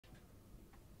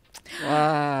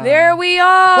Wow. There we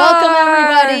are. Welcome,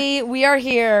 everybody. We are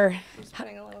here.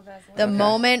 The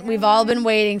moment we've all been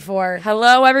waiting for.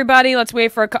 Hello, everybody. Let's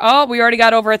wait for oh, we already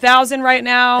got over 1,000 right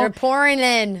now. They're pouring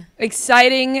in.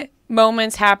 Exciting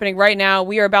moments happening right now.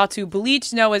 We are about to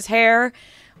bleach Noah's hair.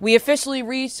 We officially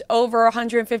reached over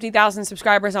 150,000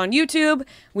 subscribers on YouTube.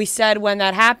 We said when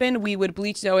that happened, we would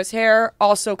bleach Noah's hair.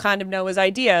 Also kind of Noah's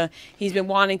idea. He's been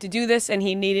wanting to do this, and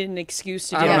he needed an excuse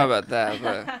to do it. I don't know about that,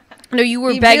 but No, you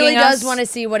were He begging really us. does want to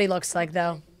see what he looks like,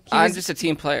 though. I'm just a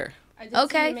team player. I did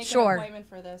Okay, see you make sure. an appointment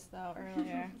for this though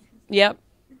earlier. Yep.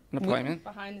 An appointment?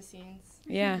 Behind the scenes.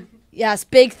 Yeah. Yes,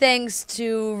 big thanks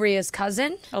to Ria's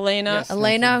cousin, Elena. Yes.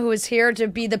 Elena, who is here to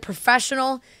be the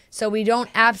professional so we don't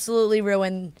absolutely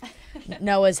ruin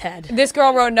Noah's head. This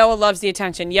girl wrote, Noah loves the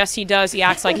attention. Yes, he does. He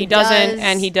acts like he doesn't, does.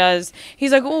 and he does.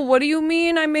 He's like, oh, what do you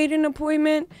mean I made an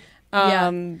appointment?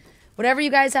 Yeah. Whatever you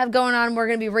guys have going on, we're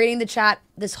going to be reading the chat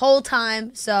this whole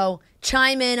time, so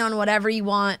chime in on whatever you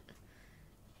want.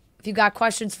 If you got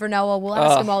questions for Noah, we'll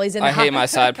ask him while he's in the I hate my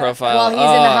side profile. while he's in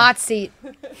the hot seat.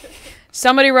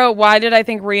 Somebody wrote, why did I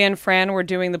think Rhea and Fran were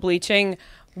doing the bleaching?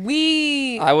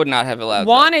 We I would not have allowed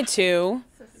wanted to.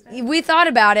 We thought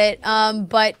about it,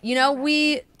 but you know,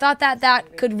 we thought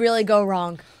that could really go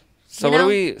wrong. So you what know? do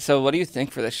we? So what do you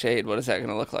think for the shade? What is that going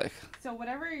to look like? So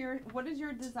what is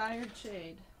your desired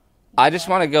shade? I just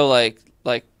want to go like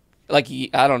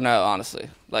I don't know, honestly.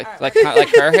 Like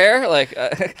her hair, like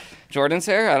Jordan's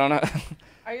hair. I don't know.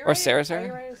 Are you Or Sarah's hair? Are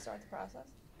you ready to start the process?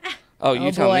 Oh,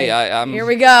 you tell boy. me. I'm. Here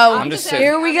we go. I'm just sitting.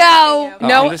 Here we go. Oh,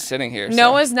 No- I'm just sitting here. so-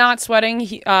 Noah's not sweating.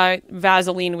 He,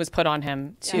 Vaseline was put on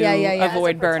him to Yeah.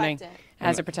 avoid burning protectant.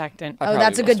 as a protectant. I Oh, probably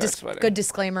that's a will good start sweating. good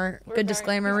disclaimer. Good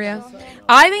disclaimer, Ria.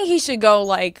 I think he should go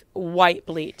like white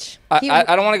bleach. I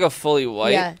don't want to go fully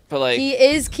white, Yeah, but like he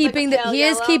is keeping the pale he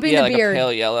is yellow? keeping yeah, the like beard. a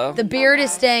pale yellow. The beard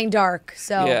is staying dark,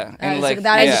 so Yeah, and so like-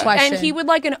 that is yeah. a question. And he would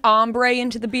like an ombre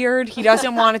into the beard. He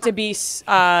doesn't want it to be, you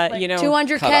know.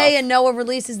 200K Cut off. and Noah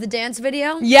releases the dance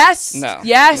video. Yes. No,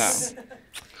 Yes. no.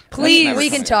 Please. never We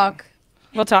can coming. talk.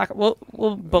 We'll talk. We'll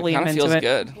bully him Kind of into feels it.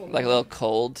 good, like a little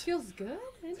cold. Feels good.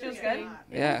 Feels good.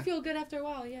 Yeah. It'll feel good after a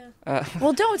while, yeah.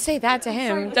 Well, don't say that to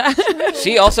him.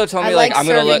 She also told me I like like I'm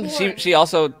gonna look. serving- She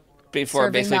also before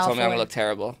Serving basically told me I'm Malfoy. gonna look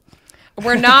terrible.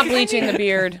 We're not bleaching the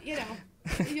beard. You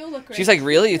know, you'll look great. She's like,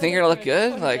 really? You think you're You'll gonna look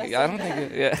good? Like I don't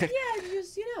think. Yeah. Yeah,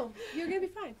 just, you're gonna be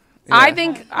fine. I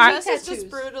think Jess is tattoos. just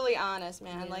brutally honest,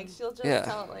 man. Like she'll just Yeah.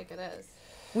 tell it like it is.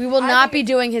 We will not be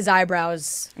doing his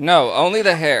eyebrows. No, only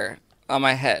the hair on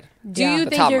my head. Do Yeah. you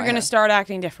The think top of you're my gonna head. start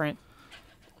acting different?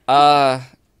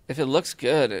 If it looks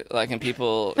good, like, and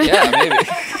people, yeah, maybe.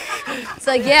 It's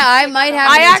like, yeah, I might have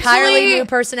I an entirely actually- new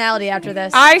personality after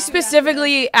this. I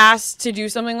specifically asked to do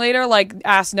something later, like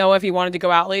asked Noah if he wanted to go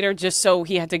out later, just so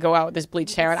he had to go out with his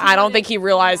bleached hair. And I don't think he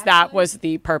realized that was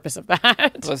the purpose of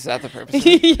that. Was that the purpose? Of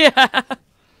it? Yeah.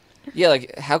 Yeah,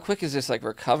 like, how quick is this, like,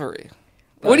 recovery?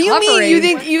 What do you mean? Recovery?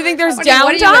 You think there's What are you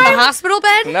in the downtime? hospital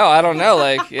bed? No, I don't know.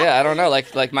 Like, yeah, I don't know.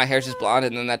 Like my hair's just blonde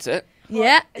and then that's it.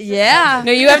 Yeah, yeah.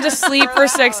 No, you have to sleep for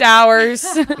 6 hours.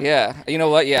 Yeah. You know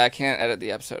what? Yeah, I can't edit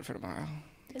the episode for tomorrow.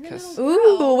 And then 'Cause-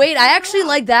 Ooh, wait, I actually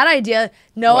like that idea.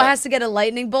 Noah What? has to get a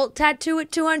lightning bolt tattoo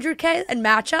at 200K and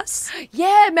match us.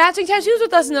 Yeah, matching tattoos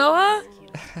with us, Noah.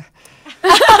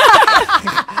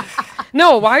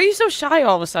 No, why are you so shy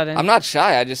all of a sudden? I'm not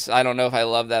shy. I don't know if I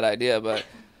love that idea, but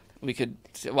we could.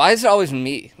 Why is it always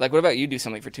me? Like, what about you do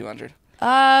something for 200?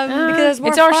 Because it's more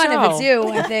it's our fun if it's show.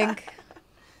 you, I think.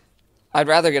 I'd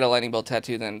rather get a lightning bolt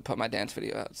tattoo than put my dance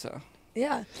video out, so.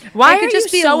 Yeah. Why It could are just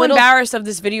you be a so little- embarrassed of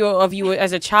this video of you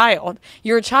as a child?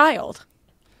 You're a child.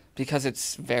 Because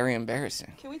it's very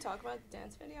embarrassing. Can we talk about the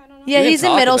dance video? I don't know. Yeah, We can he's in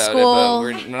talk middle about it, but school.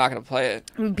 we're not going to play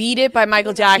it. Beat It by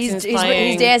Michael Jackson's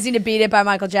playing. He's dancing to Beat It by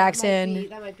Michael Jackson.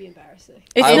 that might be embarrassing.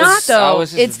 It's I not was- though. I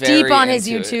was just It's deep very on his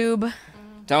into it. YouTube.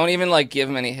 Don't even, like, give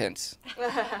him any hints.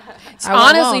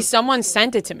 Honestly, won't. someone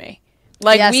sent it to me.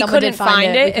 Like Yeah, we someone couldn't did find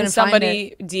find it. We it, and couldn't find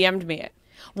somebody DM'd me it.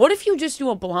 What if you just do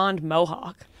a blonde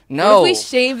mohawk? No. What if we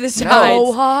shave the sides?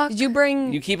 Mohawk? Did you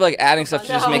bring? You keep, like, adding stuff to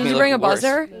just make Did me you look bring a worse.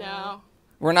 buzzer? No.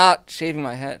 We're not shaving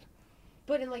my head.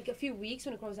 But in like a few weeks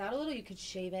when it grows out a little, you could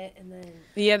shave it and then.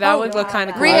 Yeah, that Oh, would look kind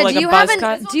of cool, Rhea, like do a you buzz have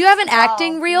cut. an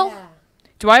acting reel? Yeah.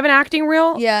 Do I have an acting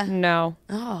reel? Yeah. No.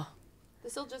 Oh,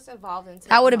 This will just evolve into.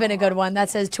 that would have been a good one. That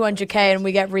says 200K and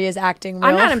we get Ria's acting reel.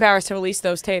 I'm not embarrassed to release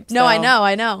those tapes. No, though.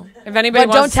 I know. If anybody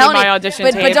But wants to see my audition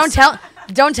but tapes,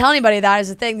 don't tell anybody that is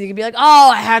the thing. You could be like, oh,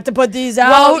 I have to put these out.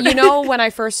 Well, you know, when I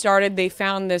first started, they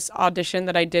found this audition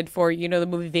that I did for, you know, the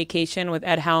movie Vacation with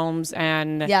Ed Helms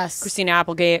and Yes. Christina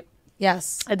Applegate.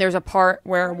 Yes. And there's a part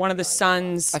where one of the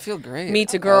sons I feel great.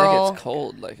 meets a I girl, like it's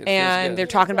cold. Like, it feels and good. they're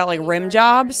talking about like rim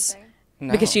jobs.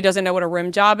 No. because she doesn't know what a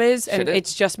rim job is, and Should it?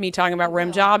 it's just me talking about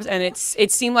rim jobs, and it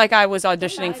seemed like I was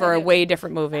auditioning for a way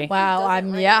different movie. Wow,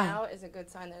 Now is a good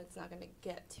sign that it's not going to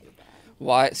get too bad.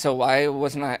 Why? So why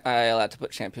wasn't I allowed to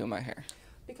put shampoo in my hair?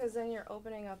 Because then you're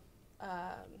opening up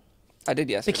I did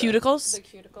The yesterday. cuticles. the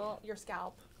cuticle, your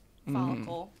scalp,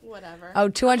 follicle, whatever. Oh, I'm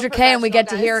a 200K, and we get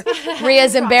to hear professional,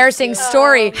 Ria's embarrassing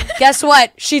story. Guess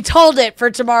what? She told it for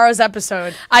tomorrow's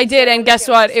episode. I did, and guess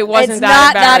what? It wasn't It's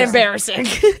that not that embarrassing.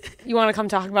 embarrassing. You want to come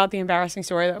talk about the embarrassing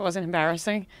story that wasn't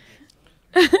embarrassing?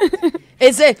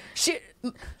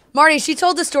 Marty, she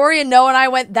told the story, and Noah and I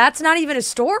went, that's not even a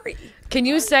story. Can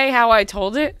you say how I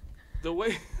told it? The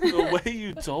way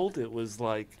you told it was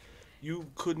like you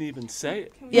couldn't even say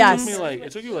it. Yes.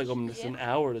 It took you like almost an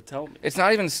hour to tell me. It's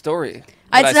not even a story. It's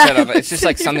What I not- said of it. It's just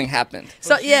like something happened.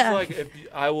 So, But she's yeah. like,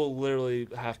 I will literally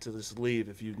have to just leave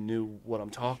if you knew what I'm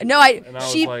talking. No, about. And I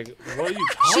she- was like, what are you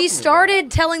talking She about?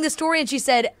 started telling the story, and she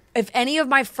said, if any of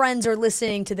my friends are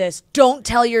listening to this, don't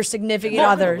tell your significant I'm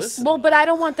not gonna others. listen. Well, but I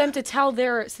don't want them to tell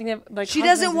their like. She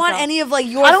doesn't want any of like I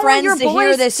your don't want friends your to hear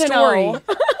boys this to story. know.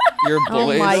 Your Oh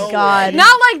boys. my No god. way.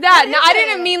 Not like that. No, I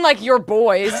didn't mean like your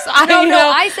boys. No,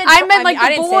 I said- I meant I like mean, I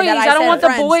the didn't say boys. that. I I don't said want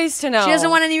friends. the boys to know. She doesn't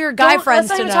want any of your guy friends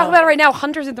let's to not know. even talk about it right now.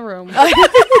 Hunter's in the room.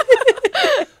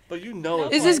 But you know,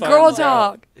 if Is he this finds girl out,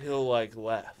 talk? He'll like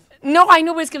laugh. No, I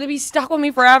know it's gonna be stuck with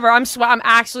me forever. I'm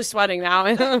actually sweating now.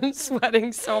 I'm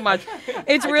sweating so much.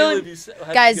 It's really.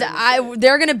 Guys,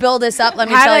 they're gonna build this up. Let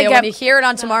me How tell did I you, get- when you hear it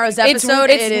on tomorrow's episode,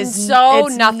 it's it is so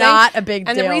it's nothing. not a big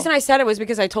And deal. the reason I said it was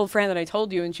because I told Fran that I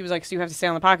told you, and she was like, "So you have to stay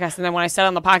on the podcast." And then when I said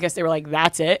on the podcast, they were like,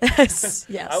 "That's it." yes,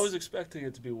 I was expecting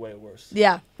it to be way worse.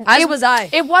 yeah, as was I.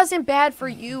 It wasn't bad for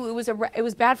you. It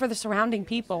was bad for the surrounding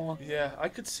people. Yeah, I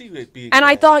could see it being. And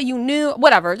I bad. thought you knew.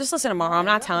 Whatever. Just listen tomorrow. I'm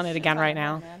not telling it again right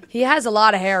now. He has a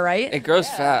lot of hair, right? It grows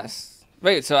fast.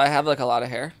 Wait, so I have like a lot of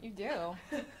hair? You do.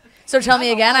 So tell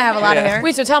me again. I have a lot of Yeah. hair.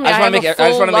 Wait. So tell me, I I, just have want to a make I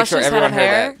just full want to make sure luscious head everyone of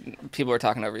hair. heard that people were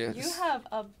talking over you. You have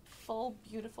a full,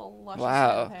 beautiful, luscious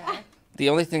Wow. head of hair. The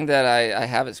only thing that I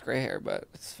have is gray hair, but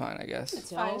it's fine, I guess.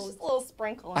 It's fine. It's just a little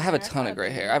sprinkle. I have a ton of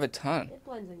gray hair. I have a ton. It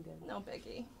blends in good. No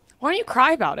biggie. Why don't you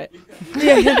cry about it?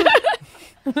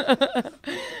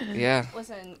 Yeah.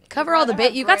 Listen. Cover all the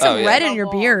bit. You got some yeah. red in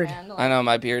your beard. I know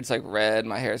my beard's like red,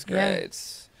 my hair's gray. Yeah.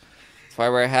 It's that's why I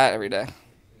wear a hat every day.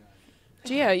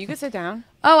 Gia, you could sit down.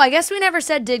 Oh, I guess we never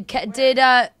said did Kelly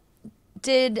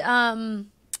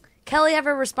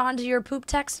ever respond to your poop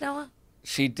text, Noah?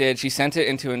 She did. She sent it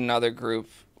into another group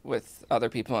with other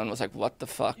people and was like, "What the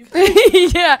fuck?"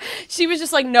 Yeah, she was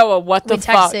just like, Noah, what the We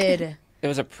fuck? texted. It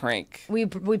was a prank. We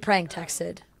prank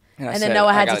texted. I And then said, Noah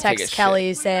 "I had to gotta take a text shit."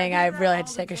 Kelly saying, I really had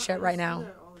to take a shit right now.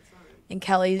 And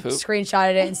Kelly Poop?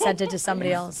 screenshotted it and sent it to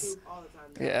somebody else.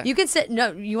 Yeah. You can sit.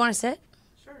 No, you want to sit?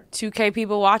 2K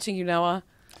people watching you, Noah.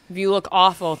 If you look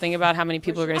awful, think about how many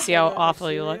people are going to see how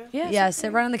awful you look. Yeah. Yeah,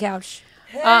 sit right on the couch.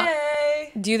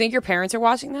 Do you think your parents are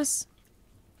watching this?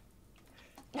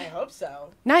 I hope so.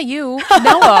 Not you,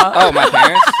 Noah. Oh, my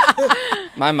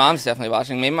parents? My mom's definitely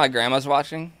watching. Maybe my grandma's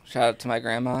watching. Shout out to my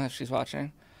grandma if she's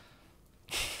watching.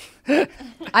 I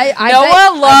Noah bet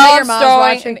your loves mom's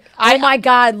throwing- watching. I- Oh my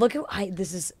God! Look at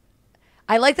this is.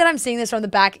 I like that I'm seeing this from the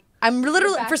back. I'm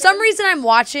literally for some reason I'm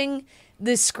watching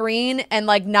the screen and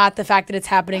like not the fact that it's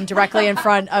happening directly in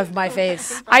front of my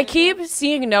face. I keep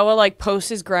seeing Noah like post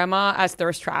his grandma as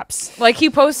thirst traps. Like he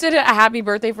posted a happy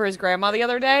birthday for his grandma the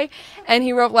other day, and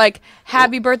he wrote like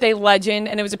 "Happy birthday, legend,"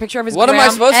 and it was a picture of his. What am I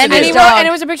supposed to And do? And, his he wrote, dog. and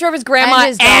it was a picture of his grandma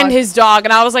And and his his, dog. dog,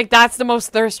 and I was like, "That's the most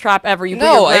thirst trap ever." You put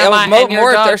No, your grandma more, and your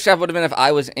more dog. thirst trap would have been if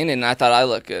I was in it and I thought I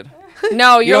looked good.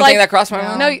 No, You you're don't like think that crossed my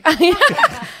mind? no.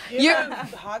 You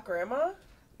have a hot grandma?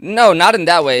 No, not in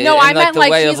that way. No, in I meant the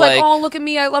like way he's of, like, oh look at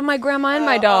me, I love my grandma and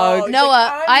my dog. he's Noah,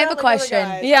 like, I I'm have a not like other question.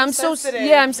 guys. Yeah, I'm so sensitive.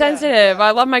 yeah, I'm sensitive. I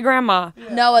love my grandma.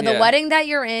 Noah, the Yeah. wedding that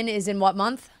you're in is in what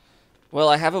month? Well,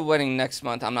 I have a wedding next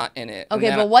month. I'm not in it. And Okay,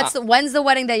 then but when's the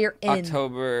wedding that you're in?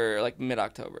 October, like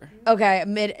mid-October. Okay,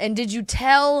 and did you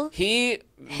tell He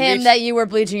him reached- that you were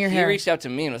bleaching your he hair? reached out to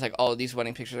me and was like, "Oh, these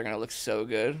wedding pictures are gonna look so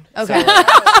good." Okay.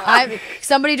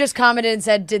 Somebody just commented and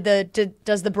said,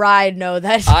 does the bride know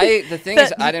that? The thing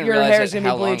is, I didn't Your hair's realize gonna be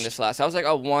how long bleached. this lasts. I was like,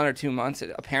 1 or 2 months.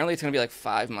 Apparently, it's gonna be like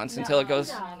 5 months until it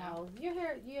goes. No. Your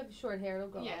hair, you have short hair. It'll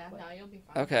go Yeah, off quick. no, you'll be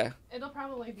fine. Okay. It'll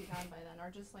probably be done by then,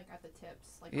 or just like at the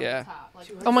tips, like Yeah. on the top. Like,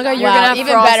 Oh my God, you're Wow, gonna have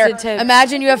even frosted better. tips.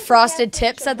 Imagine you have frosted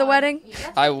tips at the wedding.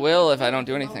 I will if I don't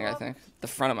do anything. I think the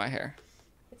front of my hair.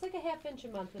 It's like a half inch a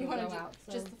month. you It'll want go to out.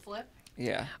 So. just the flip?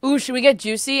 Yeah. Ooh, should we get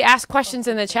juicy? Ask questions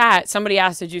in the chat. Somebody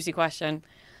asked a juicy question.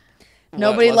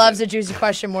 Nobody was loves it? a juicy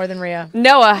question more than Rhea.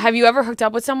 Noah, have you ever hooked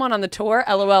up with someone on the tour?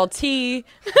 LOLT. I'm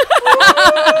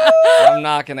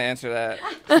not gonna answer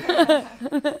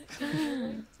that.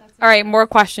 All right, more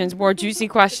questions, more juicy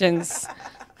questions.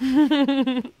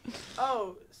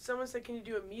 Oh, someone said, can you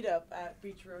do a meetup at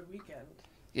Beach Road Weekend?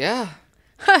 Yeah.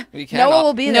 We can. Noah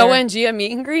will be there. Noah and Gia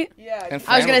meet and greet? Yeah. And I was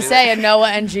Fran gonna will be say there. a Noah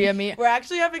and Gia meet. We're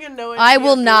actually having a Noah and I Gia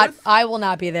will not. booth. I will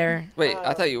not be there. Wait,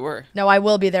 I thought you were. No, I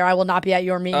will be there. I will not be at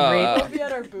your meet and greet. We'll be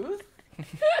at our booth.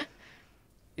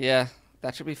 Yeah,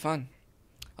 that should be fun.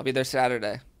 I'll be there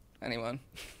Saturday. Anyone?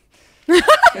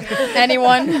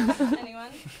 Anyone? Anyone?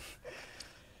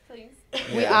 Please.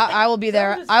 I will be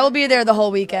there. I will be there the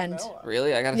whole weekend. Noah.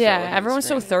 Really? I gotta. Yeah, start looking at the everyone's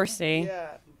so screen. thirsty. Yeah.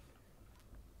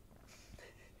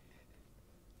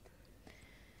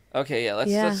 Okay, yeah.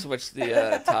 Yeah. Let's switch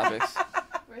the topics.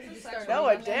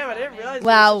 Noah, damn, I didn't realize.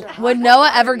 Wow. you were such a Would hot Noah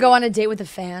guy. ever go on a date with a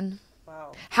fan?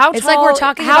 Wow. How It's tall, like we're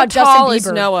talking how about Justin tall is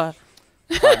Bieber. Noah?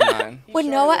 5'9". Would shorter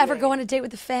Noah than ever me. go on a date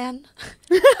with a fan?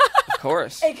 Of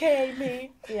course. AKA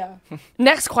me. Yeah.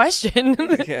 Next question.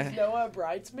 Yeah. Noah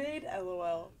bridesmaid.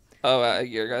 LOL. Oh,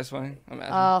 your guys' wedding?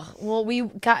 Imagine. Well, we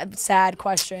got sad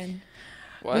question.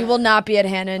 What? We will not be at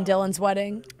Hannah and Dylan's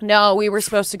wedding. No, we were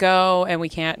supposed to go, and we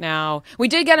can't now. We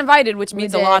did get invited, which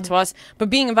means a lot did. to us. But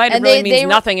being invited And really they means were-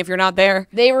 nothing if you're not there.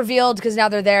 They revealed, because now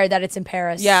they're there, that it's in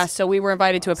Paris. Yeah, so we were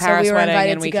invited to a So Paris we were wedding,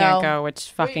 invited and to we can't go. go,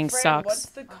 which fucking Wait, Fran, sucks. What's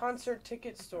the concert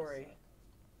ticket story?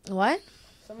 What?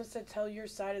 Someone said, tell your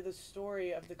side of the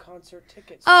story of the concert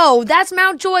tickets. Oh, that's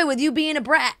Mount Joy with you being a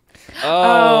brat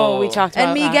Oh, we talked about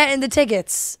and me that. getting the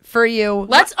tickets for you.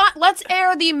 Let's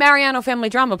air the Mariano family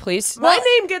drama, please. My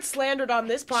name gets slandered on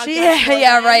this podcast. Yeah, more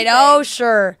yeah, than right. anything, Oh,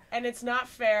 sure. And it's not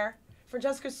fair.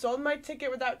 Francesca sold my ticket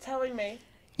without telling me.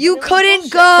 You It was couldn't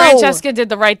bullshit. go. Francesca did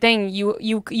the right thing.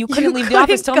 You couldn't leave the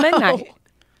office till couldn't go. midnight.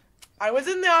 I was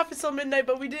in the office till midnight,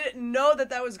 but we didn't know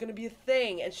that that was going to be a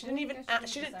thing, and she didn't even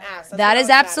she didn't ask. That's That what I is was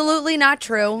mad about. absolutely not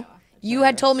true. You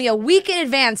had told me a week in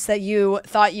advance that you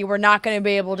thought you were not going to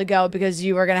be able to go because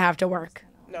you were going to have to work.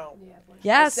 No.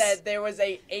 Yes. I said there was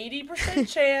a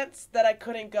 80% chance that I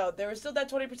couldn't go. There was still that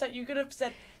 20%. You could have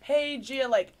said, "Hey Gia,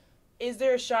 like, is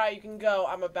there a shot you can go?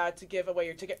 I'm about to give away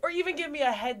your ticket," or even give me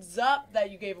a heads up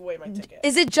that you gave away my ticket.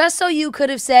 Is it just so you could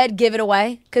have said give it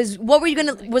away? Because what were you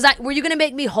gonna were you gonna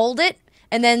make me hold it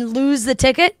and then lose the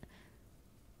ticket?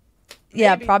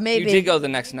 Yeah, Maybe. probably You maybe. did go the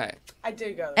next night. I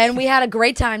did go. And we had a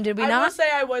great time, did we I will not? say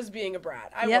I was being a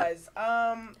brat. I Yep. was.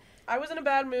 I was in a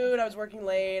bad mood. I was working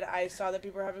late. I saw that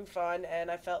people were having fun, and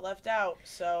I felt left out.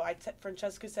 So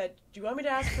Francesca said, "Do you want me to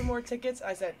ask for more tickets?"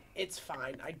 I said, "It's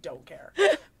fine. I don't care."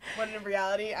 When in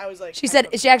reality, I was like, She said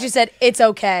she actually said it's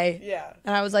okay. "Yeah."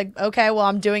 And I was like, okay, well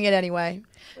I'm doing it anyway.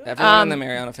 Everyone in the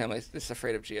Mariano family is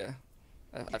afraid of Gia.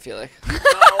 I feel like.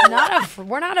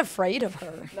 We're not afraid of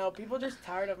her. No, people just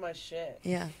tired of my shit.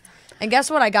 Yeah. And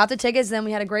guess what? I got the tickets. Then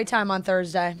we had a great time on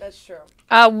Thursday. That's true.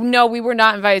 No, we were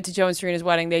not invited to Joe and Serena's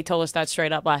wedding. They told us that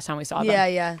straight up last time we saw them. Yeah,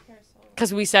 yeah.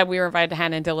 Because we said we were invited to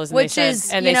Hannah and Dilla's, and Which they said,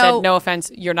 is, and you they know, said, no offense,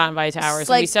 you're not invited to ours. It's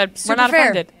And we like said, we're super not fair.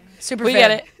 offended. Super We fair.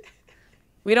 get it.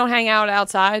 We don't hang out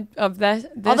outside of this.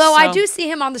 Although I so- do see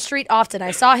him on the street often.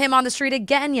 I saw him on the street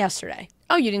again yesterday.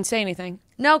 Oh, you didn't say anything.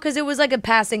 No, because it was like a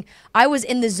passing. I was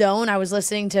in the zone. I was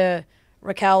listening to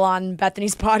Raquel on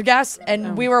Bethany's podcast,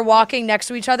 and we were walking next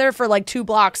to each other for like 2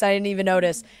 blocks. I didn't even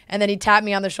notice. And then he tapped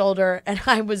me on the shoulder, and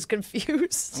I was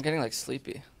confused. I'm getting like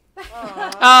sleepy.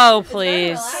 Oh,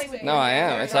 please. No, I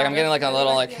am. It's like I'm getting like a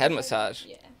little like head massage.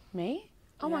 Me?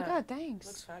 Oh, my Yeah. God, Looks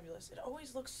thanks. fabulous. It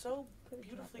always looks so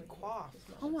beautifully coiffed.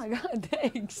 Oh, my God,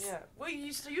 thanks. Yeah. Wait,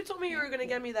 you told me you were gonna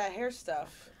get me that hair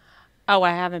stuff. Oh,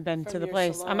 I haven't been to from the your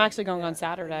place. salon. I'm actually going Yeah. on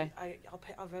Saturday.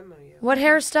 I'll Venmo you. What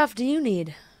hair stuff do you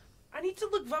need? I need to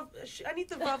look. I need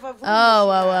the Vava.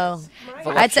 Oh.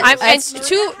 I'd say, I'm, it's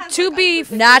and to be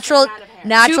natural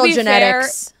To be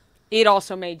genetics. it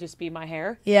also may just be my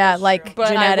hair, Yeah, like but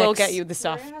genetics. I will get you the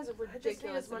stuff. Has a I just need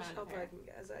ridiculous as much amount of help hair.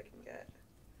 as I can get.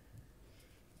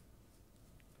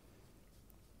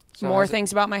 So More how's it-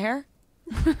 things about my hair?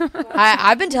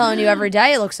 I've been telling you every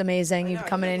day it looks amazing. I You've know,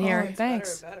 coming I in know. here. It's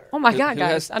Thanks. better and better. Oh my Who- God, who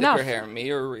has guys, enough. thicker hair, me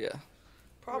or Rhea?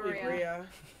 Probably Maria. Bria.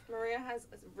 Maria has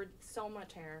so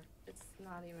much hair. It's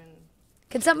not even.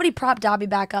 Can somebody prop Dobby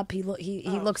back up? He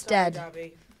looks Sorry, dead.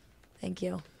 Dobby. Thank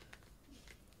you.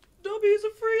 Dobby is a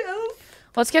free elf.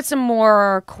 Let's get some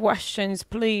more questions,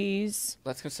 please.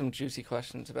 Let's get some juicy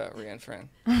questions about Rhea and Fran.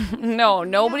 No,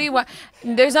 nobody.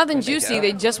 There's nothing Make it juicy. up.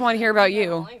 They just want to hear about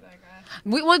you. Like that guy.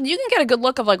 Well, you can get a good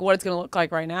look of like what it's gonna look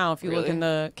like right now if you look Really? in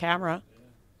the camera.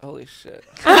 Holy shit.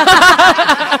 It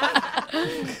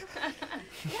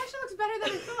actually looks better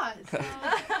than I thought. So.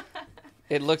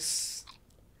 It looks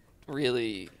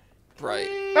really bright.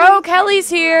 Oh, Kelly's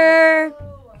here.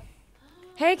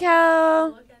 Hey,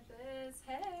 Kel. Look at this.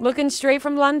 Hey. Looking straight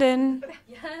from London.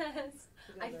 Yes.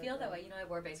 I feel that way. You know, I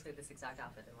wore basically this exact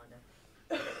outfit in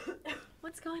London.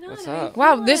 What's going on? What's How are you up?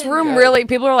 Wow, this room Yeah. really,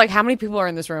 people are like, how many people are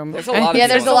in this room? There's a lot of Yeah, people.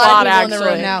 there's a lot of people in the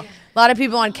actually. room now. A lot of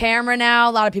people on camera now.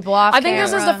 A lot of people off I think this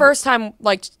is the camera. first time,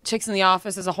 like, Chicks in the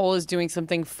Office as a whole is doing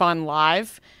something fun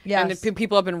live. Yes. And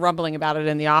people have been rumbling about it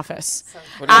in the office.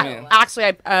 What do you mean?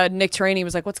 Actually, Nick Taraney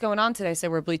was like, what's going on today? I said,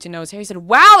 we're bleaching Noah's hair. He said,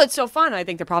 wow, it's so fun. I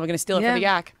think they're probably going to steal it Yeah. for the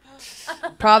yak.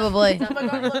 Probably. Oh my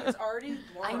god, look, it's already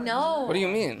blonde. I know. What do you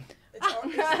mean? It's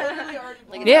literally already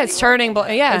blonde. Yeah, it's turning.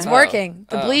 Yeah. It's working.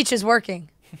 The Oh. bleach is working.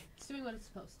 It's doing what it's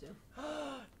supposed to.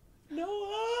 Noah!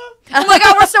 Oh my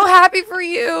God, we're so happy for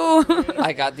you.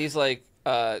 I got these like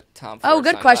Tom Ford Oh,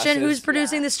 good question. sunglasses. Who's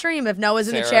producing the stream if Noah's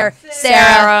in the Sarah. chair?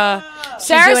 Sarah.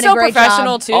 Sarah's doing a so great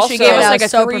professional, job. too. Also- she gave us Yeah, like a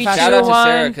so 3, 2, professional. Shout out to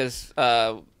Sarah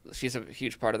 1. because she's a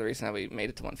huge part of the reason that we made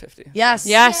it to 150. Yes.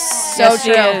 Yes. So Yes,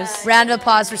 she true. is. Round of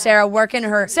applause for Sarah working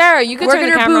her Sarah, you could turn working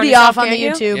the her camera booty yourself, off on the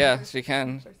can't you? YouTube. Yeah, she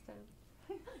can.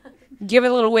 Give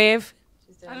it a little wave.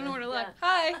 I don't know where to look.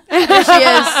 Hi. There she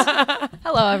is.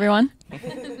 Hello, everyone.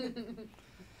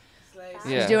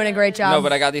 Yeah. She's doing a great job. No,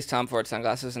 but I got these Tom Ford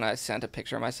sunglasses and I sent a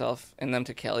picture of myself in them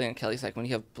to Kelly, and Kelly's like, when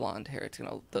you have blonde hair,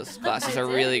 those glasses are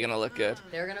really gonna look good.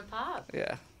 They're gonna pop.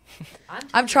 Yeah.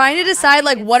 I'm trying to decide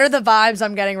like what are the vibes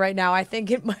I'm getting right now. I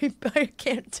think it might. I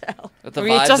can't tell. But the I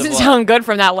mean, vibes it doesn't of what? sound good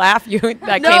from that laugh that No, came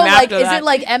like after is that. it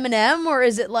like Eminem or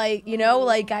is it like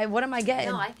like what am I getting?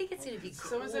 No, I think it's gonna be cool.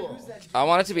 So is it, who's that? I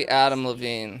want it to be Adam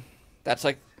Levine. That's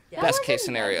like Yeah. best case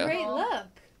scenario. Great look.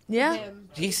 Yeah.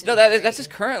 That's his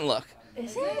current look.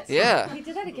 Is it? Yeah. He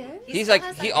did that again? He's like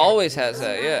he always has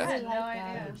that. Yeah. No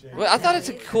idea. Well, I thought it's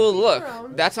a cool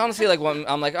look. That's honestly like when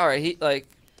I'm like, all right, he like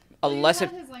a less his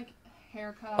like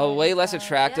haircut. a way less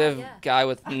attractive yeah. guy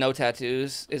with no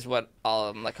tattoos is what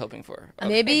I'm like hoping for.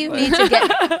 Maybe you But- need to get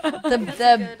the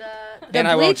Good, and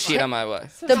I won't bleach- cheat on my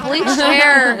wife. the bleached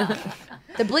hair.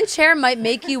 The bleached hair might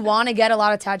make you want to get a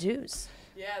lot of tattoos.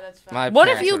 Yeah, that's fine. My What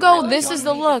if parents you would go, really this want is me.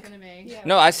 the look?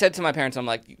 No, I said to my parents, I'm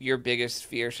like, your biggest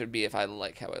fear should be if I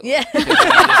like how I look. Yeah. Because then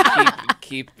I just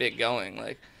keep it going.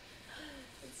 Like,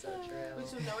 so true. Wait,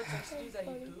 so Noah texted you that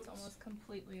he pooped? Almost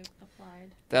completely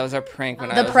applied. that was our prank when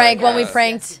I The was prank like, when we Yes,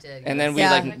 pranked. you did. And then we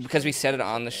Yeah. like, because we said it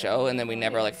on the show, and then we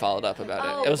never like followed up about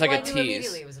Oh, it. It was like well, a I knew tease.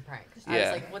 immediately it was a prank. I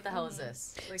Yeah. was like, what the hell is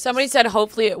this? Like, Somebody said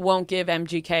hopefully it won't give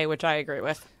MGK, which I agree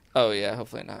with. Oh yeah,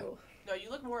 hopefully not. No, you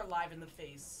look more alive in the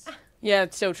face. Yeah,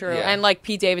 it's so true. Yeah. And like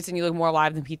Pete Davidson, you look more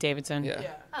alive than Pete Davidson. Yeah.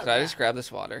 Yeah. Oh, Did I yeah. just grab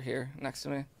this water here next to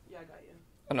me? Yeah, I got you.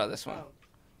 Oh no, this one. Oh.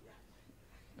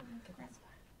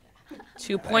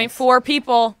 2.4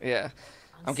 people. Yeah.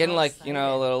 I'm getting like a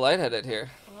little lightheaded here.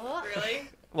 Really?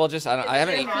 Well, just I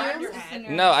haven't.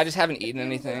 No, I just haven't eaten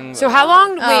anything. So but- how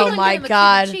long? Wait, Oh Give my him a cube of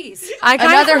God. cheese. I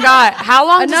kind of Another- forgot. How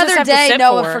long does this Another have to day, sit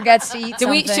Noah for? forgets to eat Do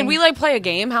we? something. Should we like play a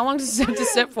game? How long does this have to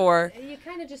sit for? You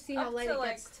kind of just see how late it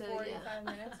gets to. 45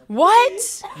 minutes.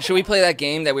 What? Should we play that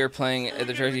game that we were playing at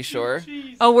the Jersey Shore?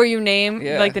 Oh, where you name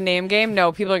Yeah. like the name game?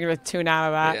 No, people are gonna tune out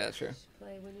of that. Yeah, true.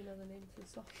 Play when you know the name of the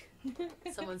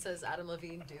song. Someone says Adam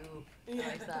Levine dupe. I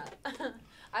like that.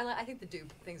 I think the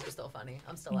dupe things are still funny.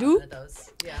 I'm still Dupe? laughing at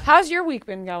those. Yeah. How's your week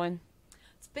been going?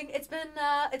 It's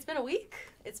been a week.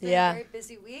 It's been Yeah. a very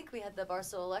busy week. We had the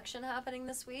Barstool election happening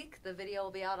this week. The video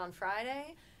will be out on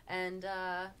Friday. And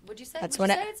would you say That's would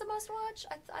when you it- say it's a must watch?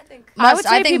 I think I would I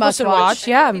say think people must should watch. watch.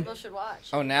 Yeah. people should watch.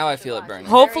 Oh, now I People should feel it watch. burning.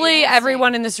 Very Hopefully, interesting.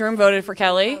 everyone in this room voted for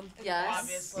Kelly. Yes.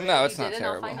 Obviously. No, it's You not did, and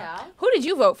I'll terrible. find out. Who did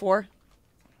you vote for?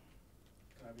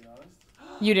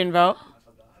 You didn't vote.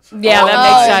 Yeah, that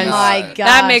Oh makes sense. my That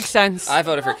gosh. makes sense. I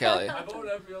voted for Kelly. I vote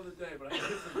every other day, but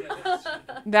I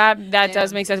forget. That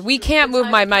does make sense. We can't move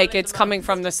my mic. It's coming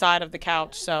from the side of the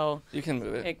couch, so. You can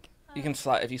move it. It, You can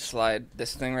slide if you slide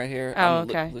this thing right here. Oh,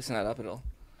 and okay. loosen that up. It'll.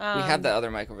 We have the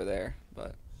other mic over there,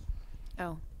 but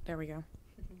Oh, there we go.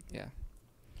 yeah.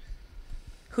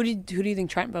 Who do you think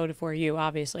Trent voted for? You,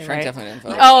 obviously, Trent right? definitely didn't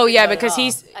vote. Oh yeah, because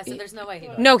he's I said there's no way he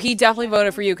voted. no, he definitely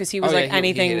voted for you because he was Oh, yeah, like he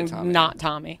anything hated Tommy. not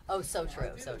Tommy. Oh, so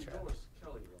true, so true.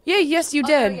 Yeah, yes, you Oh,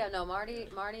 did. no, yeah, no, Marty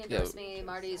endorsed me.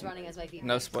 Marty's running as my VP.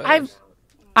 No spoilers.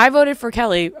 I voted for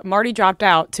Kelly. Marty dropped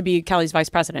out to be Kelly's vice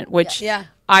president, which Yeah.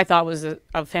 I thought was a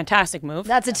fantastic move.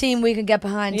 That's a team we can get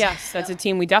behind. Yes, that's a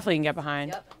team we definitely can get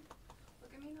behind. Yep.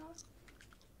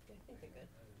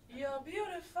 You're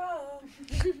beautiful.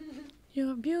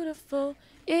 You're beautiful.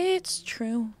 It's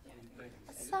true.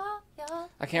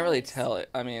 I can't really tell it.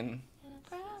 I mean,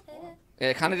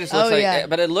 it kind of just Oh, looks like, yeah.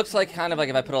 but it looks like kind of like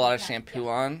if I put a lot of shampoo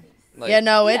on. Like, Yeah,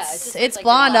 no, Yeah, it's just it's looks like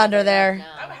blonde you're under blonde there.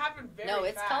 now. That happened very No,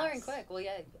 it's fast. coloring quick. Well,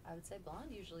 yeah, I would say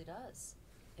blonde usually does.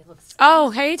 It looks. Oh,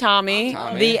 hey, Tommy.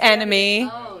 Tommy. The enemy.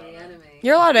 Oh, the enemy.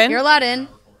 You're allowed in. You're allowed in.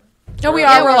 No, we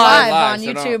Yeah, are. we're We're live. live on so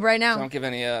YouTube don't- right now. Don't give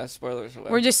any spoilers away.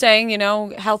 We're just saying,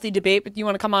 healthy debate, but you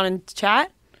want to come on and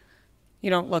chat? You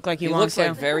don't look like you he want looks to.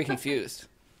 like very confused.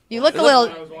 You look a It little.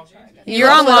 You're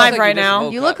look on a little- live like right you just now.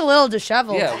 woke You look a little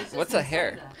disheveled. Yeah, what's the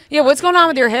hair? Yeah, what's going on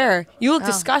with your hair? You look Oh.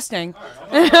 disgusting.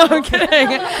 I'm kidding.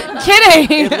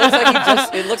 Kidding. It looks like he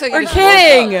just. It looks like he We're just woke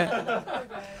kidding. up.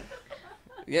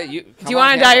 Yeah, you. Do you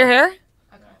want to dye your hair?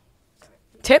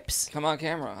 Tips? Come on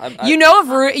camera.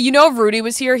 If Rudy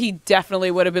was here, he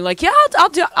definitely would have been like, yeah,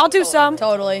 I'll do some.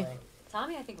 Totally.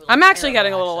 Tommy, I think. Would I'm like actually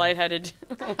getting a terrible, little actually.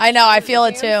 lightheaded. I know. I feel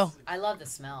it too. I love the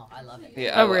smell. I love it.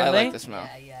 Yeah, Oh, I really? like the smell.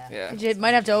 Yeah. Yeah. You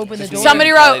might have to open the Just door. me. Somebody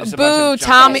Kelly, wrote, just a bunch boo, of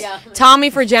Tommy, junk. Tommy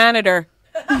for janitor.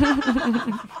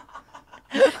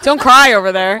 Don't cry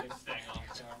over there.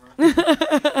 Johnny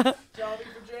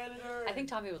for janitor. I think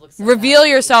Tommy would look. So Reveal bad.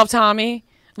 yourself, Tommy.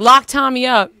 Lock Tommy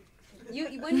up.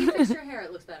 When you fix your hair,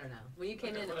 it looks better now. When you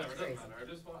came in, it looked crazy.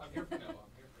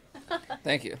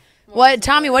 Thank you. What,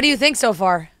 Tommy? What do you think so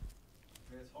far?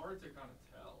 It's hard to kind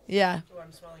of tell. Yeah. Oh,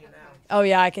 I'm smelling it now. Oh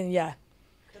yeah, I can. Yeah.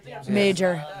 Good thing I'm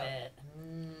Major. Love it.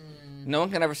 No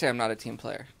one can ever say I'm not a team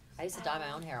player. I used to dye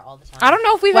my own hair all the time. I don't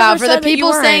know if we've Wow, ever for said the that you people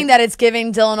weren't. saying that it's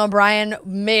giving Dylan O'Brien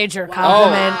major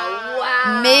compliment.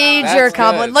 Wow. Major That's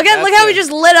compliment. good. Look That's how he good.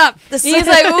 just lit up. He's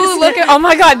like, ooh, look at, oh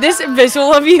my God, this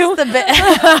visual of you. the bit.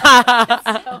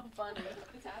 So funny.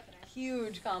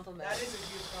 Huge compliment. That is a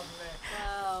huge compliment.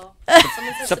 Wow.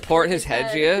 Someone said Support his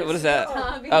head, Gia? What is that?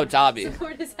 Tommy. Oh, Dobby.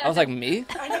 Support his head. I was like, me?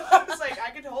 I know. I was like,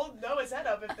 I could hold Noah's head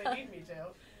up if they need me to.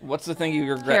 What's the thing you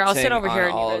regret Here, I'll sit saying over on here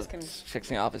and you all guys of can-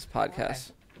 Fixing Office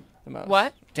podcasts the most?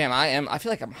 What? Damn, I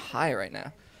feel like I'm high right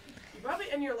now. You probably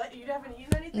and you haven't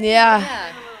eaten anything. Yeah.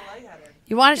 Yeah. I'm a little lightheaded.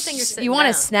 You want Good thing you're a, sitting you want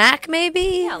a down. snack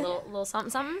maybe? Yeah, a little something,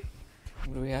 something.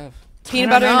 What do we have? Peanut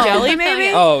butter and know. jelly,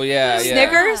 maybe? Oh, yeah, yeah.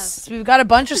 Snickers? So we've got a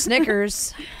bunch of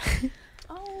Snickers.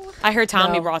 I heard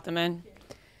Tommy No. brought them in.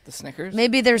 The Snickers?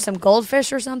 Maybe there's some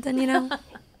goldfish or something, you know?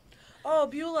 Oh,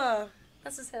 Beulah.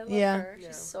 That's his head. Yeah. Her.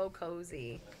 She's so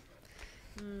cozy.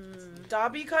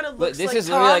 Dobby kind of Look, looks this like is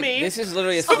literally Tommy. this is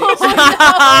literally a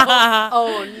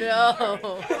Oh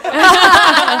no.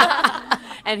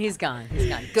 And he's gone. He's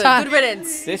gone. Good. Tom- Good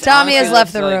riddance. this Tommy has honestly left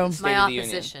looks the like room. State My of the Union.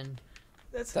 opposition.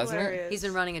 That's Doesn't it? hilarious. He's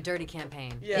been running a dirty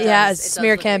campaign. Yeah. He has. It does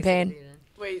Smear look like campaign. State of the Union.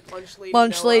 Wait, lunch lady.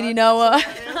 Lunch lady Noah.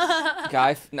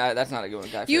 Guy? No, that's not a good one.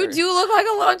 Guy You Fieri. do look like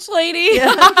a lunch lady.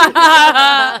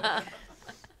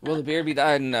 Will the beer be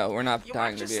dyed? No, we're not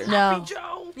dyeing the beer. No.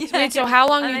 Joe. Wait, so how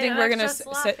long do you I think mean, we're gonna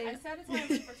extra sit? sloppy. I said it's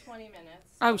only for 20 minutes.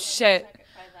 Oh shit, Check it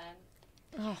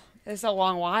by then. it's a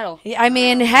long while. I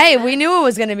mean, hey, we knew it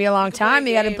was going to be a long time.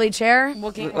 You got to game. bleach hair.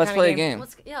 What game, Let's play a game.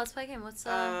 Let's play a game. What's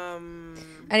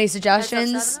Any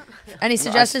suggestions? Heads up, 7 up? Any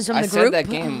suggestions from I the said group? that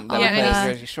game. That Oh, we yeah, played yeah.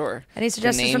 at Jersey Shore. Any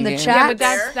suggestions from name the game? chat?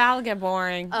 Yeah, but that'll get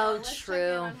boring. Oh, Let's check in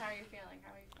true. on how you're feeling.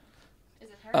 How are you feeling? Is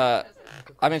it hurt? Uh, Is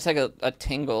it I mean, it's like a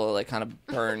tingle, like kind of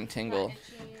burn tingle. itchy?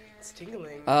 It's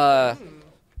tingling.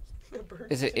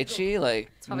 Is it itchy?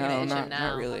 Like, probably no, gonna itch not him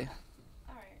now. really.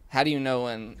 All right. How do you know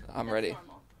when I'm That's ready?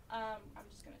 normal. I'm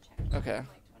just gonna check. Okay. In like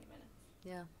 20 minutes.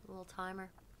 Yeah, a little timer.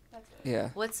 That's it. Yeah.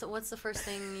 What's the first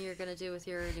thing you're gonna do with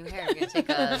your new hair? You're gonna take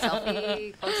a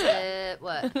selfie, post it,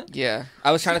 what? Yeah.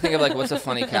 I was trying to think of like what's a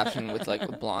funny caption with like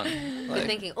a blonde. You're Like,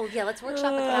 thinking, oh yeah, let's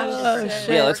workshop a caption.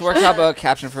 shit. yeah, let's workshop a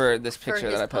caption for this picture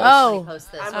that I posted. Oh. Oh,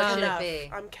 post this. I'm What should it Kenough. be?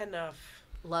 I'm Kenough.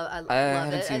 Love, I love I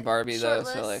haven't it. seen Barbie Short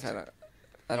though, so like list.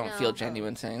 I don't You feel know.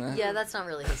 genuine saying that. Yeah, that's not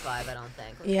really his vibe, I don't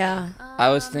think. Yeah. I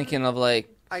was thinking of like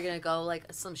Are you gonna go like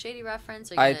some shady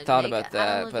reference? Are you I gonna thought make about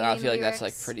Adam that, but I Levine feel like that's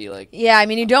like lyrics? pretty like Yeah, I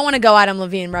mean, you don't want to go Adam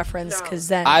Levine reference No. because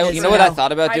then. I it's you know what I no.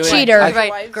 thought about doing? Cheater. I,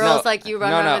 Right, girls No, like you run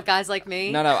no, around no. with guys like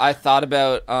me. no, I thought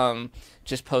about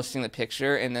just posting the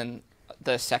picture and then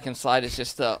the second slide is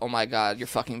just the oh my god your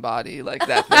fucking body like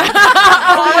that thing.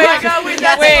 Oh my God, wait,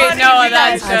 that's Wait, funny. no, You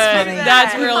that's guys good. should do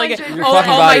That's that. really good. Your Oh,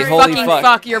 fucking oh body, my holy fucking fuck.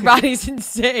 fuck, your body's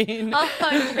insane.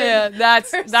 Yeah,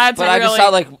 that's But really. I just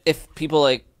thought like if people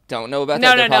like don't know about No,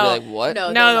 that, they're no, probably no. like what?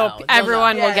 No, No, they'll no, know. They'll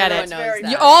everyone know. will Yeah, get everyone it. knows Very that.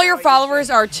 good. All your What you followers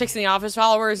say. are Chicks in the Office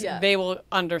followers. Yeah. They will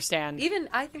understand. Even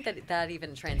I think that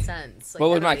even transcends. Like, What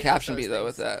would I don't my think caption those be though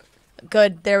things. with that?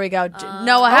 Good. There we go.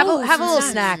 Noah, have oh, a have a little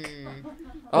some snack.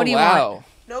 Oh do you wow.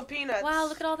 No peanuts. Wow,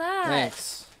 look at all that.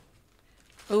 Thanks.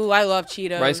 Ooh, I love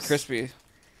Cheetos. Rice Krispie. You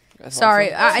guys want Sorry,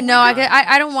 some?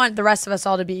 I don't want the rest of us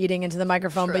all to be eating into the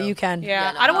microphone, but True. you can. Yeah,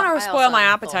 Yeah, no, I don't want I to spoil my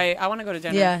also am full. appetite. I want to go to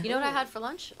dinner. Yeah. You know what I had for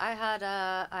lunch? I had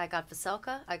I got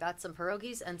Veselka, I got some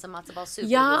pierogies, and some matzo ball soup.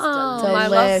 Yum! It was I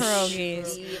love Delish.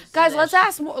 pierogies. Guys, let's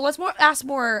ask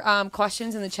more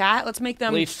questions in the chat. Let's make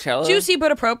them Bleach cello? juicy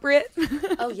but appropriate.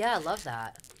 Oh yeah, I love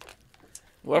that.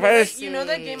 What if I just You know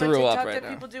that game on threw up TikTok right that now?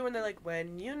 people do when they're like,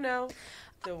 when you know.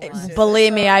 The one to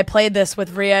Believe the me, sun. I played this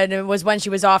with Rhea, and it was when she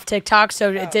was off TikTok,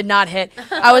 so it did not hit.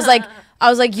 I was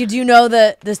like, you do know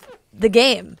the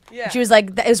game? Yeah. She was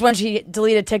like, it was when she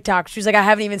deleted TikTok. She was like, I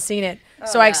haven't even seen it.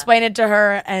 So I yeah. explained it to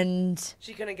her, and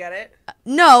She couldn't get it.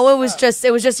 no, it was just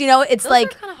it's Those are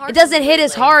like kinda hard it to doesn't do hit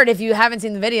as lately. hard if you haven't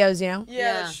seen the videos, Yeah,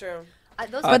 Yeah. that's true.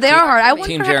 But they are hard. I wonder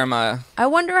Team how- Jeremiah. I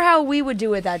wonder how we would do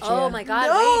with that. Oh Jan. my God!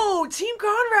 No, Team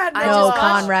Conrad. I No, just watched-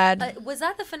 Conrad. Was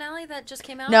that the finale that just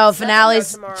came out? No, Is that-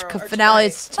 finale's tomorrow or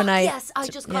finale's Fuck tonight. yes, I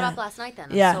just caught Yeah. up last night. Then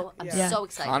Yeah. I'm Yeah. so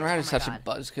excited. Conrad Oh is my such a God.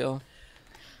 buzzkill.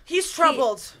 He's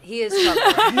troubled. He is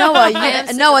trouble. Noah, I am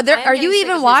sick Noah, of- there, I am are getting you sick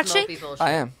even of these watching? mopey bullshit.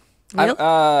 I am.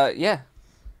 Really?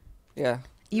 Yeah.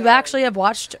 You No. actually have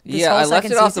watched this Yeah, whole I left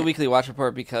second it off the season? weekly watch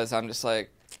report because I'm just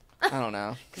like, I don't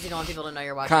know. Because you don't want people to know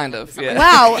you're watching. Kind of, something. yeah.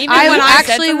 Wow, Even I when I said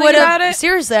actually something would about have it?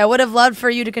 seriously. I would have loved for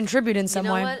you to contribute in You some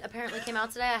know way. what? Apparently came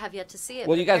out today. I have yet to see it.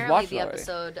 Well, you guys Apparently watched it the already.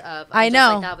 episode of I Just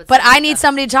know, Like That with but I Samantha. need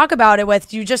somebody to talk about it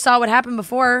with. You just saw what happened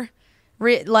before.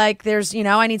 Like, there's,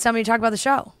 I need somebody to talk about the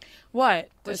show. What?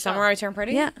 The Which Summer one? I Turned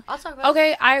Pretty? Yeah. I'll talk about it.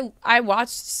 Okay, I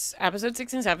watched episode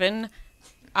 6 and 7.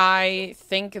 I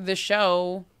think the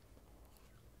show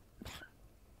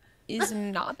is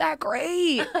not that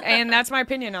great, and that's my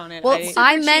opinion on it. Well, Super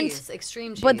I meant- cheese,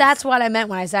 extreme cheese. But that's what I meant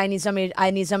when I said I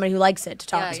need somebody who likes it to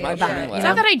talk Yeah, to yeah, me about yeah. it. It's you it's know?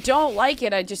 not that I don't like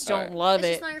it. I just don't Alright. love it's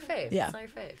it. just not your fave. Yeah. It's not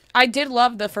your fave. I did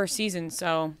love the first season,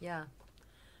 so Yeah.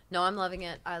 No, I'm loving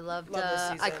it. I loved. Love this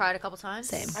I season. cried a couple times.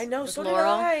 Same. I know, With so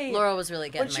Laurel. did I. Laurel was really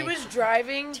getting When she me. was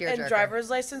driving Tearjerker. and driver's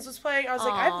license was playing, I was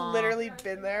like, Aw. I've literally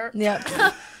been there.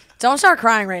 Yeah. Don't start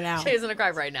crying right now. She's gonna cry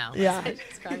right now. Yeah. She's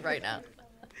crying right now.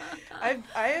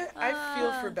 I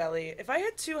feel for Belly. If I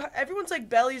had two, everyone's like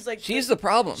Belly's like. She's the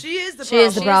problem. She is the She problem.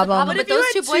 is the problem. But But if you those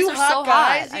had two boys two are hot so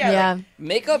guys, hot. yeah, Yeah. like,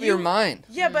 Make up your mind.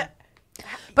 yeah, but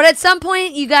But at some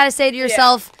point, you got to say to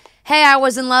yourself, hey, I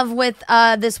was in love with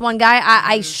this one guy.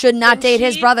 I should not when date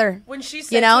his she- brother. When she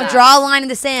said You know, that, draw a line in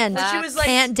the sand. when she was like,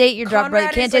 Can't date your brother.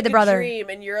 Conrad Can't is date like the a brother. dream,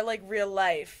 and you're like real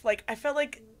life. Like I felt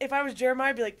like if I was Jeremiah,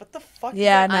 I'd be like, what the fuck?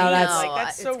 Yeah, is that? no, I that's- know. like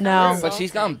that's so It's No. rude. But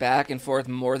she's gone back and forth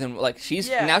more than like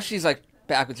Yeah. now she's like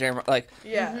back with Jeremiah. Like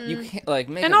Yeah, you can't like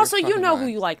make. and up your also you fucking know mind.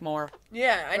 who you like more.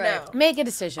 yeah, I know. Right. Make a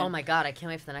decision. Oh my god, I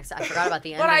can't wait for the next. I forgot about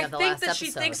the ending But I of the think last that episode.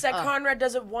 she thinks that Ugh. Conrad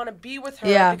doesn't want to be with her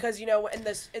Yeah. because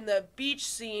in the beach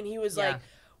scene he was Yeah. like,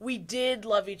 we did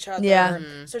love each other. Yeah.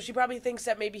 So she probably thinks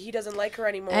that maybe he doesn't like her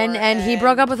anymore. And he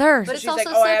broke up with her. But So it's she's also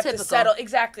like, oh, so I have typical. to settle.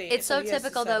 Exactly. It's so he has to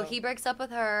typical though. settle. He breaks up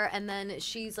with her, and then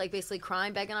she's like basically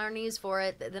crying, begging on her knees for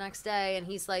it the next day, and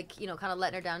he's like, kind of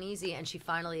letting her down easy, and she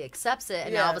finally accepts it,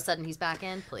 and now all of a sudden he's back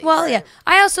in. Please. Well, yeah.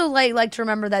 I also like to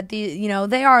remember that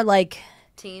they are like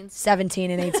Teens. 17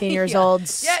 and 18 years Yeah. old.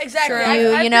 Yeah, exactly.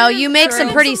 True. You make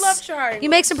some pretty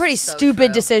You stupid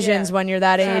true. decisions Yeah. when you're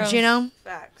that age, True. you know?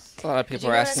 Facts. A lot of people you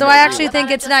are know asking. So Yeah. I about actually About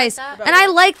think it it's just like nice. that. And I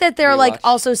like that they're like Rewatch.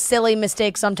 also silly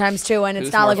mistakes sometimes too, and it's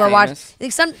Who's not like more we're watching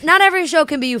famous? like not every show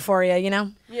can be Euphoria, you know?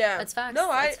 Yeah, That's facts. No,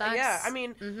 That's facts. yeah. I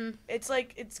mean, it's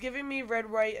like it's giving me red,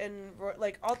 white, and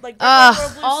like all like Ugh.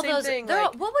 red, blue, All same those. thing. they're-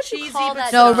 Like, what would you cheesy, call but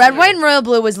that? No, genre? Red, White, and Royal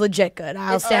Blue was legit good.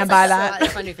 I'll stand by that.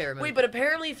 That's my new favorite movie. Wait, but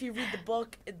apparently, if you read the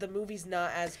book, the movie's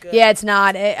not as good. Yeah, it's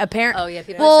not. Apparent. Oh yeah,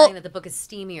 people are Well, saying that the book is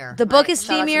steamier. the book is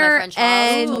Shout out to my steamier, friend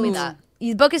Charles who told me and that.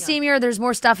 the book is steamier. There's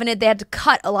more stuff in it. They had to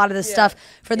cut a lot of the stuff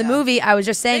for the movie. I was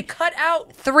just They saying, cut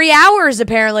out 3 hours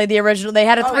apparently. The original. They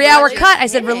had a Oh, 3-hour really? cut. I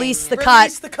said, Kidding. release the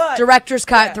Release cut. the cut. Director's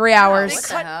cut. Yeah. 3 hours. What the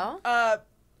cut. hell?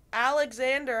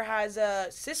 Alexander has a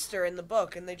sister in the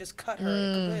book, and they just cut her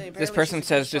completely. This Apparently person she's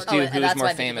says a just short- do and who's that's more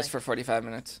why they famous think- for 45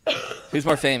 minutes. Who's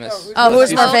more famous? Oh,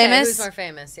 who's more Okay, famous? Who's more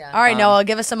famous? Yeah. All right, Noah,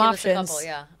 give us some Give us a options. couple,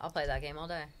 yeah, I'll play that game all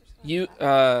day. You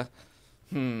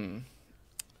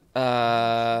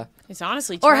It's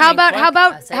honestly. Or how trending about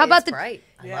quick. I say how about it's the bright.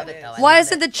 I Yeah, love it it though. is. I why love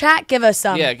doesn't it. the chat give us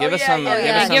some? yeah, give Oh, us yeah, some. yeah, give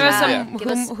yeah. us Yeah, some. give us yeah. some. Give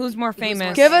us- Who's more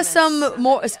famous? Give us famous. some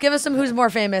more. Give us some who's more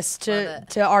famous Love to it.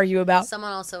 to argue about.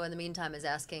 Someone also in the meantime is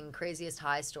asking craziest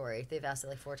high story. They've asked it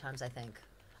like 4 times, I think.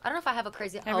 I don't know if I have a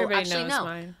crazy. Everybody actually, knows no.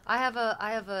 mine. I have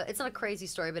a. It's not a crazy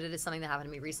story, but it is something that happened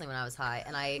to me recently when I was high,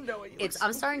 and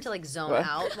I'm starting to like zone What?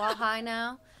 out while high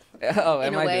now. Oh,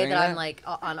 In am a I way doing that that? I'm like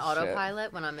on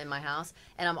autopilot when I'm in my house,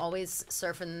 and I'm always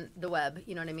surfing the web.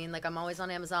 You know what I mean? Like I'm always on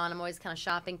Amazon. I'm always kind of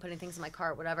shopping, putting things in my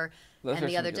cart, whatever. Those And are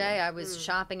the some other good day, ones. I was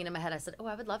shopping, and in my head, I said, "Oh,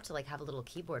 I would love to like have a little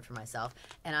keyboard for myself."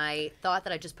 And I thought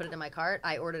that I just put it in my cart.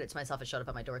 I ordered it to myself. It showed up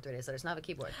at my door 3 days later. So now I have a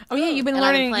keyboard. Oh yeah, you've been And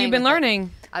I've been learning. playing You've been with it.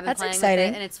 learning. I've been That's playing exciting.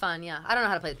 with it, and it's fun. Yeah, I don't know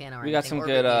how to play the piano. Or We got anything, some or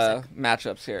good music.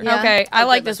 matchups here. Yeah. Okay, I Oh,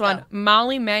 like good, this let's one.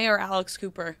 Molly May or Alex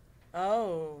Cooper?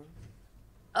 Oh.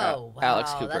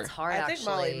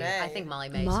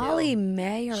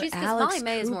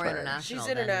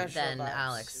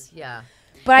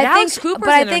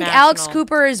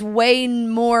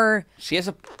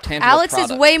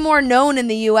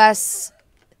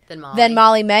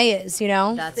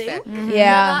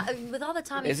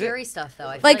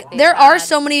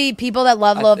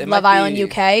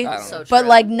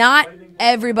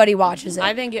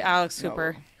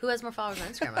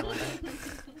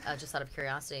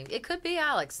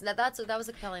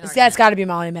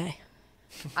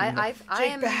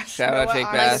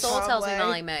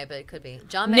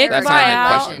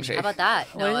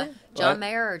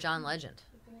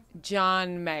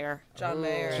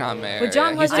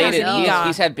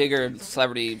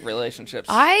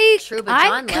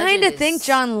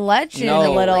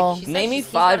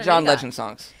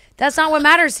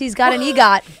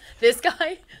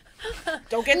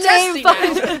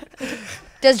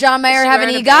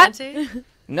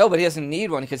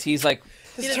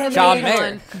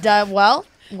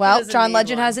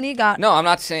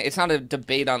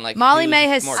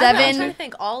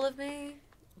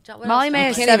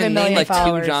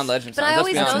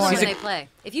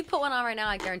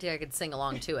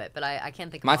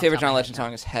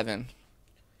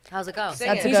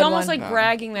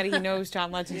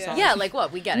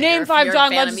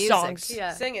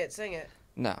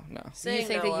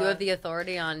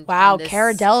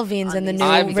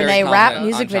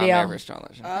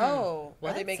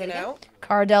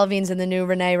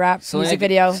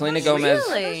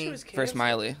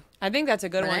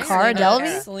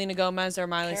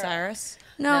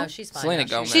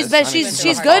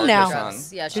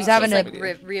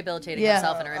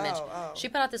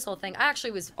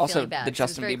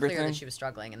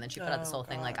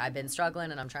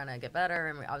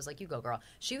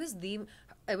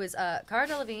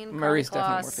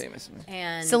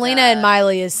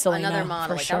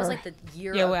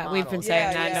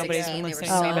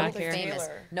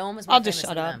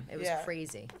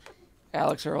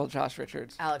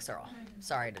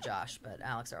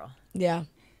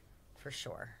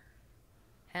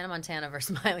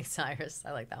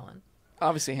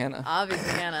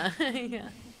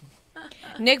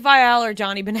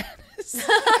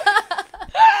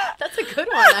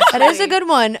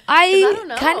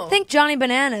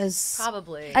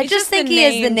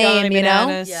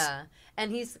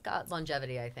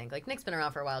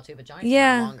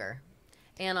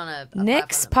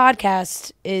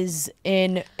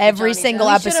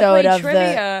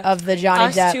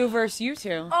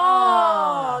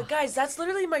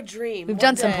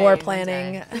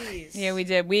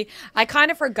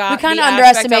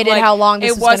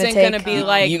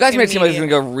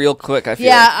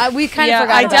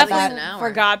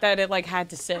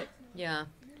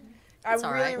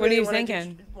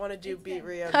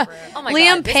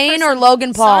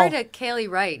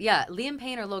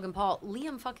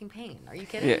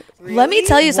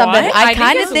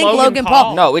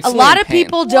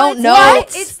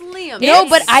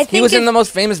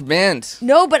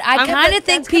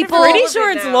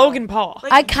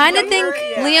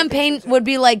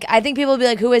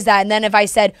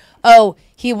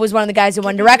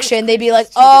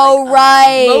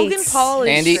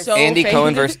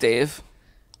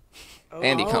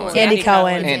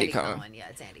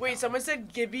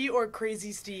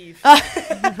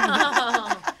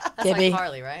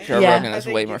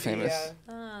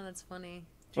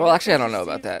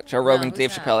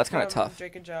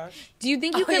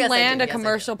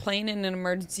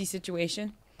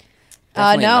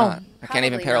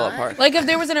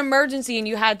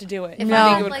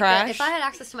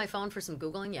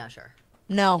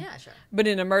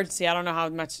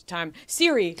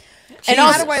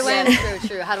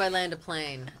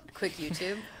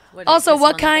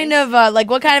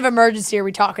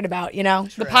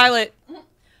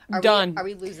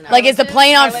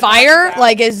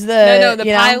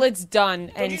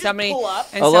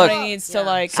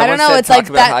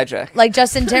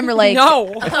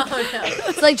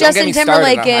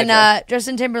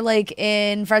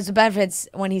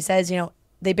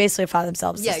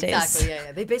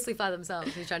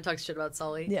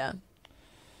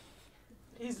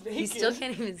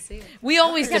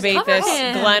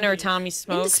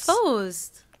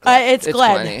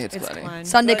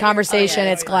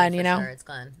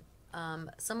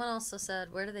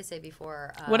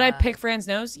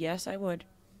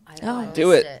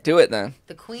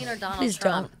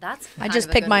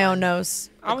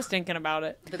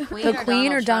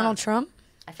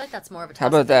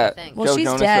 That's How about the thing, I that? think. Well, Joe she's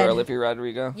Jonas dead. or Olivia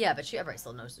Rodrigo? Yeah, but everybody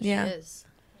still knows who Yeah. she is.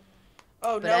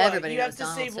 Oh, But Noah, everybody you have knows to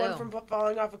Donald, save one too. from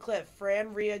falling off a cliff.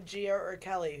 Fran, Rhea, Gia, or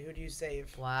Kelly. Who do you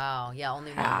save? Wow. Yeah,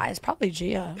 only one. It's probably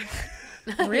Gia.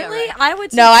 Really? I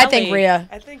would say No, I Kelly. think Rhea.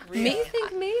 I think Rhea. Me?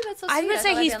 Think me? That's so sweet. I would thought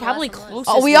say I'd he's be on the probably last on the closest.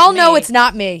 list. Oh, we with all know me. it's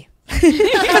not me. We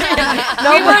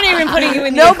weren't even putting you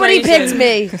in the Nobody equation.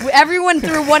 picked me. Everyone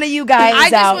threw one of you guys I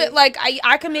just out. would, like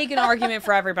I can make an argument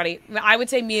for everybody. I would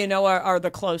say me and Noah are the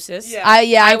closest. Yeah.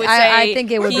 I would say I think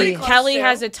it would he- be. Kelly Close,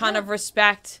 has too. a ton of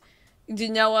respect.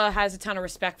 Noah has a ton of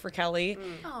respect for Kelly,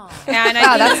 Aw. and Wow,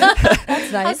 I think,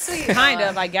 that's How nice. sweet. kind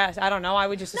of. I guess I don't know. I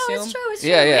would just No, assume. it's true. It's true.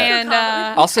 Yeah, yeah. And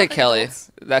I'll say Kelly.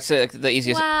 That's it, the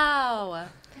easiest. Wow.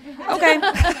 okay,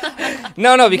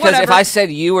 No, because if Whatever. I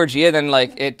said you or Gia, then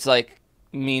like it's like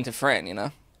mean to friend, you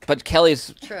know. But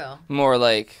Kelly's True. more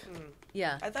like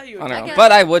Yeah. I thought you I would. don't I know. get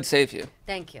But it. I would save you,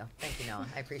 Thank you, Noah.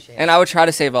 I appreciate and it. I would try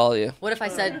to save all of you. What if I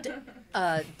said,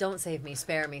 "Don't save me,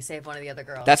 spare me, save one of the other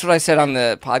girls"? That's what I said on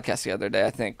the podcast the other day.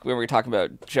 I think when we were talking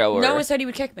about Joe. Or, Noah said he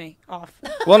would kick me off,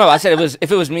 well, no, I said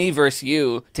if it was me versus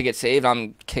you to get saved,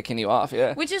 I'm kicking you off.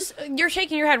 Yeah. which is you're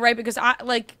shaking your head right because I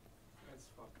like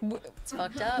It's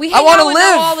fucked up. we I hang wanna out with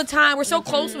live. Noah all the time. We're so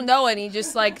close with Noah, and he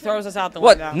just like throws us out the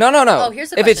What? window. No. Oh, here's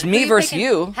the If it's question. me Who you versus picking?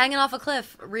 you, Hanging off a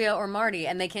cliff, Rhea or Marty,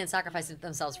 and they can't sacrifice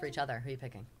themselves for each other. Who are you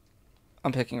picking?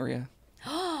 I'm picking Rhea.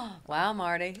 Wow,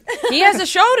 Marty. He has a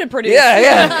show to produce.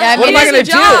 Yeah. I What mean, am I he gonna has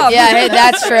a job. do? Yeah, hey,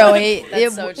 that's true.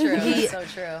 That's so true. He, That's so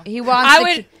true. he wants.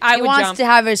 I he would wants jump. to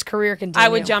have his career continue. I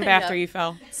would jump Yeah. after you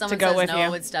fell Someone to go says with Noah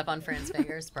you. would step on Fran's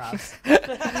fingers. Props.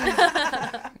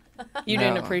 You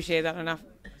didn't No. appreciate that enough.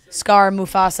 Scar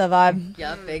Mufasa vibe.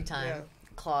 Yep, big time.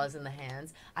 Claws in the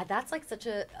hands. That's like such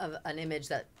an image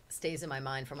that stays in my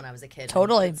mind from when I was a kid.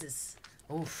 Totally. It's this,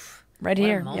 oof. Right what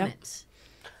here, A yep. moment.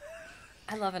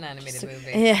 I love an animated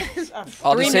movie. Yeah.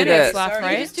 I'll 3 just say minutes that. left, You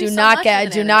right? just Do so not much get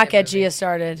with an do not animated get movie. Gia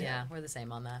started. Yeah, we're the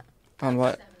same on that. On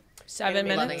what? 7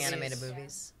 Animated minutes. Loving Movies. animated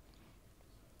movies.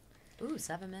 Ooh,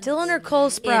 7 minutes. Dylan or Cole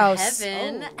Sprouse?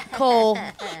 In heaven. Cole.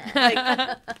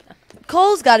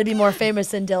 Cole's got to be more famous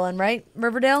than Dylan, right?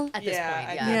 Riverdale. At this Yeah, point,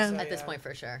 I yeah. think so, At this yeah. point,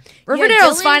 for sure.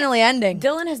 Riverdale's Dylan- finally ending.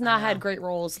 Dylan has not had great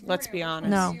roles. Let's be honest.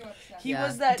 No. He Yeah.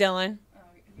 was that. Dylan.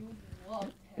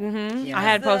 Yeah. I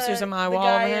had the- posters on my the wall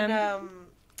guy of him. In,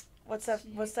 what's that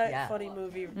Yeah. funny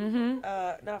movie?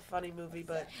 Not funny movie,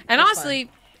 but And Which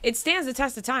honestly, it stands the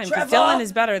test of time because Trevor! Dylan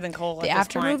is better than Cole. The at this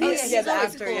after point. movies? yeah, the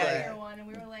always actor. cooler. Yeah. One, and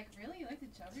we were like, really? You like the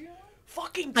chubbier one?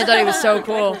 Fucking. I thought he was so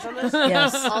cool.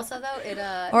 Yes. Also, though, it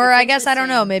Or it's I guess I don't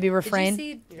know. interesting. Maybe Did refrain. you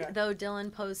see though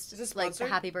Dylan post Is this like the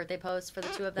sponsored? happy birthday post for the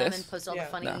two of them This? and posted all Yeah.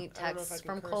 the funny No. I don't know if I texts can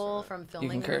from curse or Cole not. from can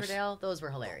filming curse. Riverdale? Those were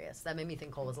hilarious. That made me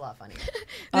think Cole was a lot funnier. This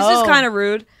Oh. is kind of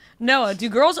rude. Noah, do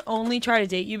girls only try to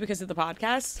date you because of the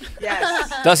podcast?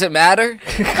 Yes. Does it matter?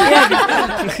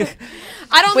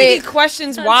 I don't Wait. think he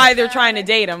questions why they're trying to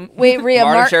date him. Wait, Rhea.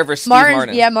 Martin Mar- Short versus Steve Martin.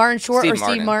 Martin. Yeah, Martin Short Steve or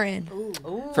Steve Martin.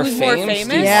 Martin. For Who's more fame, famous?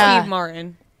 Steve- Yeah. Steve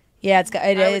Martin. Yeah, it's got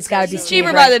it's got to be so. Steve.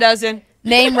 Cheaper right? by the dozen.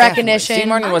 Name recognition. Steve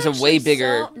Martin was a I'm way actually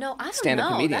bigger no, I don't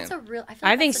stand-up know. comedian. That's a real. I, feel I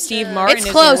like think that's such Steve a- Martin It's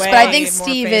is close, but I way think more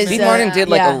Steve famous. is, Steve Martin did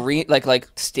like yeah.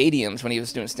 like stadiums when he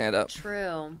was doing stand-up.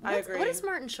 True. I What agree. is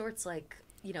Martin Short's like?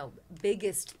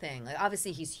 Biggest thing. Like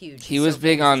obviously he's huge. He He's was so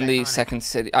big famous, on he's the iconic. Second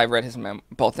City. I read his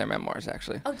both their memoirs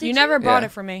actually. Oh, did You never bought Yeah.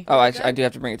 it for me. Oh, good? I do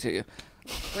have to bring it to you.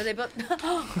 Were they both?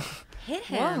 Hit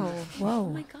him. Whoa. Oh Whoa.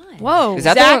 my god. Whoa. Is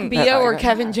that the Zach one? Bia or yeah.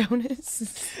 Kevin Jonas?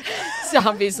 It's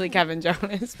obviously Kevin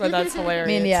Jonas, but that's hilarious.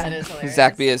 I mean, yeah. That is hilarious.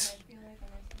 Zach Bia's.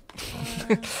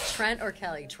 Trent or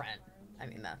Kelly? Trent. I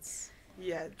mean, that's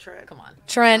Yeah, Trent. come on.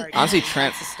 Trent. Sorry. Honestly,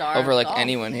 Trent That's a star over of like golf.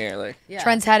 anyone here. Like Yeah.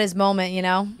 Trent's had his moment, you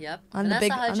know. Yep. on the Vanessa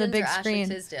big- on the Hudgens big or Ashley screen.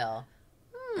 Tisdale.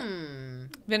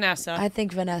 Vanessa. I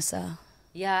think Vanessa.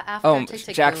 Yeah. After oh, Tick,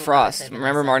 Tick, Jack Boom, I would Frost. say Remember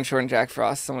Vanessa. Martin Short and Jack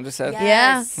Frost? Someone just said.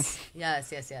 Yes.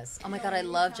 Yes. Oh my god, I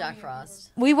love Jack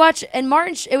Frost. We watch and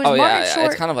Martin. It was Oh Martin yeah, Short.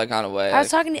 it's kind of like gone away. I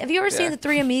was like- talking. Have you ever seen yeah. the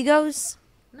Three Amigos?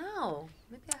 No,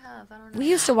 maybe I have. I don't know. We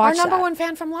used to Our watch number that. one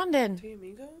fan from London. Three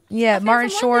Amigos? Yeah, Martin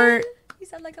From Short. London. He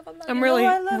said like I'm really, Oh,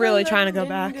 I love really a trying to go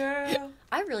London back. girl.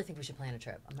 I really think we should plan a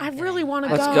trip. I'm not I kidding. really want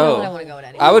to Let's go. go. I want to go at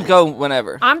any. I would moment. go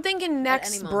whenever. I'm thinking any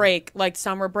next moment. break, like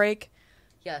summer break,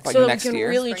 Yes. Like so that we next can year?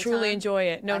 really Springtime? truly enjoy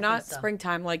it. No, I not think so.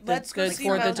 springtime, like the Let's go good see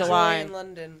 4th of Mount Joy July. in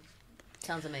London.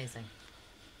 Sounds amazing.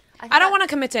 I don't want to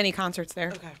commit to any concerts there.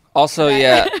 Okay. Also,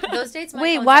 yeah. Those dates. Might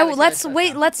Wait, coincide why? with Let's Taylor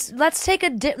wait. Swift, Let's take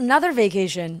another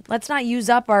vacation. Let's not use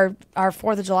up our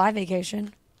 4th of July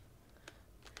vacation.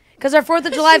 Because our 4th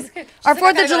of July, our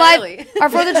 4th of July, our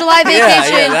 4th of July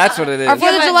vacation. yeah, that's what it is. Our 4th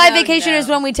of but July no, vacation is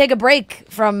no. when we take a break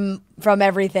from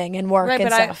everything and work Right, and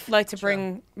but stuff. I like to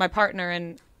bring my partner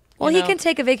and. Well, you he know, can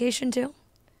take a vacation too.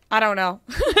 I don't know.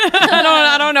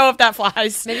 I don't know if that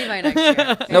flies. Maybe by next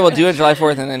year. No, we'll do it July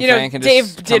 4th, and then You know, Fran can Dave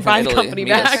just did come from buy the Italy company and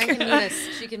meet us. back. Fran can meet us.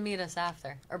 She can meet us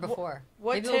after or before.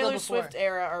 What Maybe we'll Taylor go before. Swift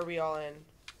era are we all in?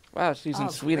 Wow, she's in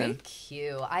Sweden. Great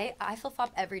cue. I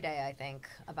flip-flop every day, I think,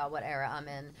 about what era I'm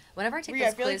in. Whenever I take Rhea,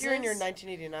 those I feel quizzes. like you're in your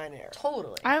 1989 era.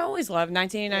 Totally. I always loved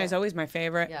 1989 is always my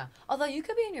favorite. Yeah. Although you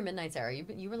could be in your Midnights era.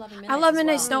 You were loving Midnights I love as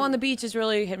Midnight well. Snow on the Beach is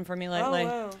really hitting for me Oh, lately.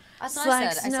 wow. That's It's what I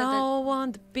like said. I said that. snow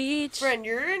on the beach. Fran,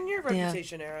 you're in your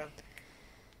Reputation era.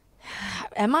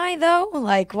 Am I though?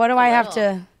 Like, what do I have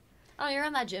little. to? Oh, you're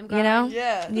on that gym You grind. know?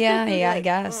 Yeah. Yeah, I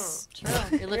guess. True.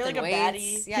 You're lifting like a weights.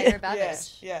 baddie. Yeah, you're a bad Yeah,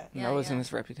 bitch. yeah. Yeah, I was yeah. in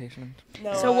this reputation.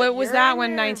 No, So what was you're that in when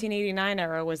your- 1989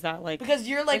 era? Was that like? Because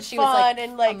you're When like she fun was like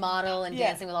and like a model and yeah.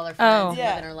 dancing with all her friends and Yeah.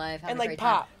 living her life, having And, a like, great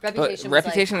pop. time. But was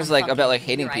Reputation is, like, I'm about, like,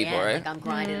 fucking hating here I people, am. right? Like I'm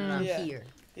grinding and I'm Yeah. here.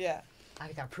 Yeah. I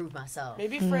gotta prove myself.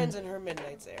 Maybe Fran's in her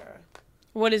Midnight's era.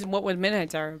 What would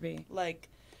Midnight's era be? Like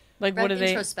Like what are they?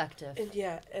 Introspective. and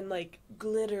yeah, and like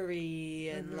glittery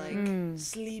and like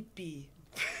sleepy.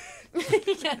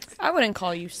 Yes. I wouldn't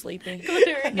call you sleepy.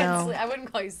 Glittery and No. I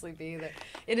wouldn't call you sleepy either.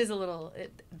 It is a little.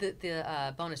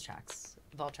 The bonus tracks,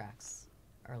 vault tracks,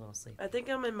 are a little sleepy. I think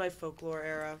I'm in my folklore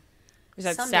era. Is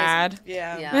that Some days- sad?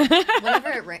 Yeah. Yeah. Whenever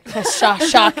it rains. Is that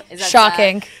sad?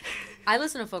 shocking? I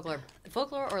listen to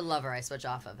folklore or Lover. I switch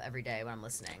off of every day when I'm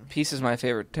listening. Peace is my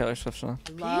favorite Taylor Swift song.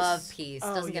 Love Peace.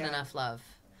 Oh, Doesn't get yeah. enough love.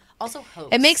 Also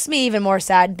Hope. It makes me even more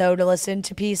sad though to listen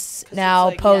to Peace now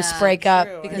like, post breakup.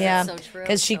 true, because Yeah, it's so true.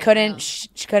 because she so couldn't real.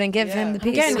 she couldn't give him the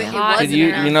peace. getting It hot. wasn't Did you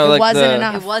enough. know It like wasn't the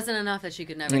enough. It wasn't enough that she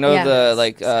could never. you know Yeah. the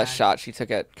like Sad. shot she took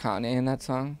at Kanye in that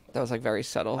song? That was like very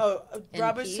subtle. Oh, In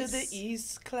Roberts to the peace.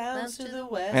 east, clouds to the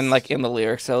west. And like in the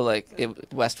lyrics, so like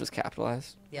West was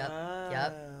capitalized. Yep.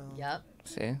 Wow. Yep.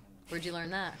 See? Where'd you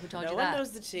learn that? Who told No you one that? knows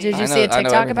the tea. Did you I see a know- I know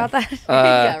TikTok about that? everything.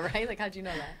 Yeah, right. Like, how'd you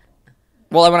know that?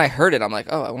 Well, when I heard it, I'm like,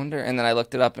 oh, I wonder. And then I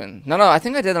looked it up, and no, I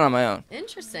think I did it on my own.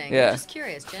 Interesting. Yeah. I'm just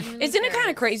curious. Genuinely Isn't it kind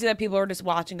of curious. crazy that people are just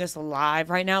watching us live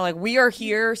right now? Like we are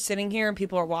here, sitting here, and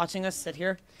people are watching us sit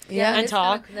here Yeah, and it's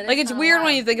talk. kinda- that is Like it's kinda weird when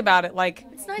wild. you think about it. Like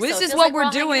It's nice, this though. It is feels what like we're we're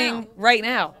all hanging doing out. right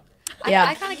now. Yeah.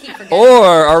 I kind of keep forgetting. Or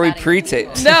are we chatting with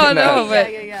pre-taped? people. No, no, Yeah,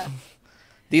 but yeah.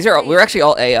 These are we're actually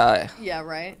all AI. Yeah,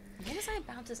 right. What was I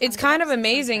about to say? it's kind of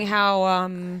amazing how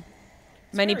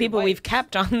many very people white. we've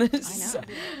kept on this. I know.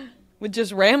 With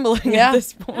just rambling Yeah. at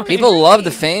this point. People love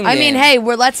the fame. I mean, game.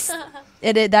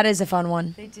 hey, that is a fun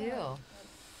one. They do.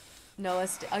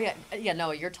 Noah's. Oh yeah,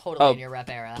 Noah, you're totally Oh, in your rep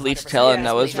era. Bleachella, 100%.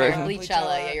 Noah's Bleachella. version?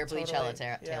 Bleachella, yeah, you're Totally. Bleachella,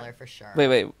 Yeah. Taylor for sure.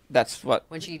 Wait, that's what?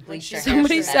 When she bleached she her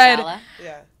Somebody hair, said-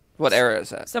 Yeah. What era is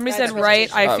that? Somebody That's said, right,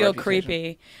 I Reputation. feel Oh, Reputation.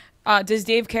 creepy. Does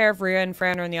Dave care if Rhea and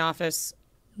Fran are in the office?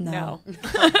 No.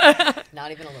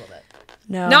 Not even a little bit.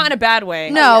 No. Not in a bad way.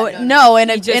 No, yeah, no, in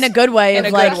a just- in a good way in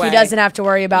of a like good way. he doesn't have to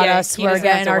worry about Yeah, us. he We're doesn't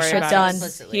have getting to our worry shit about done. us.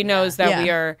 Explicitly, He knows yeah. that Yeah. we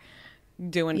are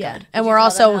doing Yeah, good. and Did we're you tell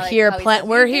also them how, like, here. how he said,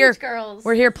 We're "You here. Beach girls"?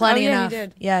 We're here plenty Oh, yeah, he enough.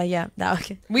 did. Yeah. That,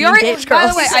 okay. We You already, engaged by the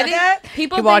girls. way, I Said think that?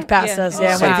 people He walked think- past yeah. us.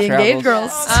 Yeah, Safe with the travels. engaged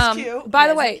girls. Oh, that's cute. By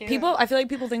the Yeah, way, that's cute. people, I feel like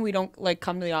people think we don't like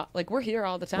come to the like we're here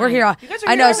all the time. We're here. You guys are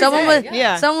I here know every someone day, was.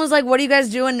 yeah. Someone was like, "What are you guys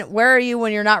doing? Where are you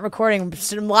when you're not recording?"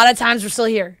 A lot of times we're still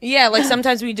here. Yeah, like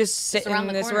sometimes we just sit Just around in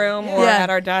the this corner. room Yeah. or Yeah. at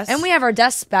our desk. And we have our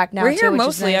desks back now. we're too, here which is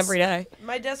mostly nice. every day.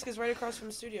 My desk is right across from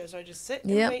the studio, so I just sit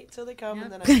and Yep. wait till they come,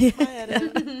 and then I put my head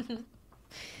in.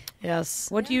 Yes.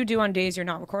 What do you do on days you're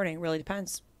not recording? It really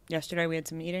depends. Yesterday we had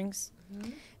some meetings.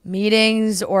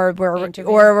 Meetings, or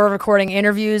Interview. we're recording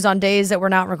interviews on days that we're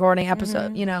not recording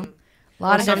episode. You know, a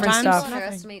lot Or of different sometimes- stuff. People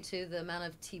underestimate too the amount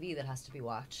of TV that has to be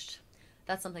watched.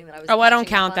 That's something that I was. Oh, I don't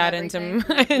catching up count on that into.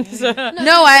 everything. into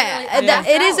No, really,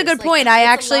 it is a good like, point. it's I a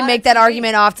actually lot make of that TV.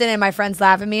 argument often, and my friends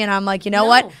laugh at me, and I'm like, you know No.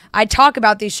 what? I talk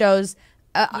about these shows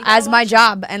as my watch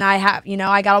job, and I have,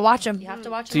 I gotta watch them. You have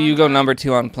to watch. Do them you on go time. number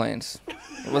 2 on planes?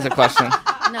 It was a question.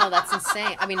 No, that's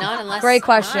insane. I mean, not unless. Great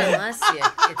question. Not unless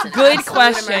it's an Good absolute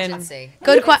question. Emergency.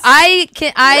 Good question.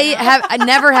 I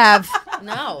never have.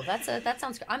 No, that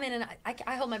sounds. I mean,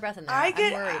 I hold my breath in there. I I'm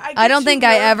get. worried. I don't too think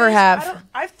I ever nervous. have.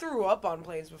 I threw up on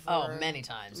planes before. Oh, many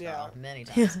times, girl. Yeah. Many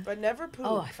times. But never pooped.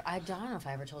 Oh, I don't know if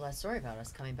I ever told that story about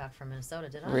us coming back from Minnesota,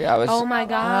 did I? Yeah, Oh my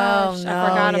gosh, Oh, no, I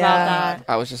forgot yeah. about that.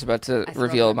 I was just about to I threw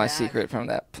reveal up my my bag. secret from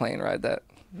that plane ride that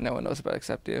no one knows about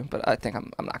except you. But I think I'm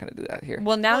not going to do that here.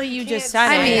 Well, now that you you just can't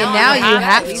said I it, mean, know. now you you have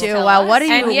have to. to. Tell Well, us. what are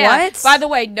you? and yeah, What? by the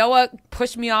way, Noah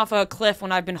pushed me off a cliff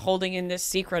when I've been holding in this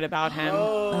secret about him.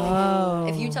 Oh.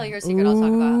 If you tell your secret, I'll talk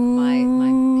about my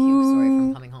puke story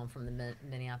from coming home from the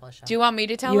Minneapolis show. Do you want me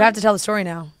to tell You it? have to tell the story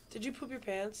now. Did you poop your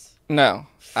pants? No,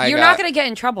 You're not going to get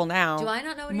in trouble now. Do I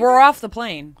not know what you We're did? off the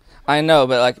plane. I know,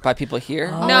 but like by people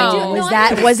here. No. I do- was I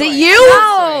that? know Was the it story. you?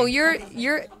 No,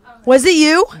 you're Was it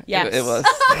you? Yes. It was.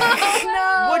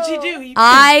 What'd you do? You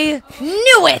I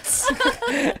knew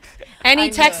it. And he I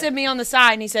knew texted me on the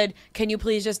side and he said, "Can you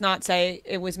please just not say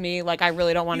it was me? Like I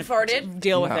really don't want You to farted?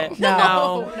 deal with No. it."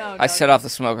 No. I set off the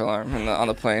smoke alarm on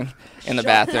the plane in the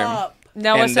bathroom. up.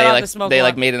 Noah And set they off like the smoke they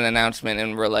alarm. like made an announcement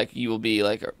and were like, you will be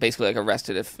like basically like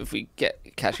arrested if we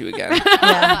catch you again.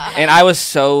 Yeah. And I was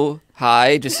so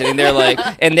high, just sitting there like,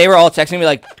 and they were all texting me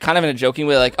like kind of in a joking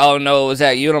way, like, "Oh no, was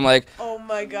that you?" And I'm like, Oh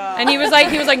my god. And he was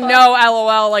like, "No,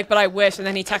 LOL, like, but I wish." And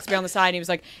then he texted me on the side and he was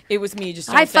like, "It was me, just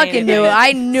don't I say fucking anything." knew it.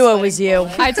 I knew it was you.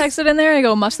 I texted in there. I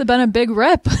go, must have been a big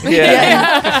rip.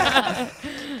 yeah,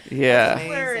 yeah,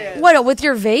 Hilarious. What, with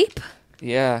your vape?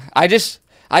 yeah.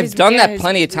 I've His- done yeah, that his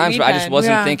plenty of times, but I just weed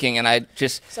wasn't pen. thinking, and I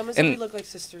just Someone said we and look like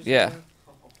sisters. yeah.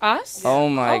 Us? Oh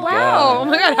my Oh, wow. Oh god.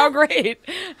 my god, how great.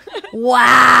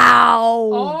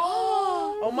 Wow.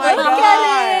 Oh my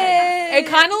god. It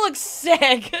kind of looks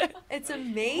sick. It's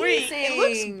amazing. Wait, it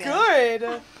looks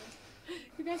good.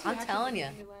 I'm telling you.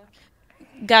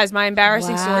 Guys, my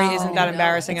embarrassing story Wow. isn't that No,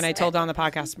 embarrassing, and I it's- told it on the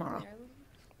podcast tomorrow.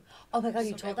 Oh my god,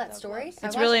 you told that story?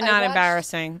 It's really not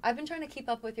embarrassing. I've been trying to keep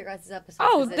up with your guys' episodes.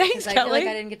 Oh, 'cause thanks, I feel like Kelly.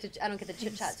 I don't get to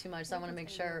chit chat too much, so I want to make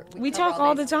sure We cover talk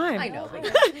all the bases. time. I know,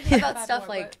 but about stuff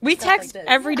like We stuff like text this.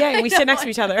 every day. We sit next to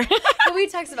each other. But we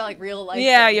text about like real life.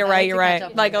 Yeah, things. you're I right, like you're to catch right.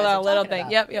 up on Like what a you guys are little talking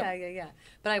thing. about. Yep. Yeah.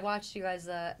 But I watched you guys,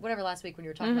 whatever last week when you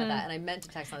were talking about that, and I meant to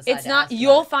text on the side. It's to not. ask about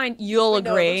You'll it. find. You'll But no,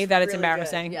 it agree looks that it's really good.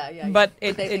 embarrassing. Yeah. But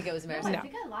They think it was embarrassing. No. I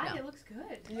think I lied. No. It looks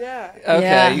good. Yeah. Okay,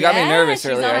 Yeah. you got me Yeah, nervous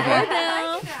she's earlier. on I board think.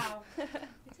 now. Now.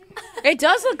 It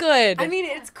does look good. I mean,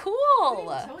 it's cool.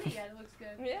 Tony yet. It looks good.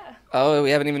 Yeah. Oh,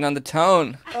 we haven't even done the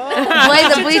tone. Play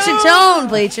the bleach and tone.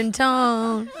 Bleach and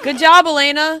tone. Good job,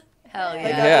 Elena. Hell Like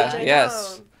yeah. Yeah, Bleaching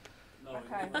yes.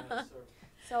 Okay.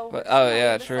 So. But, oh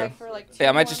yeah, this, true. like, for, like, Yeah,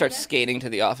 I 2 might more just start minutes? skating to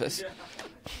the office.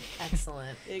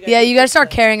 Excellent. Yeah, you gotta start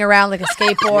carrying around like a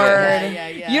skateboard.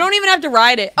 Yeah. You don't even have to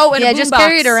ride it. Oh, and Yeah, a just boombox.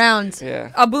 carry it around.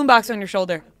 Yeah. A boombox on your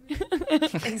shoulder.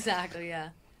 Exactly, yeah.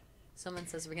 Someone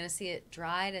says we're going to see it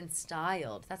dried and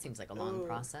styled. That seems like a long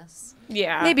process.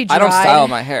 Yeah. Maybe dry. I don't style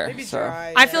my hair, Maybe so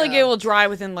dry. I feel like it will dry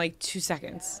within like 2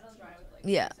 seconds.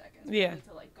 Yeah. Yeah.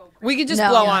 We could just No.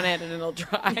 blow Yeah. on it and it'll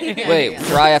dry. wait,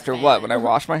 dry after what? When I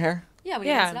wash my hair? Yeah, when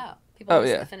you Yeah. rinse it out. People Oh, want to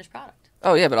see yeah. the finished product.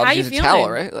 Oh yeah, but I'll How just you use a towel,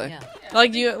 feeling? right? Like, Yeah.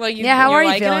 like you. Yeah, how you're are you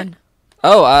liking it? feeling?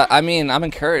 oh, I mean, I'm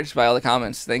encouraged by all the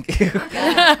comments. Thank you.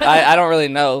 I don't really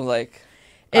know, like.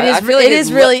 It I is. feel like It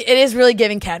is really. It is really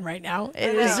giving Ken right now.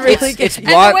 It is really. It's And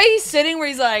blonde, the way he's sitting, where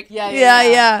he's like,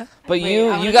 Yeah. but Wait, I you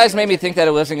wanna guys see made what me think that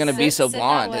it wasn't gonna be so Sit that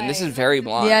blonde, and this way. is very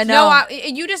blonde. Yeah. no, No.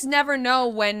 you just never know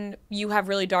when you have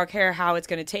really dark hair how it's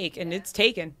gonna take, and it's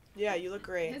taken. Yeah, you look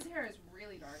great. His hair is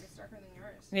really dark. It's darker than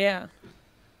yours. Yeah.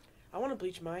 I want to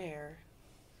bleach my hair.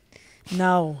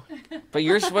 No. But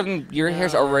yours wouldn't. Your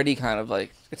hair's already kind of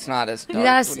like it's not as dark.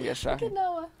 Yes. Wouldn't get shocking.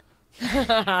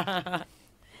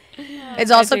 It's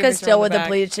also take a because picture still on with the the back.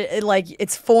 bleach,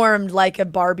 it's formed like a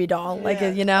Barbie doll. Like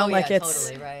Yeah. you know, Oh, like yeah, it's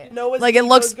totally, right. Noah's Like, it ego's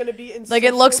looks- gonna be like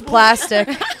it looks insufferable. plastic.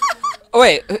 Oh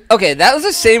wait, okay, that was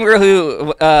the same girl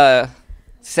who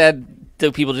said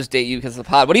do people just date you because of the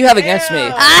pod? What do you have against me?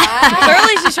 Ew.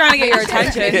 Clearly, she's trying to get your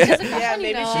attention. Yeah,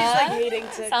 maybe she's like hating to.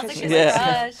 Sounds 'cause like she's she's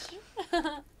Yeah. a crush.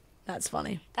 That's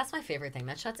funny. That's my favorite thing.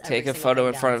 That shuts Take every a single photo thing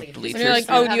in down. front It's of like, if bleachers. And you're like,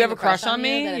 start oh, do you having have a crush on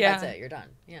me? then Yeah. That's it. You're done.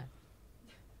 Yeah.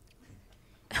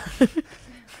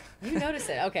 You notice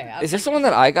it. Okay. Is this the one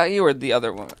that I got you or the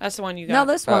other one? That's the one you got. No,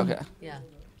 this Oh, one. okay. Yeah.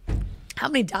 How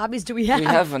many dobbies do we have? We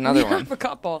have another We one. have a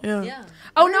couple. Yeah. Yeah.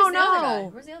 Oh, Where's no, the other guy? no.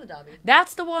 Where's the other Dobby?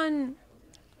 That's the one.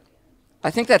 I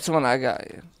think that's the one I got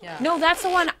you. Yeah. No, that's the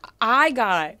one I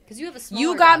got. Because you have a smaller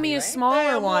You got Dobby, me a right? smaller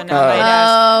Hey, one. I'm on my looking. desk.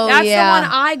 Oh, That's yeah. the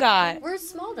one I got. Where's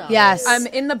small Dobby? Yes. I'm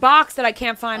in the box that I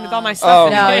can't find with all my Oh, stuff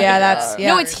in No, it. yeah, that's yeah.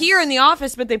 No, it's here in the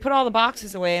office, but they put all the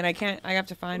boxes away, and I can't. I have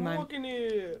to find mine. Walking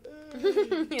here.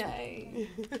 Yay.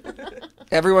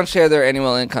 Everyone share their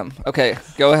annual income. Okay,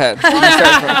 go ahead. You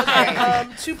start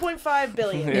from- 2.5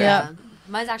 billion. Yeah. Yeah.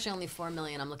 Mine's actually only 4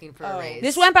 million. I'm looking for a Oh. raise.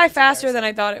 This went by faster than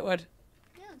I thought it would.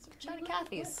 Yeah, it's shout out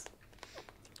Kathy's.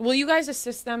 Will you guys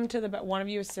assist them to the one of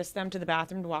you assist them to the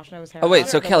bathroom to wash Noah's hair? Oh wait, out?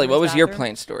 so The Kelly, what women's was your bathroom?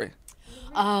 plane story?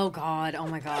 Oh God. Oh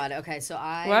my God. Okay, so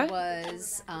I What?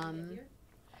 was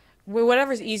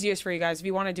Whatever's easiest for you guys. If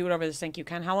you want to do it over the sink, you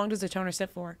can. How long does the toner sit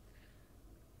for?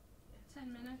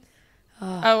 10 minutes.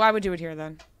 Oh, I would do it here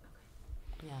then.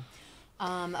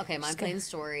 okay, my plain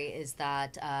story is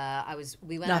that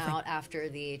we went Nothing. out after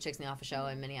the Chicks in the Office show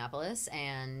in Minneapolis,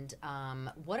 and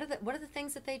what are the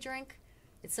things that they drink?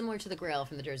 It's similar to the Grail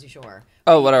from the Jersey Shore.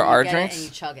 Oh, what are You our get it drinks? And you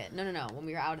chug it. No. When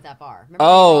we were out at that bar. Remember when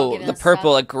you were all Oh, giving the us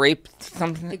purple, stuff? like grape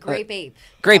something. The grape ape.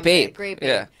 Grape That was it, ape. Grape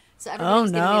Yeah. ape. So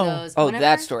everybody's giving me those. Oh, Whenever-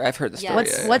 that story. I've heard the story.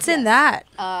 What's in that?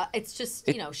 It's just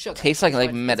sugar. Tastes like That's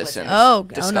what's medicine. in it. Oh,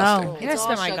 Disgusting. no. You gotta It's all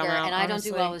spit my sugar, gum out, and I don't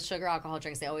do well honestly. with sugar alcohol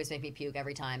drinks. They always make me puke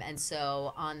every time. And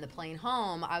so on the plane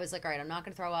home, I was like, all right, I'm not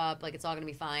gonna throw up. Like, it's all gonna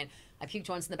be fine. I puked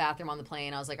once in the bathroom on the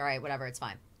plane. I was like, all right, whatever, it's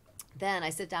fine. Then I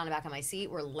sit down in the back of my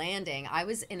seat. We're landing. I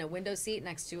was in a window seat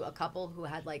next to a couple who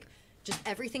had like just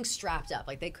everything strapped up.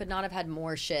 Like they could not have had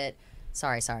more shit.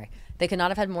 Sorry. They could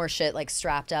not have had more shit like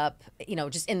strapped up,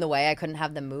 just in the way. I couldn't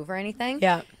have them move or anything.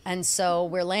 Yeah. And so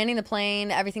we're landing the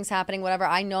plane, everything's happening, whatever.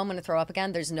 I know I'm going to throw up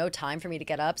again. There's no time for me to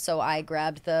get up. So I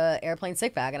grabbed the airplane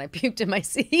sick bag and I puked in my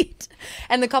seat.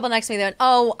 And the couple next to me, they went,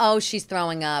 oh, she's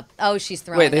throwing up. Oh, she's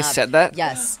throwing up. Wait, they said that?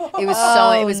 Yes. It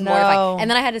was no. mortifying. And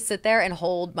then I had to sit there and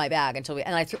hold my bag until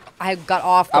I got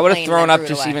off the I would have plane thrown and up threw it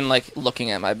just away. even like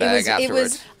looking at my bag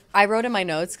afterwards. I wrote in my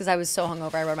notes because I was so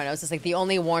hungover. I wrote in my notes. It's like the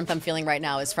only warmth I'm feeling right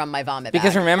now is from my vomit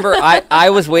Because bag. remember, I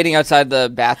was waiting outside the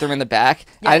bathroom in the back.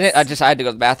 Yes. I had to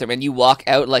go to the bathroom, and you walk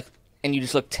out and you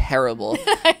just look terrible.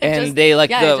 And just- they I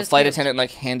the just flight moved.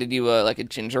 attendant handed you a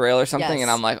ginger ale or something, Yes.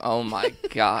 and I'm like, oh my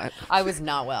god. I was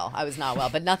not well.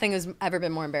 But nothing has ever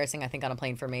been more embarrassing, I think, on a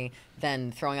plane for me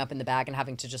than throwing up in the bag and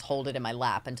having to just hold it in my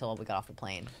lap until we got off the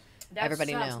plane.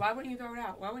 Everybody knew. Why wouldn't you throw it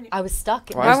out? Why wouldn't you? I was stuck.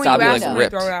 Why wouldn't Dobby, you like, ask me to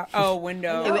ripped? throw it out? Oh,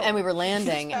 window. And we were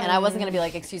landing, and I wasn't gonna be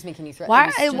like, "Excuse me, can you throw?" Why?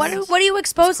 It was just- What are you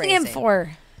exposing him crazy.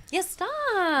 for? Yeah,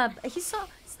 stop.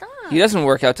 Stop. He doesn't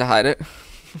work out to hide it.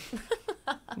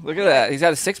 Look at that. He's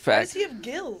got a six Why pack. does he have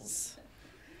gills?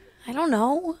 I don't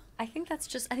know. I think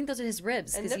those are his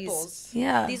ribs. And 'cause nipples.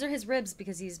 Yeah. These are his ribs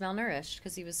because he's malnourished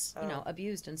because he was,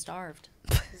 abused and starved.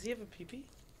 Does he have a pee-pee?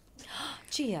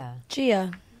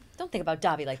 Gia, don't think about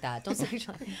Dobby like that. Don't say.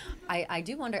 I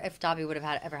do wonder if Dobby would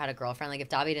have ever had a girlfriend. Like if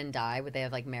Dobby didn't die, would they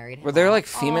have married him? Were there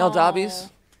female Dobbies?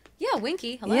 Yeah,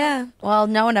 Winky. Hello. Yeah. Well,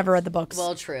 no one ever read the books.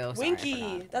 Well, true. Sorry, I Winky.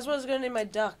 forgot. That's what I was gonna name my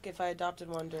duck if I adopted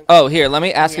one. During Oh, here, let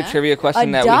me ask a Yeah? trivia question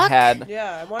A that duck? we had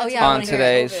yeah, I wanted to yeah, I on wanna hear it.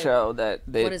 today's COVID. show that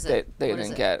they What is it? they What is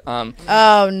didn't it? get.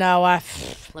 Oh no.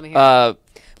 Let me hear. Well,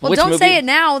 which don't movie- say it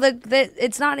now. That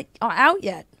it's not out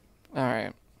yet. All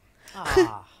right.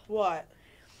 What?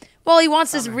 Well, he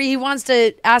wants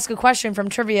to ask a question from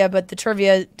trivia, but the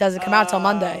trivia doesn't come out till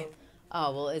Monday.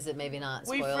 Oh well, is it maybe not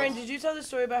Wait, spoiled? friend, did you tell the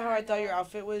story about how I thought your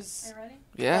outfit was?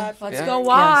 Yeah. Let's yeah. Go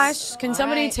wash. Yes. Can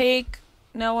somebody Alright. take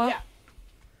Noah? Yeah.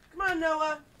 Come on,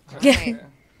 Noah.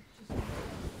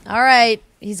 All right,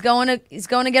 he's going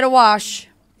to get a wash.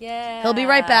 Yeah. He'll be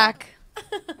right back.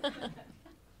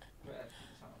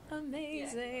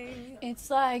 Amazing. It's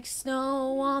like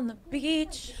snow on the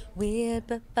beach. Weird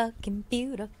but fucking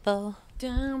beautiful.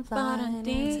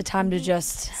 It's the time to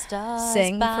just Stars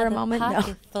sing by for a the moment. No.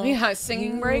 pocketful. Yeah,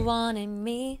 singing You break. wanted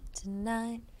me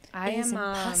tonight. I is am.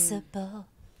 impossible.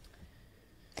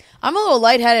 I'm a little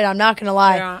lightheaded. I'm not gonna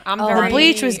lie. Yeah, I'm The very.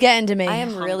 bleach was getting to me. I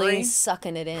am really Hungry.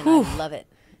 sucking it in. Whew. I love it.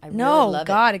 I no, really love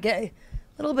God, it get a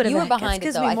little bit You of were a behind it,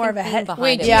 gives though. me I more think of a being head. behind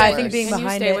Wait, it yeah, was I think worse. being Can you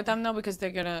behind stay it. with them though because they're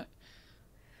gonna?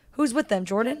 Who's with them,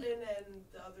 Jordan? And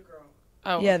the other girl.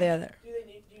 Oh Yeah, the other. Do you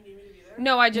need me to be there?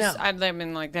 No, I just No. I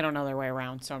mean they don't know their way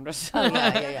around, so I'm just. Oh,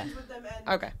 yeah. With them and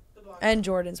Okay. the blonde. And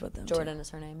Jordan's with them. too. Jordan is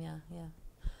her name. Yeah.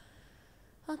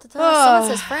 Someone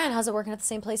says, "Fran, how's it working at the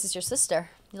same place as your sister?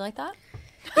 You like that?"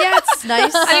 Yeah, it's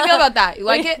nice. How do you feel about that? You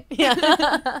like it?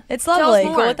 Yeah. It's us lovely.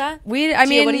 more. Go with that. I Gia,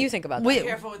 mean, what do you think about that?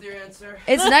 Careful with your answer.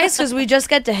 It's nice because we just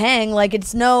get to hang. Like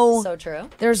it's no, So true.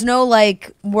 there's no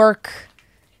work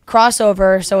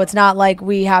crossover, so it's not like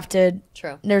we have to.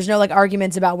 True. There's no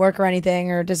arguments about work or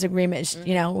anything or disagreements.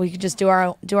 We could just do our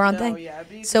own No, thing. yeah, it'd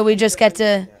be So we just get to,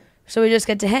 different, so we just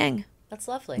get to hang. That's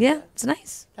lovely. Yeah, it's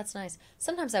nice. That's nice.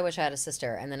 Sometimes I wish I had a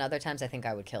sister, and then other times I think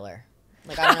I would kill her.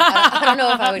 I don't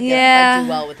know if I would if I'd do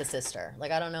well with a sister.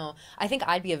 I don't know. I think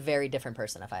I'd be a very different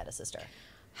person if I had a sister.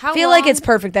 How I feel like long- it's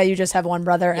perfect that you just have one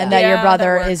brother and that Yeah, your that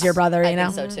brother works. is your brother. I You know.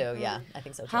 think so too. Yeah, I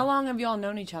think so too. How long have y'all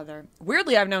known each other?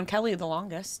 Weirdly, I've known Kelly the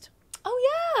longest.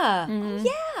 Oh yeah. Oh,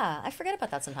 yeah. I forget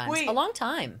about that sometimes. Wait. A long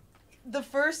time. The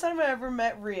first time I ever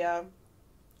met Rhea,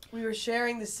 we were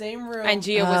sharing the same room. And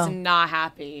Gia Oh. was not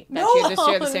happy that No, she had to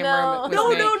share the same no. room with No,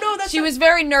 me. no, that's she not- was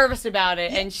very nervous about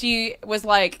it, and she was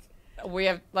like, "We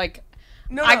have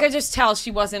no, I could just tell she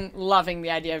wasn't loving the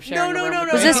idea of sharing. No, a room no, with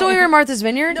no, Was me. this when we were in Martha's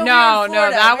Vineyard? No, we No, were in no,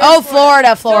 Florida. that We were in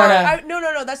Oh, Florida.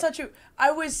 No, that's not true. I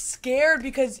was scared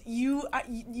because you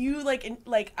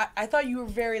I thought you were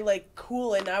very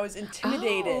cool and I was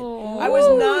intimidated. Oh. I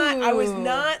was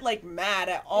not mad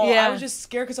at all. Yeah. I was just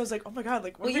scared because I was like, oh my god,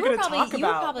 what Well, are we you were gonna probably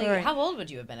talk about? Right. how old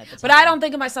would you have been at the time? But I don't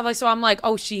think of myself so I'm like,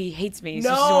 oh, she hates me.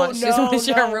 So she doesn't want to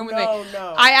share a room with me.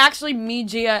 No. I actually, me,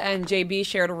 Gia, and JB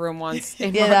shared a room once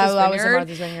in Yeah, Martha's I was in Vineyard.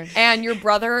 Martha's Vineyard. And your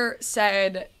brother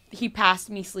said he passed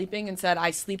me sleeping and said,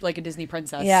 "I sleep like a Disney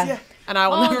princess." Yeah. And I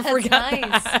will Oh, never that's forget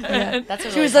nice. that. Yeah. That's a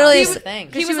She really was literally positive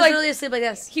thing. He was like- literally asleep like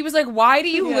this. He was like, "Why do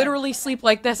you Yeah. literally sleep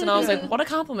like this?" And I was like, "What a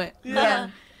compliment." Yeah.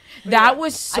 That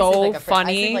was I sleep so like a I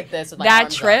funny. sleep like this with my That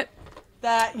arms trip.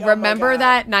 That. Oh my Remember God.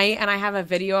 that night? And I have a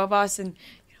video of us and.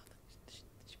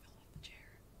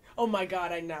 Oh my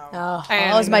God, I know. Oh,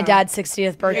 And, that was my dad's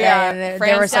 60th birthday. Yeah, and there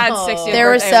Fran's were some, dad's 60th there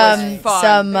were birthday was some, fun.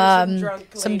 some, There were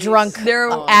some ladies. drunk There,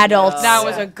 adults. that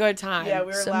was Yeah. a good time. Yeah, we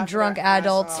were Some laughing drunk our ass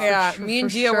adults. off. Yeah, For me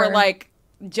and for Gia sure. were like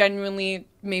genuinely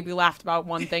maybe laughed about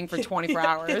one thing for 24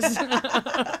 hours.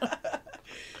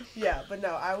 Yeah, but no,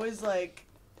 I was like,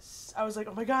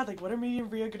 oh my God, like, what are me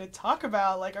and Rhea gonna talk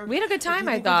about? Like, We had a good do you time,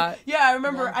 I think we thought. could- Yeah, I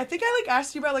remember. Yeah. I think I like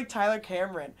asked you about like Tyler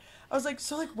Cameron. I was like,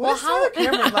 so like, what Well, is Tyler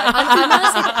Cameron like? I'm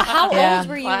honestly, how Yeah. old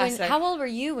were you? Classic. How old were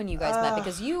you when you guys met?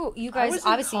 Because you I guys was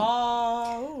obviously.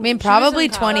 I mean, was probably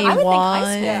in college. I would think high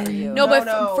 21. school for you. No, but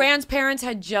No. Fran's parents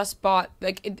had just bought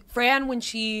Fran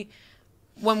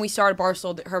when we started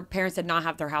Barstool, her parents did not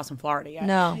have their house in Florida yet.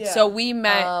 No. Yeah. So we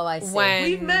met Oh, I see. when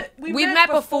We've met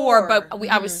before, before. but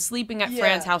I was sleeping at Yeah.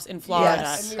 Fran's house in Florida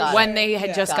Yes. Got when it. they had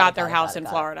Yeah. just Got got it, their got it, house got it, in got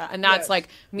it. Florida, and that's Yes. like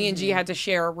me and G had to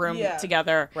share a room Yeah.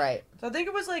 together. Right. So I think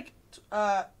it was like,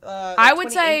 I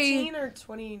would say 2018 or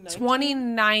 2019.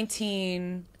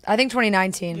 2019. I think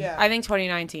 2019. Yeah. I think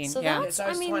 2019. So yeah. that's- So I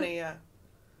was I mean- 20. Yeah.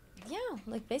 Yeah,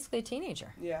 like basically a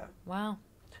teenager. Yeah. Wow.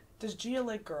 Does Gia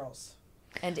like girls?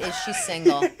 And is she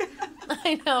single?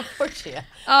 I know, poor Gia.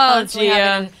 Oh, Constantly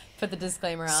having Gia. to Put the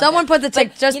disclaimer on. Someone put the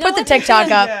just you know put the what? TikTok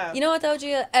up. Yeah. You know what though,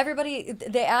 Gia? Everybody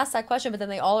they ask that question, but then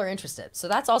they all are interested. So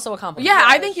that's also a compliment. Yeah,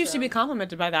 I that's think you should true. be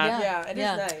complimented by that. Yeah, it is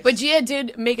Yeah. nice. But Gia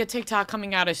did make a TikTok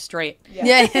coming out as straight.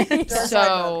 Yeah.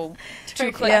 So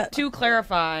Yeah. to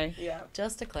clarify, Yeah.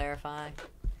 Just to clarify,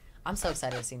 I'm so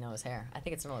excited to see Noah's hair. I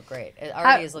think it's gonna look great. It How,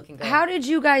 already is looking good. how did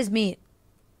you guys meet?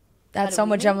 How That's did we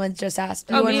someone meet? gentleman just asked.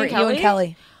 Oh, you, me and, and you and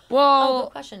Kelly. well, Oh,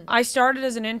 good question. I started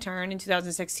as an intern in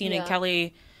 2016, Yeah. and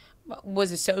Kelly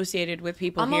was associated with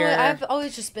people I'm here. I've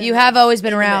always just been. You have always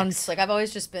been in the around. mix. Like I've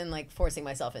always just been like forcing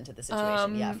myself into the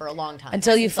situation. Yeah, for a long time.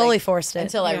 Until you Since, fully like, forced it.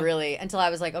 Until I Yeah. really, until I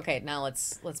was like, okay, now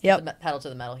let's put Yep. the pedal to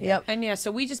the metal here. Yep. And yeah, so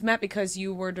we just met because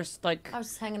you were just like I was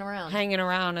just hanging around. hanging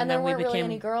around, and, and there then we weren't really became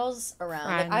any girls around.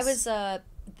 Like, I friends. was,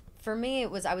 for me,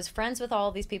 it was I was friends with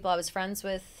all these people. I was friends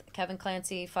with Kevin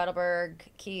Clancy, Feidelberg,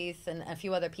 Keith, and a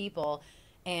few other people.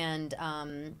 And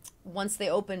once they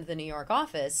opened the New York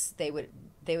office, they would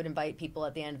invite people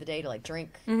at the end of the day to like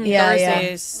drink. Yeah, yeah.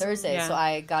 Thursdays. Thursday, Yeah. so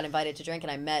I got invited to drink,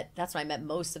 and that's when I met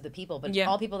most of the people, but Yeah.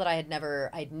 all people that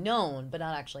I'd known but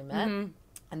not actually met.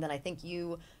 And then I think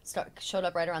you showed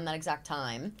up right around that exact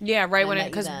time. Yeah, right And I when met it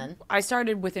you because then. I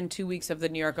started within 2 weeks of the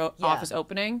New York Yeah. office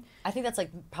opening. I think that's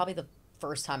like probably the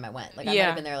first time I went. Like I might Yeah.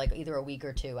 have been there like either a week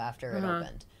or two after it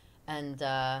opened. And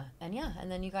yeah, and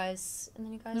then you guys And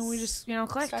we just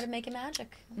clicked. started making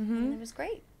magic, and it was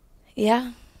great.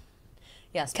 Yeah.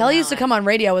 Yes, but Kelly now used to come on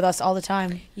radio with us all the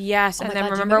time. Yes, Oh and my then God,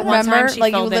 do you remember remember one that? time Remember, she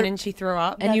like, you fell in lit- and she threw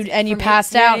up. And you That's for me.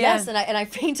 passed out. Yes, and I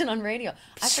fainted on radio. I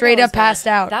forgot Straight what up was going on. passed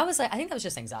out. That was like I think that was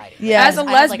just anxiety. Yeah. As a I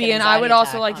had, like, an lesbian, I would anxiety also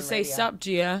attack like to on say radio. sup,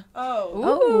 Gia.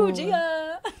 Oh. Ooh,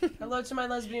 Gia. Hello to my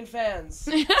lesbian fans.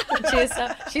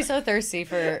 she's so thirsty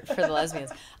for the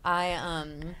lesbians.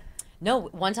 No,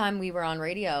 one time we were on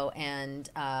radio and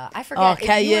I forget if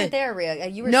Okay, you yeah. weren't there, Rhea.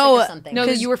 You were No, sick or something. No,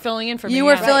 'Cause you were filling in for me. You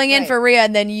were yeah. filling in right. for Rhea,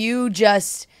 and then you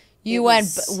It went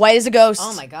was- white as a ghost.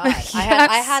 Oh my god! I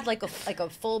Yes. had like a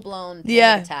full blown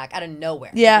Yeah. attack out of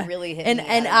nowhere. Yeah. Like, it really hit and me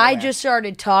and out of I nowhere. just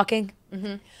started talking.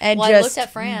 And Well, I just, looked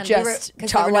at Fran. We just were-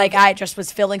 'cause there were no like vi- I just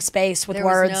was filling space with there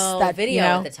words was no that video you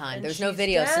know. at the time. And There was no she's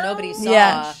video, so down. nobody saw.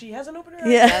 Yeah. She hasn't opened her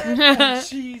Yeah. eyes yet, and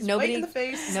she's Nobody, white in the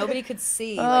face. nobody could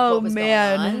see like Oh, what was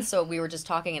man. going on. So we were just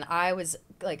talking, and I was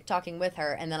like talking with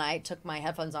her, and then I took my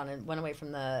headphones on and went away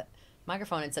from the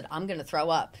microphone and said, "I'm gonna throw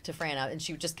up" to Fran, and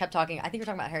she just kept talking. I think we were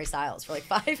talking about Harry Styles for like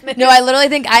 5 minutes. No, I literally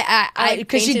think I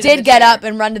because she fainted in did the get chair. up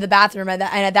and run to the bathroom, and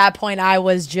at that point I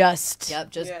was just Yep,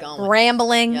 just Yeah. going.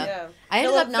 rambling. Yep. Yeah. I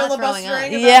ended up not throwing up.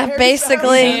 Filibustering about Yeah, Harry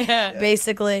basically, Yeah.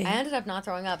 basically. I ended up not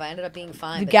throwing up. I ended up being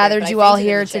fine. We but gathered I you all fainted in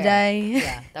here the chair. today.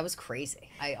 Yeah, that was crazy.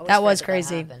 I always That was forget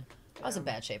crazy. happened. I was in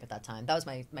bad shape at that time. That was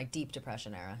my deep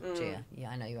depression era. Gia, yeah,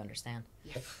 I know you understand.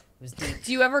 It was deep.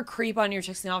 Do you ever creep on your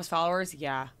Chicks and Office followers?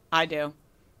 Yeah, I do.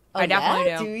 Oh, I definitely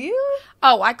yeah? do. Do you?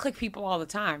 Oh, I click people all the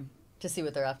time. To see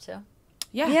what they're up to.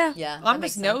 Yeah. Yeah. Yeah, I'm that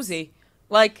makes just sense. nosy.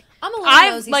 Like I'm a little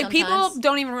I've nosy like sometimes. people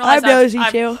don't even realize I'm nosy,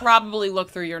 too. I've probably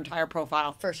looked through your entire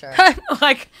profile. For sure.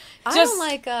 Like I just don't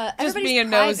like everybody's being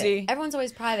private. nosy. Everyone's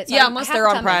always private. So Yeah, I- unless half they're the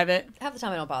on time private. half the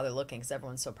time I don't bother looking because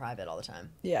everyone's so private all the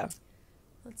time. Yeah.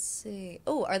 Let's see.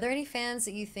 Oh, are there any fans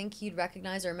that you think you'd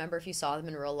recognize or remember if you saw them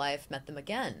in real life, met them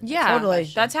again? Yeah, Totally.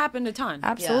 That's happened a ton.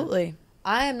 Absolutely.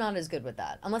 I am not as good with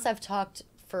that. Unless I've talked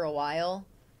for a while.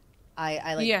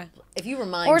 I like, Yeah. if you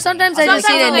remind Or me, sometimes I'll I just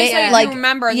talk need Sometimes a when they say, name. "Do Like you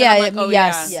remember?" And then yeah, I'm like, "Oh,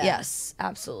 yes, yeah." yes,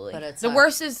 absolutely. But it's The not-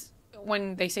 worst is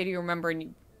when they say, "Do you remember?" and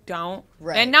you don't,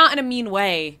 Right. and not in a mean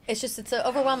way. It's just it's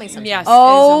overwhelming sometimes. Yes.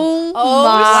 Oh,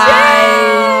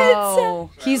 my! Wow.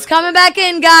 He's coming back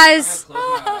in, guys.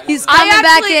 He's coming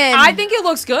back in. I think it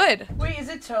looks good. Wait, is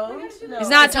it toned? No. It's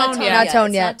not toned yet. Not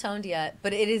toned yet. It's not toned yet,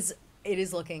 but it is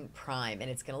looking prime, and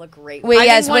it's gonna look great. Wait, I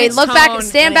yes, think when wait. it's Look back. toned-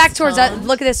 Stand when back it's towards that. toned-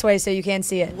 Look this way so you can't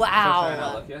see it.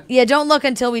 Wow. Yeah, don't look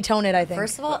until we tone it. I think.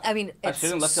 First of all, I mean, I it's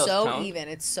shouldn't look till it's so toned. even.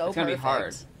 It's so It's gonna be perfect.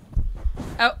 hard.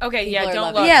 Oh, okay, People yeah, are don't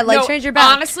loving look. it. Yeah, like, No, change your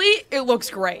back. Honestly, it looks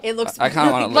great. It looks. I kind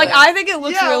of want to Like, look. I think it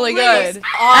looks really good.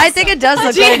 I think it does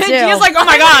look good too. Gia's like, oh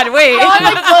my god, wait.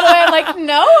 I'm like,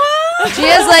 no.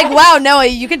 Gia's like, wow, Noah,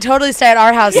 you can totally stay at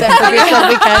our house then for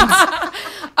weekends.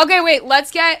 Okay, wait,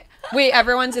 wait,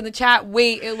 everyone's in the chat.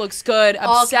 Wait, it looks good.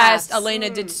 All Obsessed. caps. Elena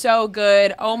did so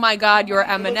good. Oh my god, you're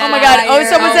Eminem. Oh my god. Oh,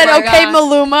 someone said, my okay, God.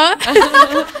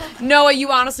 Maluma. Noah,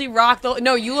 you honestly rock the.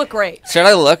 No, you look great. Should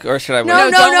I look or should I wait? No,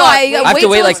 don't no, look. no. I have wait to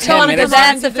wait till like it's 10 toned minutes? because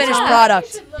that's the finished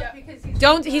product.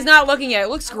 Don't. He's not looking yet. It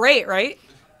looks great, right?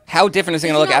 How different is it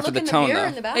Did gonna you look not after look the in the tone mirror though?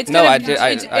 in the back? It's No, gonna, I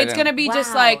did. It's gonna be just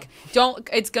Wow. like don't.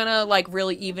 It's gonna like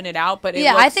really even it out, but it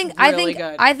Yeah, looks I think, really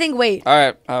good. I think wait. All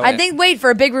right. Oh, I think wait for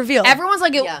a big reveal. Everyone's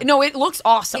like, Yeah. no, it looks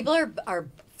awesome. People are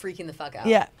freaking the fuck out.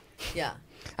 Yeah. Yeah.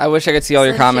 I wish I could see all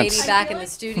your Slim comments. Shady back in the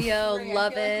studio. Love I feel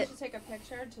like it. you should take a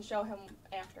picture to show him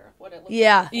after what it looks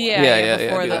Yeah. yeah, Yeah,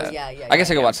 before do the- that. Oh, yeah. I guess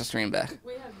I could watch the stream back.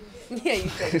 Yeah, you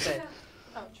could.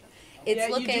 It's Yeah,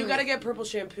 looking. you do gotta get purple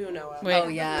shampoo, Noah. Wait. Oh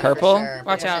yeah. Purple? For sure.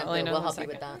 Watch Purple out, shampoo. Elena, We'll one help you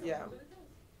with second. that. Yeah.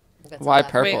 We'll get some Why of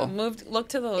that. purple? Wait, look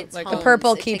to the It's like. homes.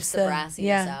 purple It keeps takes the the- brassiness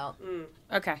yeah. out.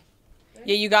 Okay.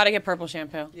 Yeah, you got to get purple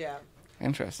shampoo. Yeah.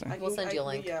 Interesting. We'll send you a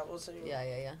link. Yeah, we'll send you.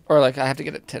 Yeah. Or like I have to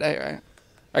get it today, right?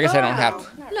 I guess I don't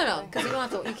have to. No, because you don't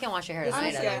have to. You can't wash your hair tonight. I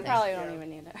Honestly, don't I think. probably don't even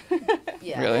need it.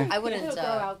 Yeah. Really? I wouldn't. It'll grow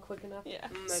out quick enough. Yeah.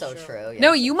 That's So true. true. Yeah.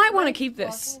 No, you might want to keep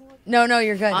this. No,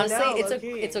 you're good. Honestly, know, it's low-key.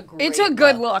 a great. It's a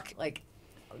good look. Like,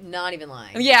 not even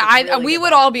lying. Yeah, It's a really we good would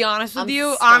look. all be honest with I'm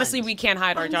you. stunned. Honestly, we can't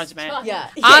hide our judgment. Yeah.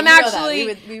 I'm you know that. actually,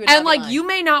 We would not and be like lying. you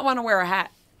may not want to wear a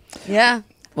hat. Yeah.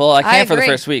 Well, I can't for the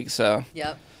agree. first week, so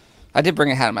Yep. I did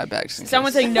bring a hat in my bag. Just in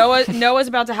Someone case. saying Noah's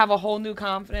about to have a whole new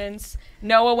confidence.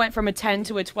 Noah went from a 10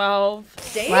 to a 12.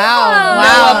 Damn. Wow.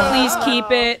 Noah, please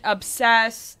keep it.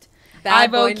 Obsessed. Bad I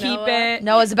boy vote keep Noah. it.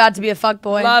 Noah's about to be a fuck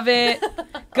boy. Love it.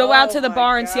 Go out Oh to the my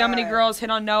bar and see how many God. girls hit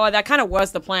on Noah. That kind of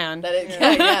was the plan.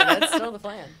 Yeah, that's still the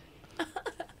plan.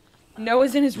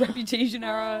 Noah's in his reputation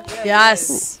era.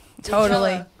 Yes.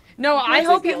 Totally. No, I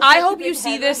hope you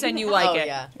see this and you like Oh it.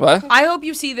 yeah. What? I hope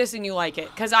you see this and you like it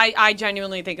because I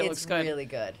genuinely think it It's looks good. really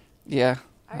good. Yeah.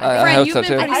 I Friend, hope you've so been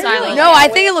too. pretty I silent. really No, can't I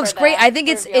think wait it looks for great. that I think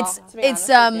it's reveal, it's to be it's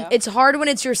honest with you. it's hard when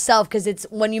it's yourself because it's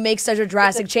when you make such a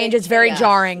drastic change, it's very Yeah.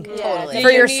 jarring Totally.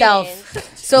 for Yeah. yourself.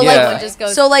 So Yeah. like Everyone just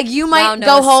goes, so like you might "Wow, go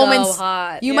Noah's home so and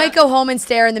hot." you Yeah. might go home and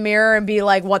stare in the mirror and be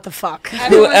like, what the fuck? Who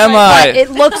Everyone's am like, I?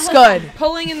 It looks good.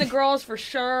 Pulling in the girls for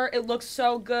sure. It looks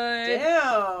so good.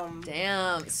 Damn.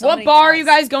 Damn. So What many bar are cats. you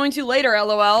guys going to later?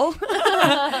 LOL. What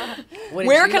did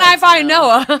Where you can like I to find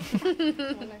know? Noah?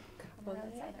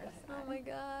 Oh my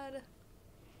god.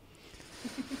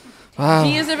 Wow.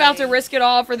 He is about to risk it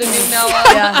all for the new Noah.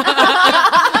 Yeah.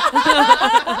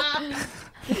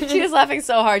 She was laughing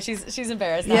so hard. She's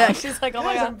embarrassed now. Yeah. She's like, oh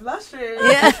my Guys, I'm god. blushing.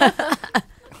 Yeah.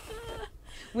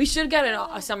 We should get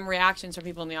some reactions from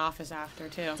people in the office after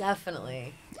too.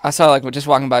 Definitely. I saw like just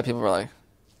walking by, people were like,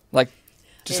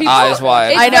 just People- eyes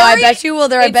wide. It's I know. I very- bet you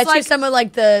will. I it's bet you like- some of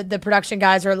like the production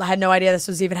guys had no idea this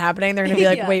was even happening. They're gonna be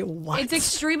like, Yeah. wait, what? It's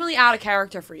extremely out of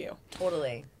character for you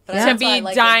Totally. But Yeah. that's to why I be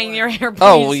like it dyeing more. your hair.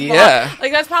 Oh, please. yeah.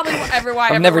 Like that's probably why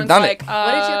I've never everyone's done it. like,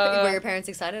 What did were your parents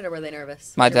excited or were they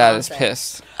nervous? My Your dad mom is said.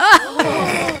 pissed.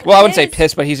 Well, I wouldn't say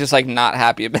pissed, but he's just like not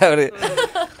happy about it.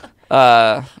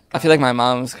 I feel like my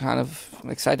mom's kind of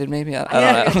excited, maybe. I I think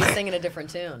they're don't gonna know. be singing a different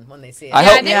tune when they see it. I Yeah,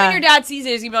 hope- I think Yeah. when your dad sees it,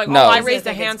 he's gonna be like, No. "Oh, I He's raised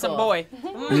a gonna think it's handsome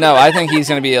cool. boy." No, I think he's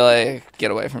gonna be like,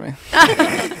 get away from me.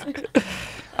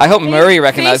 I hope Murray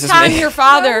recognizes FaceTime me. your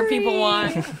father. People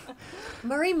want.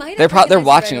 Murray might. They're have they're recognized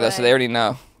watching right this, so away. they already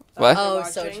know. What? Oh,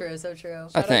 so Watching. true, so true. I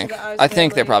out to think. the Ives I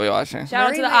think they're family. probably watching. Shout out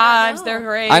Murray to the might not Ives. know. They're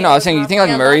great. I know. I was saying, you think like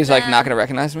Yeah, love Murray's like them. not gonna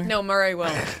recognize me? No, Murray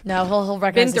will. No, he'll Been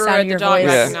recognize the through sound it. of The your dog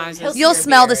voice. Yeah. recognizes. He'll see You'll your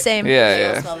smell the beard. same. Yeah, He'll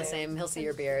yeah. smell the same. He'll see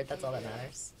your beard. That's all that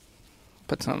matters.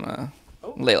 Put some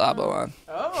Le Labo on.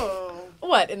 Oh.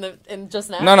 What in just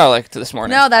now? No, like to this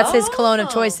morning. No, that's his cologne of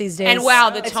choice these days. And wow,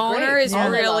 the It's toner great. is Yeah.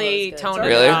 really Love it. It's good. toning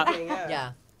Really? it up. Yeah. Yeah.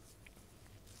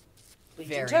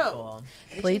 Very tone. cool.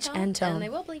 Bleach and tone. And they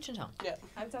will bleach and tone. Yeah.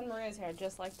 I've done Maria's hair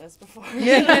just like this before.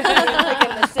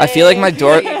 I feel like my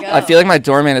door. I feel like my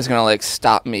doorman is gonna like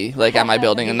stop me like at my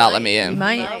building and not let me You in.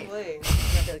 might. Probably.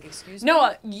 Like, excuse me.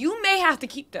 Noah, you may have to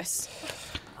keep this.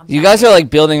 You guys are like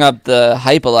building up the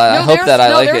hype a lot. I hope that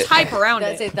I like there's it. hype around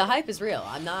That's it. it. The hype is real.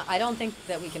 I don't think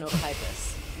that we can overhype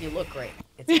this. You look great.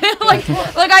 It's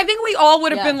like I think we all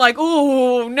would have been like,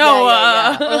 ooh,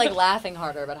 Noah. Or like laughing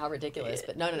harder about how ridiculous.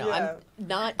 But no. Yeah. I'm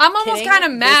not. I'm almost kidding. kind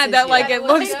of This mad is that you. like it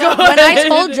looks good. When I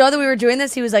told Joe that we were doing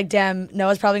this, he was like, "Damn,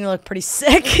 Noah's probably gonna look pretty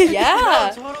sick."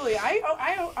 Yeah. No, totally.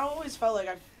 I always felt like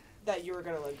that you were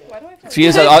gonna look good. Why do I feel She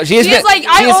is. She's She's like,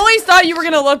 I always thought you were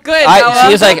gonna look good. She Noah.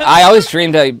 is like, I always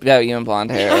dreamed about you in blonde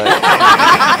hair. Like,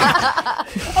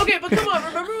 Okay, but come on.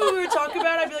 Remember when we were talking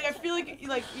about it? I feel like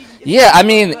yeah, I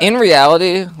mean, in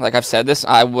reality, like I've said this,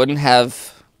 I wouldn't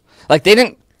have, like, they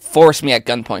didn't force me at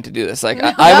gunpoint to do this. Like,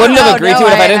 I wouldn't have agreed to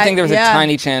it if I didn't think there was a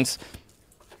tiny chance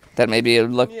that maybe it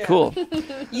would look cool.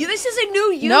 This is a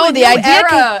new you. No, a the new idea.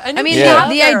 era, a new the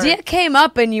chapter. idea came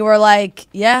up, and you were like,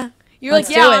 "Yeah." You're like,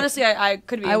 let's yeah, do it. honestly, I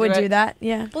could be. I would into do it. that.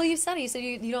 Yeah. Well, you said it. You said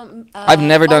you don't. I've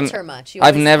never done. alter much. You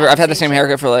I've always never. have I've had the same shape.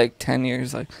 haircut for like 10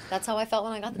 years. Like, That's how I felt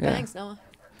when I got the Yeah. bangs, Noah.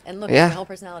 And look, Yeah. my whole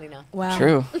personality now. Wow.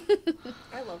 true.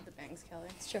 I love the bangs, Kelly.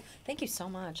 It's true. Thank you so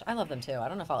much. I love them too. I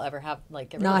don't know if I'll ever have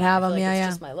get rid Not of them. have I feel them, like yeah, it's yeah.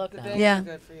 just my look the now. bangs Yeah. are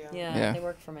good for you. Yeah, Yeah. they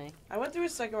work for me. I went through a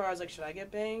second where I was like, should I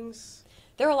get bangs?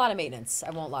 They're a lot of maintenance. I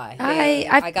won't lie. I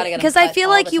gotta get them because I cut feel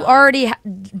all like the you time. already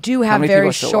do have many very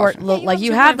people still short, watching? like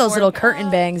you have those little curtain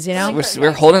bangs, you know?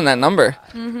 We're holding that number.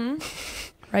 I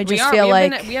We just are. feel we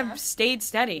like we have stayed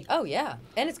steady. Oh yeah,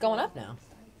 and it's going up now.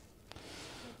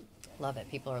 Love it.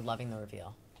 People are loving the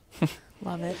reveal.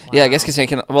 love it. Yeah, I guess because they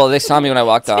can. Well, they saw me when I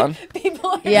walked on.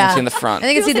 People are Yeah. See in the front. And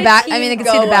they can see Feels the like back. I mean, they can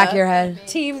Team see the back of Goa. your head.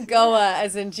 Team Goa,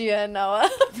 as in Gia and Noah.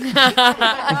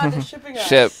 God, they're shipping us.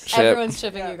 Ship. Everyone's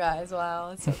shipping you guys.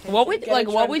 Wow. It's so crazy. What would Get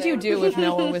what would you trending. do if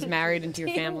Noah was married into your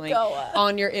Team family Goa.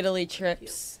 on your Italy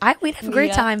trips? We'd have a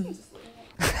great Yeah. time.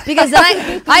 Because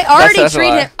then I already That's a treat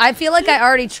lie. him. I feel like I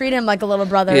already treat him like a little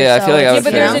brother. Yeah, I so feel like I it's, would Yeah, but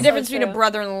too. there's Yeah. a difference between a True.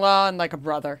 brother-in-law and like a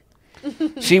brother.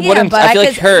 She Yeah, wouldn't. but I feel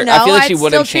like could- her. No, I feel like I'd she still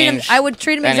wouldn't treat him. change. I would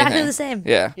treat him exactly anything. the same.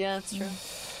 Yeah. Yeah, it's true.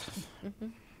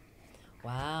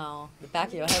 Wow, the back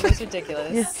of your head was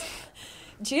ridiculous.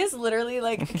 Gia's literally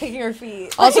like kicking her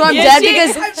feet. Also, I'm Yeah, dead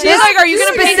because she's like, "Are you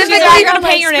gonna paint? She's like, "You're gonna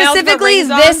paint your nails?" with specifically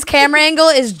rings on?" this camera angle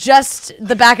is just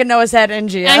the back of Noah's head and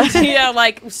Gia. And Gia,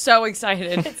 like, so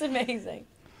excited. It's amazing.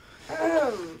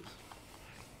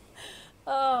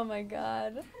 Oh my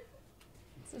god,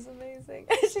 this is amazing.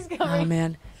 She's Oh coming.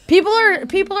 man, people are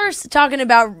talking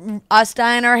about us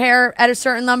dyeing our hair at a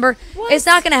certain number. It's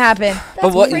not gonna happen.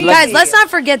 But what? crazy. Guys, let's not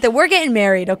forget that we're getting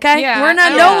married. Okay, Yeah, we're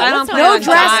not I no don't plan no on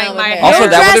drastic dyeing my hair. Also, no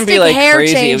that wouldn't be drastic like hair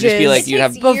crazy. It would just be like you'd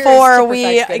have. Years before to we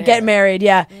perfect good get hair. married.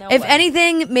 Yeah. No If way.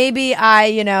 anything, maybe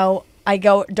I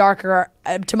go darker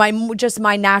to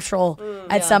my natural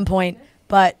at some point.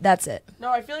 But that's it. No,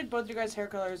 I feel like both you guys' hair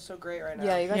color is so great right now.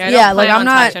 Yeah, you guys. Yeah, I Yeah, don't like plan I'm on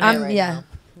not. touching it I'm right yeah. now.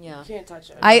 Yeah. You can't touch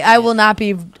it. I will not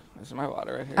be. This is my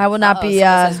water right here. I will not Uh-oh, be.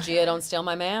 someone says, Gia, don't steal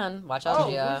my man. Watch out,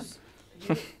 Oh, Gia.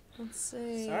 who's- Let's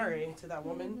see. sorry to that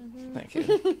woman. Thank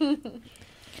you.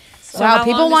 So how Wow, long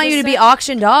people does want this you to be set?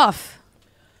 auctioned off.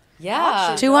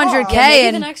 Yeah. 200K Yeah, maybe the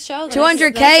and next show.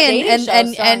 200K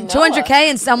and 200K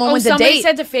and someone Oh, wins a somebody date.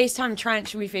 said to FaceTime Trent.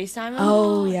 Should we FaceTime him?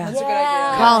 Oh yeah. That's a good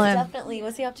idea. Call him. Definitely.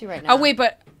 What's he up to right now? Oh wait,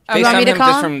 but You want me FaceTime to him call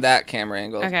just him? from that camera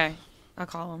angle. okay, I'll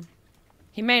call him.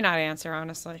 He may not answer,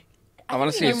 honestly. I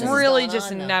want to see. I if this is- really going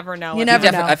just on, though. never know. You what never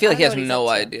he- know. I feel like he I has don't know no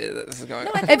what he's up idea that this is going No,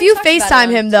 on. I thought If we you talked about it FaceTime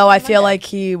on him though, I feel Monday. like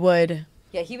he would.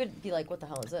 Yeah, he would be like, "What the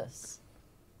hell is this?"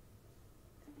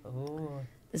 Ooh,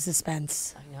 The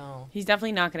suspense. I know. He's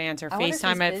definitely not going to answer I wonder if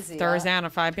FaceTime he's at busy, Thursday yeah. on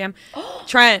at 5 p.m.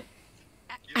 Trent,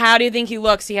 how do you think he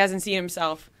looks? He hasn't seen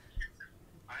himself.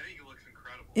 I think he looks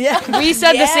incredible. Yeah. We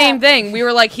said the Yeah. same thing. We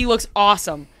were like, he looks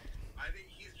awesome. I think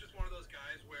he's just one of those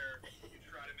guys where you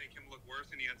try to make him look worse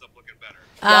and he ends up looking better.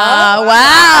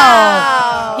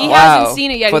 Wow. He Wow. hasn't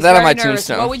seen it yet. Put He's that on very my nervous.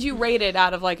 tombstone. What would you rate it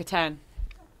out of like a 10?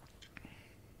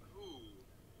 Ooh,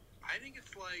 I think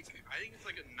it's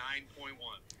like a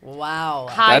 9.1. Wow.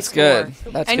 High That's score. good.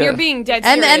 That's and good. you're being dead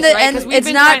And- serious, and the- right? and 'Cause we've it's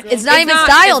been not- trying- it's not even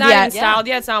styled It's not yet. even styled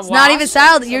yet. It's not It's not even washed.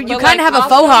 styled. You But, kind of like, have a I'll faux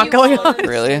tell hawk you going what. on.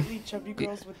 Really? Chubby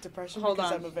girls with depression Hold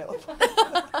because on. I'm available.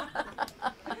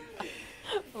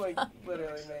 Like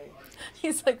literally me.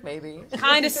 He's like, maybe.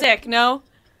 Kind of sick, no?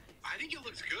 I think it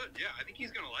looks good. Yeah, I think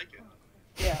he's gonna like it.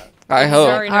 Yeah. I hope.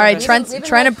 Very All right, nervous.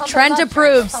 Trent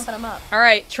approves. Pumping him up. All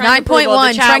right, Trent 9.1. approval.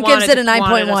 The chat Trent gives wanted- it a wanted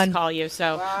us to 9.1. call you,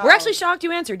 so Wow. we're actually shocked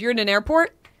you answered. You're in an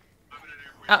airport.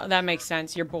 Oh, that makes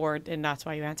sense. You're bored, and that's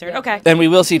why you answered. Okay. And we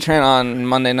will see Trent on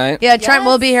Monday night. Yeah, Trent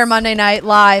will be here Monday night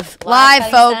live,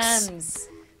 folks. Stems.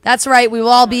 That's right. We will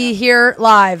all be here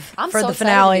live I'm for so the excited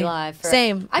to finale. be live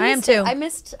Same. I am missed too.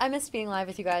 it. I missed being live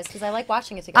with you guys because I like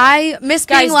watching it together. I miss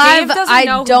Guys, being live. Dave doesn't I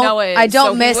know who don't. Noah is, I don't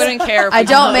so he miss. wouldn't care if I we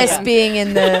don't know miss him. being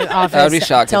in the office I would be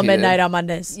shocked till if he did. midnight on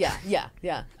Mondays.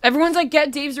 Yeah. Everyone's like,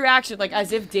 get Dave's reaction, like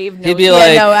as if Dave knows. He'd be you.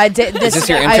 like, no, I did. is this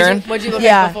your intern? What'd you look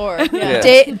Yeah. like before?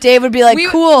 Yeah. Dave would be like,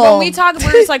 cool. When we talk,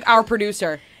 we're just like our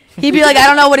producer. He'd be like, I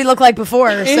don't know what he looked like before.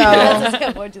 So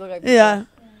What'd you look like before? yeah.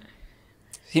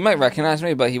 He might recognize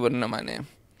me, but he wouldn't know my name.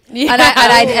 Yeah. And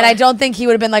I don't think he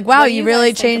would have been like, wow, What do you guys really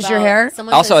think changed your about- hair.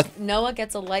 Someone Also, says Noah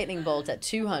gets a lightning bolt at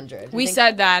 200. We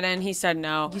said that, and he said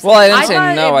no. Well, I didn't I say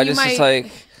thought no. if I you just might- was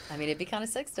like I mean, it'd be kind of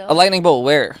sick still. a lightning bolt.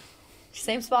 Where?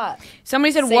 Same spot.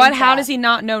 Somebody said, Same "What? How thought. does he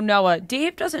not know Noah?"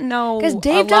 Dave doesn't know. Because a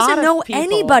Dave lot doesn't of know people.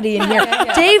 anybody in here.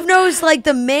 Yeah. Dave knows like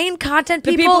the main content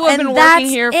The people, people who have and been that's working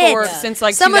here it. for since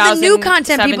like Some of the new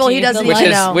content people he 2017. doesn't Which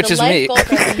even is- know. which The is light me. bulb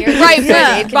right here, Right, so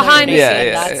yeah. Dave can Behind look the at it.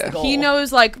 scenes. That's Yeah. the goal. He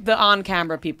knows like the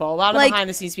on-camera people. A lot of Like-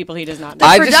 behind-the-scenes people he does not the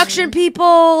know. I just- production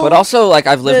people, But also, like,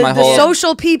 I've lived my the whole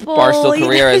social people. Barstool he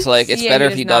career knows- is like it's Yeah, better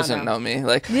he if he does not doesn't know. know me.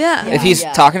 Like, Yeah. if he's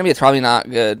Yeah. talking to me, it's probably not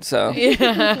good. So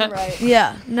right.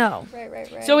 Yeah, no.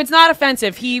 Right. So it's not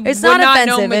offensive. He It's would not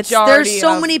know offensive. It's majority there's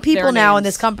so of many their people now in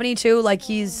names. this company too. Like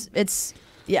it's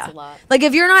yeah. It's a lot. Like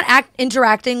if you're not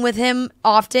interacting with him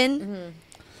often,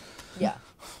 Yeah.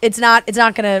 it's not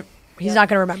gonna. He's not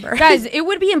gonna remember. Guys, it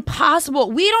would be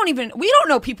impossible. We don't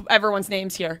know everyone's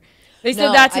names here. They said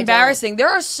No, that's I don't. embarrassing. There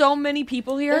are so many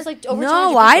people here. There's like over 200 No,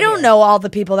 people I don't here. know all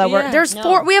the people that work. Yeah. There's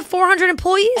No. we have 400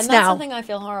 employees And that's now. something I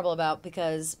feel horrible about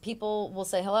because people will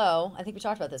say hello. I think we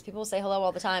talked about this. People will say hello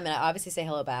all the time, and I obviously say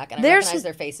hello back, and I There's- recognize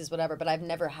their faces, whatever. But I've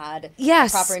never had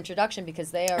Yes. a proper introduction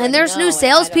because they are. And there's new I don't know.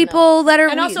 salespeople that are.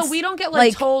 and also, we don't get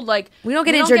like told like we don't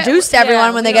get introduced to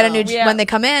everyone when they get a new when they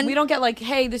come in. We don't get like,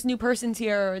 hey, this new person's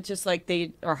here. It's just like they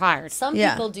are hired. Some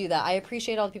Yeah. people do that. I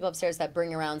appreciate all the people upstairs that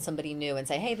bring around somebody new and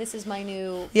say, "Hey, this is my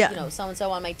new, Yeah. so and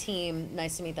so on my team.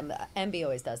 Nice to meet them." MB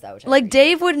always does that, which I Like appreciate.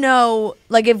 Dave would know,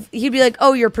 like if he'd be like,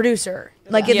 "Oh, you're a producer,"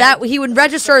 like if Yeah. that he would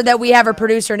register that we have a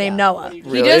producer named Noah. He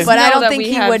Really? does But I know don't that think we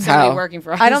he have would- somebody How? working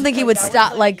for us. I don't think he would That was,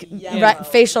 stop like, like yellow.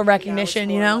 facial And now it's recognition,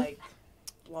 more, you know? like,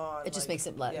 blonde, It just like- makes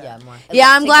it more. Yeah, It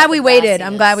I'm takes glad out we the waited.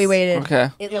 I'm glad we grassiness. waited. okay.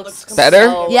 It looks Better?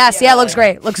 So, Yes, yeah, it looks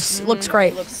great. Looks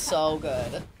great. It looks so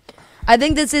good. I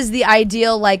think this is the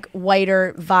ideal like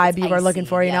whiter vibe you were looking icy,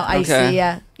 for. You know, yeah. icy. Okay.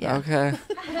 Yeah. Okay. Okay,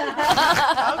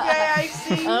 I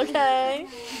see. Okay.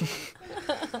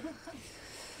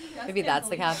 Maybe that's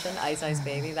the caption. Ice Ice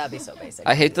Baby. That'd be so basic.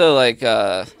 I hate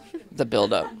the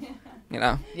build up. You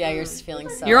know. Yeah, you're just feeling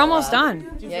so. You're almost done.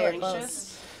 Do you Yeah, feel you're close. anxious?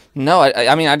 No,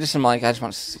 I mean I just am like I just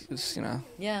want to you know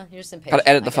Yeah, you're just impatient. gotta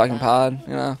edit the I get fucking that. pod.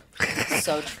 You know.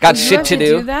 So true. Got You shit have to to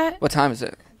do. do that? What time is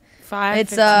it? 5.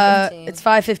 It's 15. it's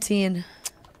 5:15. We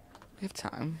have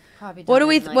time. Probably What done do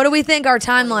we in, like, what do we think our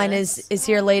 20 timeline minutes. is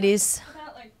here, ladies?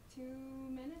 About like 2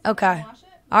 minutes. Okay.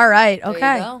 All right. There you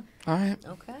Okay. go. All right.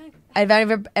 Okay. I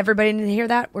invite everybody to hear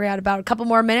that. We're at about a couple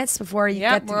more minutes before you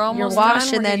Yep, get we're your almost wash, done. We're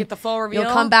and gonna then get the full reveal.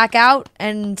 you'll come back out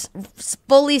and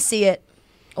fully see it.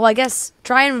 Well, I guess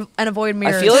try and avoid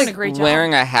mirrors. I feel doing like a great job.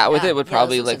 wearing a hat with Yeah, it would yeah,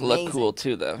 probably this like looks look amazing. cool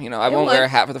too, though. You know, I It won't wear a would.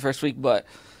 hat for the first week, but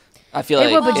I feel It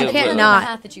like would, but you it can't would. not. The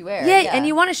hat that you wear. Yeah, and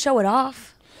you want to show it off.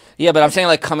 Yeah, but I'm saying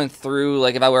like coming through.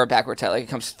 Like if I wear a backwards hat, like it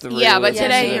comes through. Yeah, but it's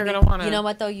today just, you're gonna want to. You know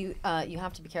what though? You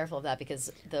have to be careful of that because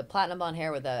the platinum blonde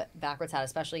hair with the backwards hat,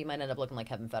 especially, you might end up looking like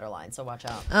Kevin Federline. So watch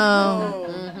out.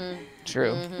 Oh,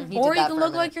 True. He Or did you that can for a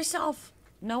look like minute. yourself.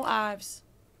 No Ives.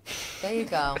 There you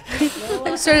go.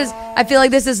 I feel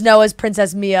like this is Noah's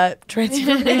Princess Mia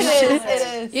transformation.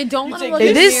 It is. You don't want to take look And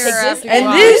in the this mirror after you and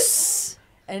wash. this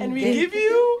And we give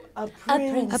you a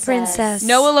prince. a princess.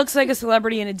 Noah looks like a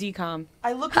celebrity in a decom.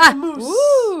 I look like a moose.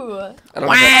 Ooh. I don't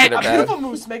know if that's good or A bad. beautiful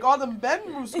moose. Make all them bad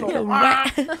moose go. "Wah."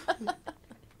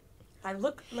 I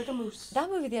look like a moose. That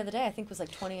movie the other day, I think, was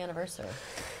like 20th anniversary.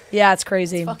 Yeah, it's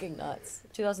crazy. Fucking nuts.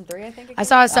 2003, I think. it I came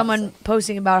saw out? someone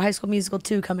posting about High School Musical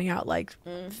 2 coming out like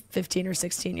 15 or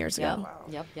 16 years Yep. ago.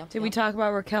 Yep. Did we talk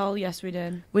about Raquel? Yes, we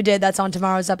did. We did. That's on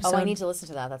tomorrow's episode. Oh, I need to listen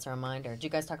to that. That's a reminder. Did you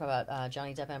guys talk about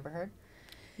Johnny Depp, Amber Heard?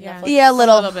 Yeah. Yeah, a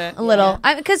little bit. A little.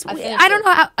 Yeah. Because I I, finished don't it.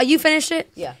 know how you finished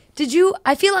it. Yeah. Did you?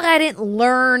 I feel like I didn't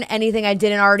learn anything I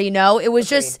didn't already know. It was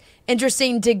just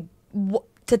interesting to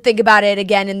think about it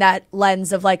again in that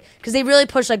lens of like, because they really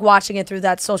push like watching it through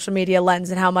that social media lens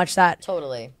and how much that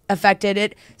Totally. affected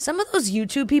it. Some of those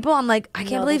YouTube people, I'm like, I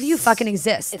can't No, believe you this- fucking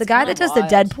exist. The it's guy kinda that does the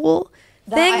wild. Deadpool,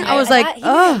 thing. I was like, he made me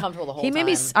oh, uncomfortable the whole he made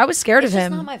me. time. I was scared It's of just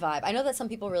him. not my vibe. I know that some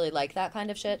people really like that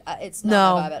kind of shit. It's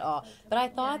not my vibe at all. But I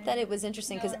thought that it was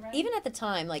interesting because even at the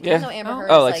time, like even though Amber Heard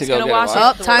like is to go gonna get watch it.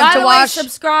 it. Oh, time By to the way, watch.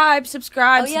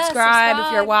 subscribe Oh, yeah,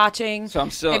 if you're watching. So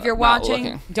I'm still if you're not watching,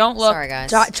 looking. don't look. Sorry,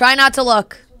 guys. Try not to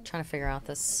look. Trying to figure out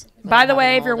this. By the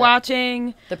way, if you're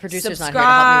watching, the producer's not subscribe. here to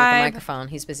help me with the microphone.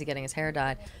 He's busy getting his hair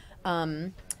dyed.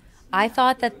 I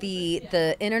thought that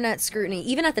the internet scrutiny,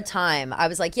 even at the time, I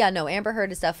was like, yeah, no, Amber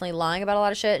Heard is definitely lying about a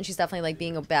lot of shit, and she's definitely like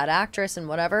being a bad actress and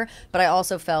whatever. But I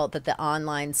also felt that the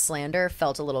online slander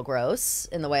felt a little gross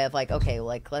in the way of like, okay,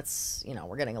 like let's,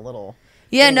 we're getting a little.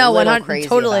 Yeah, no, 100 100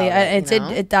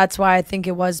 totally. That's why I think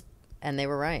it was. And they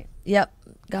were right. Yep,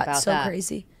 got about so that.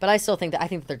 crazy. But I still think that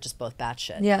they're just both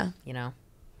batshit. Yeah.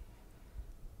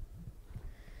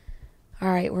 All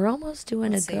right, we're almost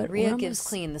doing Let's a see. good. Rhea Gives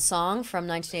Clean, the song from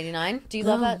 1989. Do you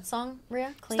love that song,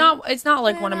 Rhea? Clean? It's not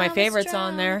like one of my favorites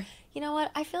on there. You know what?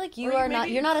 I feel like you're Or not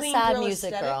maybe a clean sad girl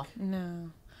music aesthetic? girl.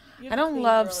 No, You have I don't clean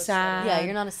love girl sad. Yeah,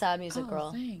 you're not a sad music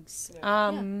girl. Thanks.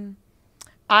 Yeah.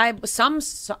 Some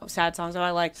sad songs that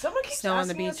I like. Someone keeps Snow on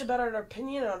the asking us Beach. about our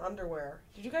opinion on underwear.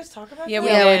 Did you guys talk about Yeah, that?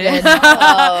 we did.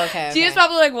 Oh, okay. She was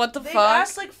probably like, "What the They've fuck?"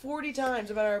 asked like 40 times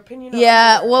about our opinion on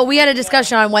Yeah, underwear. well, we had a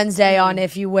discussion on Wednesday on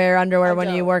if you wear underwear when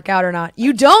you don't. work out or not.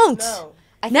 You don't. No.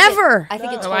 Never. I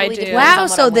think it No. I totally do. depends Wow. on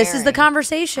what So I'm this is the wearing.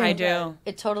 conversation. I do.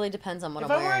 It totally depends on what If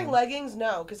I'm I'm wearing. wearing leggings,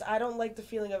 no, because I don't like the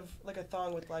feeling of like a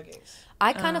thong with leggings.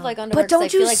 I kind of like underwear. But don't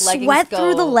 'cause I you feel like leggings sweat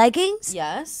through the go- leggings?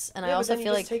 Yes, and Yeah, I also but then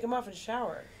feel you like just take them off and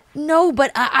shower. No,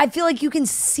 but I feel like you can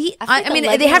see. I feel like I the mean,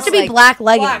 they have to leggings, be like, black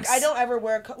leggings. Black. I don't ever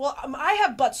wear. I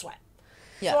have butt sweat.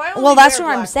 Yeah. So I only Well, that's wear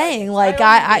what I'm black saying. leggings. Like,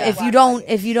 only wear if you black don't,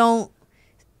 leggings.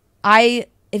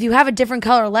 if you have a different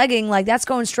color legging, like that's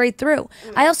going straight through.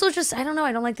 I also just, I don't know.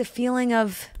 I don't like the feeling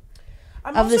of.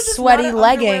 I'm of also the just sweaty not an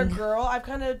underwear legging. girl. I've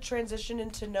kind of transitioned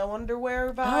into no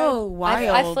underwear vibe. Oh, wild.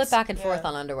 I flip back and forth Yeah.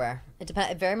 on underwear. It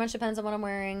very much depends on what I'm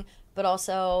wearing, but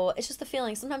also it's just the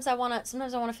feeling. Sometimes I wanna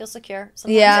feel secure.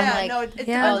 Sometimes Yeah. I'm Yeah, like, no, it Yeah.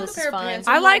 depends on this the is pair of fine. pants.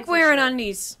 I I'm like for wearing sure.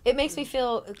 undies. it makes me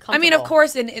feel comfortable. I mean, of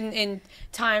course, in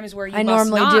times where you I must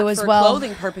normally not do as for well.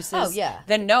 clothing purposes. Oh, yeah.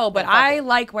 Then no, but Yeah, fuck I it.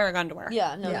 like wearing underwear.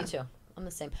 Yeah, no, me too. I'm the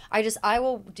same. I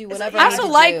will do whatever. I I also need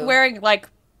to like do. wearing like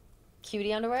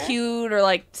cutie underwear. cute or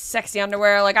like sexy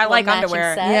underwear. Like I like matching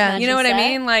underwear. set, Yeah. You know what matching I set.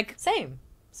 mean? Like Same.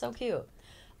 So cute.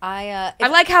 I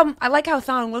like how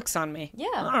thong looks on me. Yeah.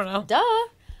 I don't know. Duh.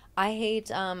 I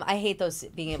hate those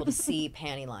being able to see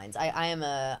panty lines. I am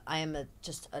a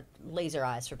just a laser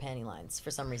eyes for panty lines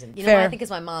for some reason. You know what I Fair. think is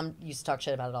my mom used to talk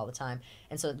shit about it all the time,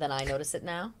 and so then I notice it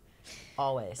now.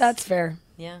 Always. That's fair.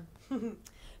 yeah.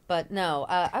 But no,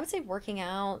 I would say working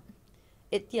out.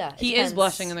 It He depends. is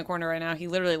blushing in the corner right now. He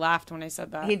literally laughed when I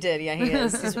said that. He did, yeah, he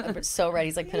is. He's so red.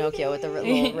 He's like Pinocchio with the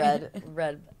little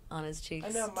red on his cheeks. I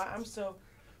know.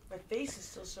 My face is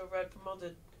still so red from all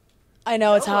the. I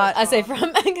know it's hot. I say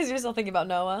from because you're still thinking about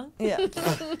Noah. Yeah.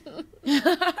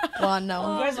 Well,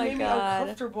 no. You guys my made me God.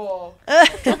 uncomfortable.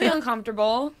 Don't be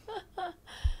uncomfortable.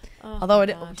 Although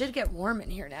it did get warm in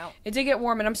here now. It did get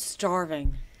warm and I'm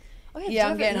starving. Oh, Yeah,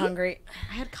 I'm did you getting ever eat? hungry.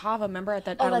 I had kava. Remember at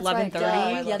Oh, that's 11:30. right. Duh.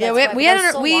 Yeah, Yeah, that's we, right, we but had that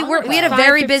was so we long were we had a ago.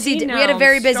 very busy 5:15 we had a now.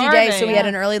 very busy day, so we Starving. had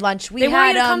an early lunch. They want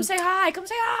you to come say hi. Come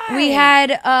say hi. we had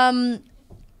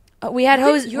You're we had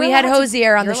allowed to-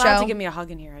 Hosier on you're the allowed show. to give me a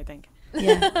hug in here. I think.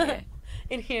 Yeah.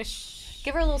 In here,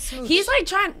 give her a little smooch. He's like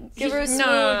trying. Give her a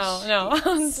no.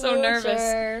 I'm so nervous.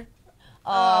 Smoocher.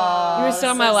 Oh, You were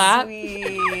still on my lap?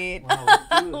 Sweet.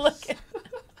 Wow, Look at-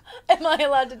 Am I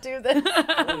allowed to do this?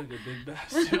 What a big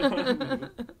bastard.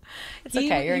 It's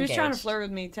okay. You're He was trying to engaged. flirt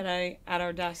with me today at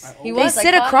our desk. He They was like,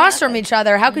 sit "Fuck across nothing." from each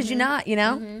other. How could you not? You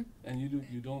know. And you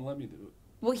don't let me do it.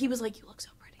 Well, he was like, "You look so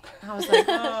pretty." I was like,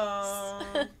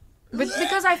 Oh. "But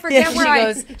because I forget She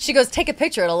where she goes, take a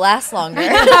picture. It'll last longer.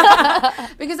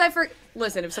 because I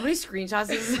listen. If somebody screenshots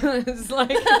this, it's like,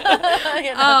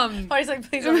 Marty's like,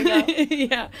 please let me go.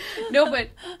 yeah, no, but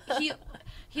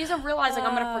he doesn't realize like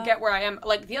I'm gonna forget where I am.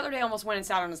 Like the other day, I almost went and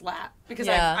sat on his lap because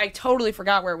Yeah. I totally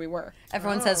forgot where we were.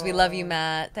 Everyone says we love you,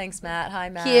 Matt. Thanks, Matt. Hi,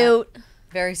 Matt. Cute.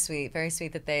 Very sweet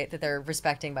that they're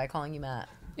respecting by calling you Matt.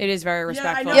 It is very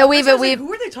respectful. Yeah, we've I was like, we've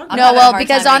who are they talking I'm no having a well hard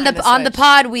because time on the making the on the switch.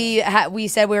 pod we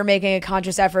said we were making a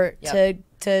conscious effort Yep.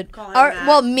 to Call him or Matt.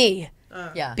 well me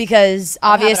Yeah. because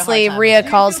I'm having a hard obviously time. Rhea Do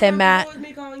you calls feel him Matt. comfortable with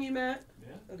me calling you Matt?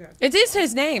 Okay. It is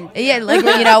his name. Yeah, like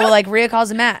like Rhea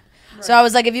calls him Matt. So I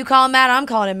was like, if you call him Matt, I'm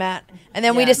calling him Matt. And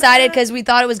then we Yeah. decided because we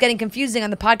thought it was getting confusing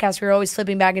on the podcast, we were always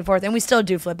flipping back and forth, and we still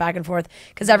do flip back and forth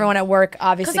because everyone at work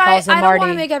obviously Because calls him I don't want to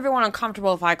Marty. make everyone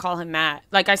uncomfortable if I call him Matt.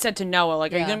 Like I said to Noah,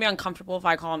 like, are you Yeah. gonna be uncomfortable if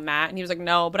I call him Matt? And he was like,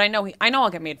 no, but I know I'll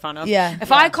get made fun of. Yeah.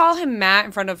 If I call him Matt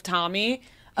in front of Tommy,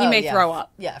 he may throw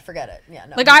up. Yeah, forget it. Yeah,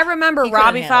 no. Like I remember he couldn't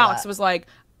Robbie handle Fox that. was like,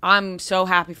 "I'm so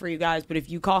happy for you guys, but if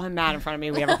you call him Matt in front of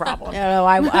me, we have a problem." No,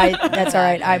 I that's all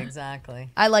right. Exactly.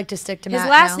 I like to stick to His Matt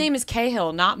last now. name is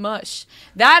Cahill, not Mush.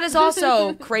 That is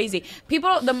also crazy.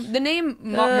 People, the name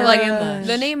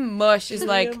the name Mush is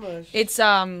like Mush. it's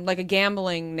like a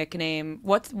gambling nickname.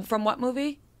 From what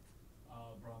movie?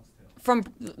 From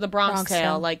the Bronx Tale,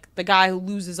 Tale. like the guy who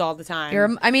loses all the time.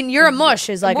 You're a mush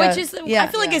is like Which a, is yeah. I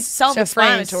feel like it's It's a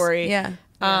phrase. self-explanatory. Yeah.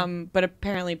 But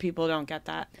apparently people don't get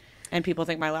that, and people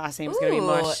think my last name's gonna be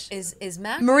Mush. Is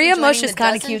Matt Maria joining Mush the is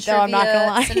kinda Dozen cute, though, I'm not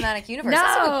gonna Trivia lie. Cinematic universe.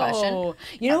 That's a good question. No,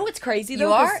 you know what's crazy though?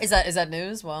 You are? 'Cause Is that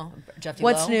news? Well, Jeff, do you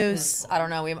What's know? news? 'Cause I don't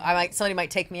know. Somebody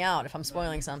might take me out if I'm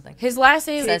spoiling something. His last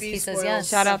name He says yes.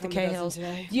 Shout out the Stuff on the Cahills. dozen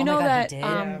today. You Oh my know God, that? he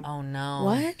did? Oh no.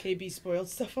 What? KB spoiled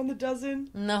stuff on the dozen.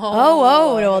 No. Oh,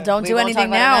 well, don't We do won't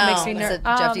anything talk about now. it Makes me It's nervous. a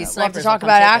Jeff D's We'll have to snipers talk will come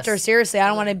about take actors. us. Seriously, I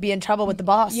don't want to be in trouble with the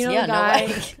boss. You know Yeah, the no guy.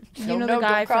 way. You know No, the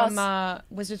guy don't from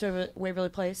Wizards of Waverly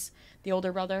Place, the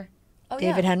older brother. Oh,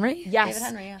 David yeah. Henry? Yes. David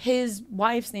Henry, yeah. His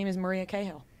wife's name is Maria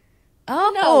Cahill.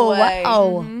 Oh, No way.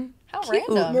 wow. How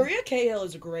random. Maria Cahill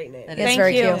is a great name. It It's is.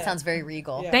 very you. cute. It sounds very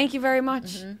regal. Yeah. Thank you very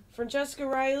much. Francesca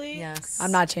Riley. Yes.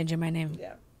 I'm not changing my name.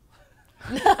 Yeah.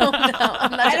 I'm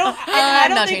not I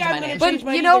don't not think changing I'm my gonna name. But change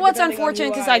mine you know either, what's depending on unfortunate?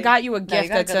 who Because I got you a you gift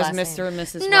got a that good says last Mr. and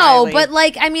Mrs. No, Riley. but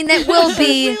like, I mean, that will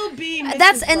be. It will be Mrs.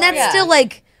 That's Riley. still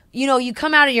like. You know, you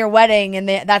come out at your wedding, and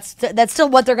that's still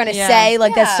what they're gonna Yeah. say.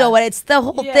 Like that's Yeah. still what it's the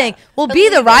whole Yeah. thing. We'll But be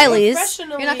the legally, Rileys.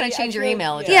 Professionally, You're not gonna change I your feel-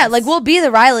 email address. Yeah, like we'll be the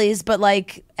Rileys, but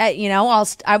like, you know,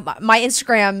 my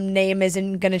Instagram name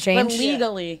isn't gonna But change.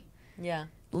 legally. Yeah.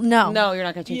 No, No, you're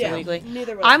not going to change Yeah, it legally.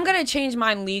 neither will I'm I. going to change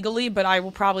mine legally, but I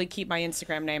will probably keep my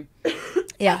Instagram name.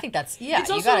 yeah. I think that's that's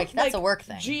like, a work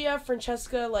thing. Gia,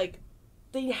 Francesca, like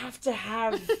they have to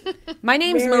have. My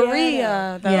name's Mariana.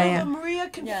 Maria, though. Yeah, yeah. But Maria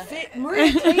can fit.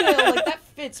 Maria Cahill, like that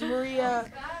fits.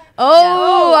 Maria. Oh,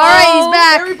 all right, he's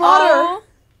back. Harry Potter.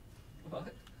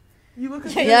 You look.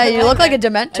 Like Yeah, you look like a A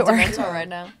Dementor. Dementor right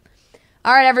now.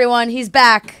 All right, everyone, he's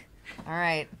back. All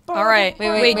right. All right.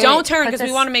 Wait, don't turn because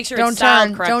we want to make sure Don't it's styled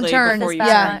turn, correctly don't turn. before you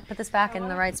Yeah. turn. Put this back in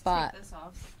the right spot. This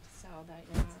off so that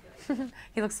you're not.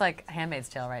 He looks like Handmaid's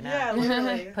Tale right now. Yeah,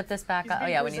 literally. Put this back He's up. Oh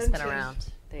being yeah, when you spin presented. around.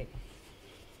 There you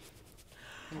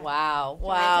go. Wow!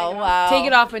 Wow! Take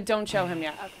it off, but don't show him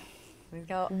yet. We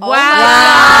go. Wow.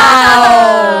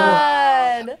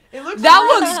 God. It looks. That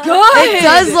looks good. It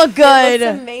does look good.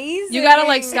 It's amazing. You got to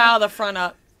like style the front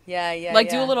up. Yeah, yeah. Like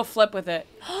do a little flip with it.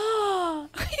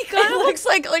 He kind of looks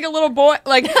like a little boy.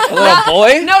 Like A little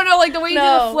boy? No, like the way you do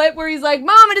No. the flip where he's like, "Mom,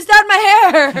 I just dyed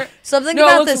my hair." Something No, it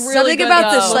about looks this. really Something good,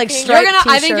 about this though. like You're striped gonna.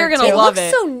 I think you're t-shirt, gonna too. love looks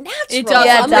it. so natural. It does.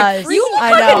 Yeah, it I'm like, does. you look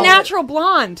I like know. a natural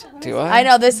blonde. Do I? I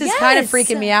know this is kind of Yes.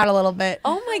 freaking me out a little bit.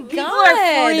 Oh my People God. are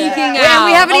freaking Yeah, out.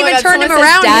 we haven't Oh my even God, turned him someone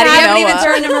says around yet. Daddy We haven't even Noah.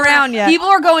 turned him around yet. People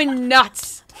are going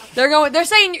nuts. They're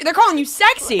calling you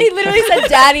sexy. He literally said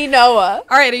Daddy Noah.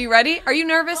 All right, are you ready? Are you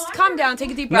nervous? Calm down.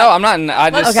 Take a deep breath. No, I'm not. I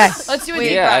just. Okay. Let's do a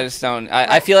deep Yeah, I breath. just don't.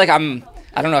 I feel like I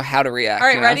don't know how to react. All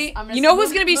right, you know? ready? You know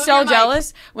who's gonna be so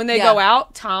jealous when they Yeah. go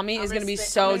out? Tommy is gonna be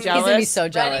so He's jealous. gonna be so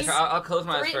jealous. I'll close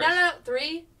my eyes Three, first. no.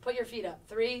 3. Put your feet up.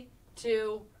 3,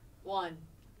 2, 1.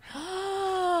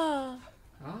 Oh.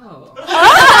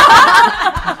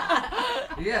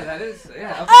 Yeah, that is.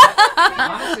 Yeah. Okay.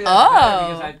 Honestly, that's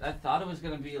better because I thought it was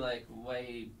gonna be like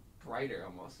way brighter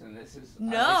almost, and this is. I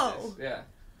like No. this. Yeah.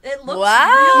 It looks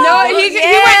Wow. No, he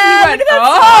went.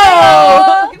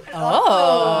 Oh.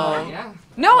 Oh. Yeah.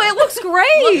 No, it looks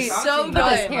great. so Honestly, good.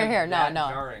 not Here, like no, that no.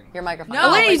 jarring. Your microphone. No.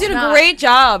 Elena, you it's did a not. great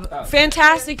job. Oh.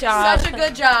 Fantastic job. Such a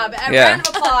good job. A Yeah. round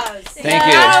of applause. Thank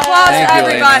you. Round of applause Thank for you,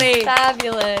 everybody.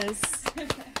 Fabulous.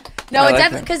 No, I it like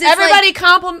definitely that. because it's Everybody like,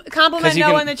 compliment 'Cause you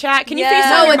Noah can- in the chat. Can you Yeah. FaceTime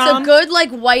no, your it's mom? a good like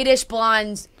whitish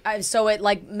blonde, so it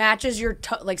like matches your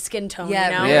like skin tone. Yeah,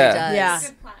 you know? it really Yeah. does. Yeah.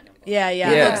 Yeah,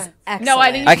 yeah. Yeah. Looks excellent. No,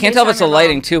 I think I can't tell if it's the FaceTime your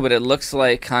lighting mom. too, but it looks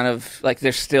like kind of like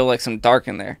there's still like some dark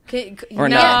in there. Or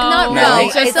No, not? Not No. really.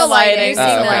 It's just It's the the lighting. lighting. You're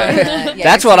seeing Oh, that okay. on the- yeah,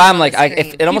 That's you're what seeing I'm on like. the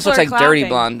screen. It almost People looks are like dirty clapping.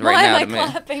 blonde Why right am now I to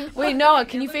me. clapping? Wait, Noah,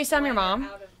 can you FaceTime your mom?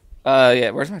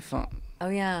 Yeah. Where's my phone? Oh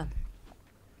yeah.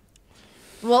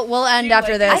 We'll end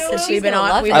after this I think since she's we've been gonna on.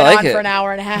 love We've it. been I like on it. for an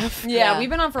hour and a half. Yeah, Yeah. we've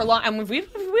been on for a long, and we've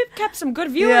kept some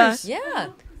good viewers. Yeah.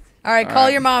 All right, call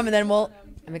your mom and then we'll.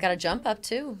 And we got a jump up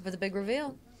too for the big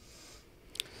reveal.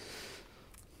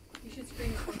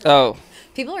 Oh.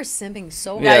 People are simping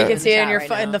so hard. Yeah, you can see it in chat your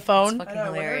right in now. the phone. It's I fucking know. I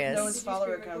wonder if hilarious. Noah's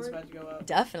follower count's about to go up.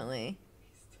 Definitely.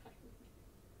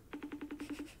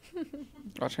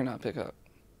 Watch her not pick up.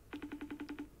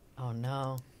 Oh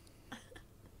no.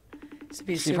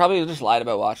 She probably just lied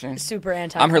about watching. Super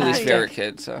anti. I'm her least favorite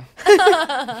kid, so.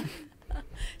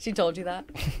 She told you that?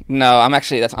 No, I'm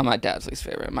my dad's least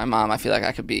favorite. My mom, I feel like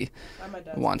I could be I'm my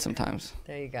dad's one sometimes.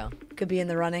 There you go. Could be in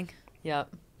the running. Yep.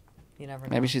 You never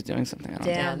know. Maybe she's doing something. I don't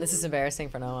know. Damn, this is embarrassing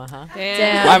for Noah, huh?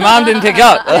 Damn. My mom didn't pick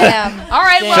up. Damn. All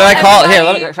right. Should I call?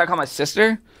 Here, should I call my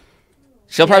sister?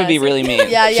 She'll probably be really mean.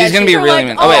 Yeah, She's gonna be really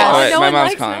mean. Oh wait, my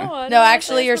mom's calling. No,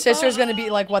 actually, your sister's gonna be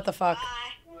like, "What the fuck?"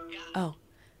 Oh.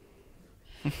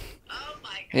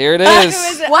 Here it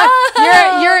is. What?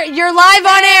 You're live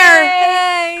on air.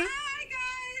 Hey.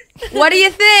 What do you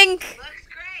think? Looks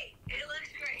great. It looks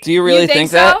great. Do you really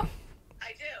think that? I do.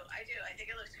 I think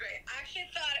it looks great. I actually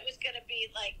thought it was going to be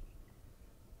like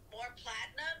more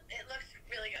platinum. It looks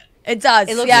really good. It does.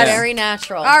 It looks yes. very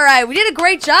natural. All right, we did a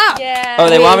great job. Yeah. Oh,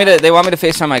 they want me to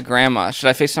FaceTime my grandma. Should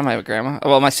I FaceTime my grandma?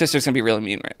 Oh, well, my sister's gonna be really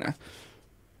mean right now.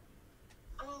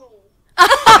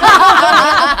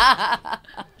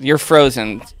 You're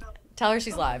frozen. Tell her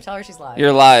she's live. Tell her she's live.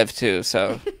 You're live too,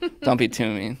 so don't be too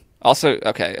mean. Also,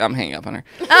 okay, I'm hanging up on her.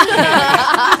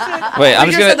 Wait,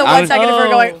 I'm just gonna. The 1 second of her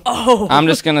going, oh. I'm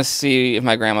just gonna see if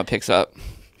my grandma picks up.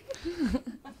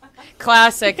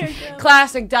 Classic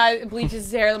bleaches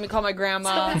his hair. Let me call my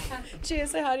grandma. Gia,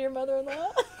 say hi to your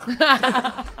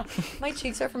mother-in-law. My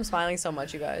cheeks are from smiling so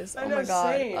much, you guys. I Oh know, my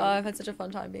god. same. I've had such a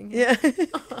fun time being here. Yeah.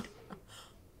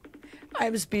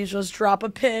 I'm speechless. Drop a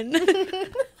pin.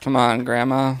 Come on,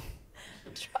 grandma.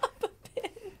 Drop a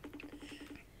pin.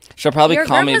 She'll probably Your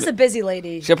call me. grandma's a busy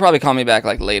lady. She'll probably call me back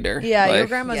like later. Yeah, like, your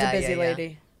grandma's a busy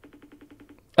lady.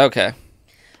 Okay.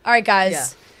 All right, guys. Yeah.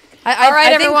 All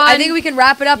right, everyone. I think we can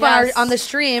wrap it up Yes. on the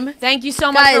stream. Thank you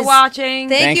so much for watching.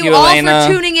 Thank you, you all Elena.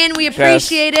 for tuning in. We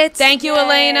appreciate it. Thank you,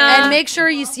 Elena. And make sure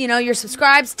you're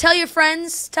subscribed. Tell your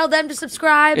friends. Tell them to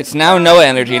subscribe. It's now Noah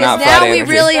energy, not now Friday we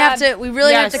energy. really have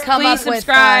to come please up with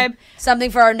subscribe. something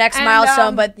for our next And,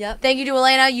 milestone. But thank you to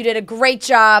Elena. You did a great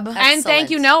job. And thank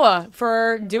you, Noah,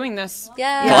 for doing this.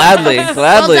 Yeah. Gladly.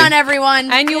 Well done,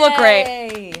 everyone. And you look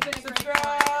great.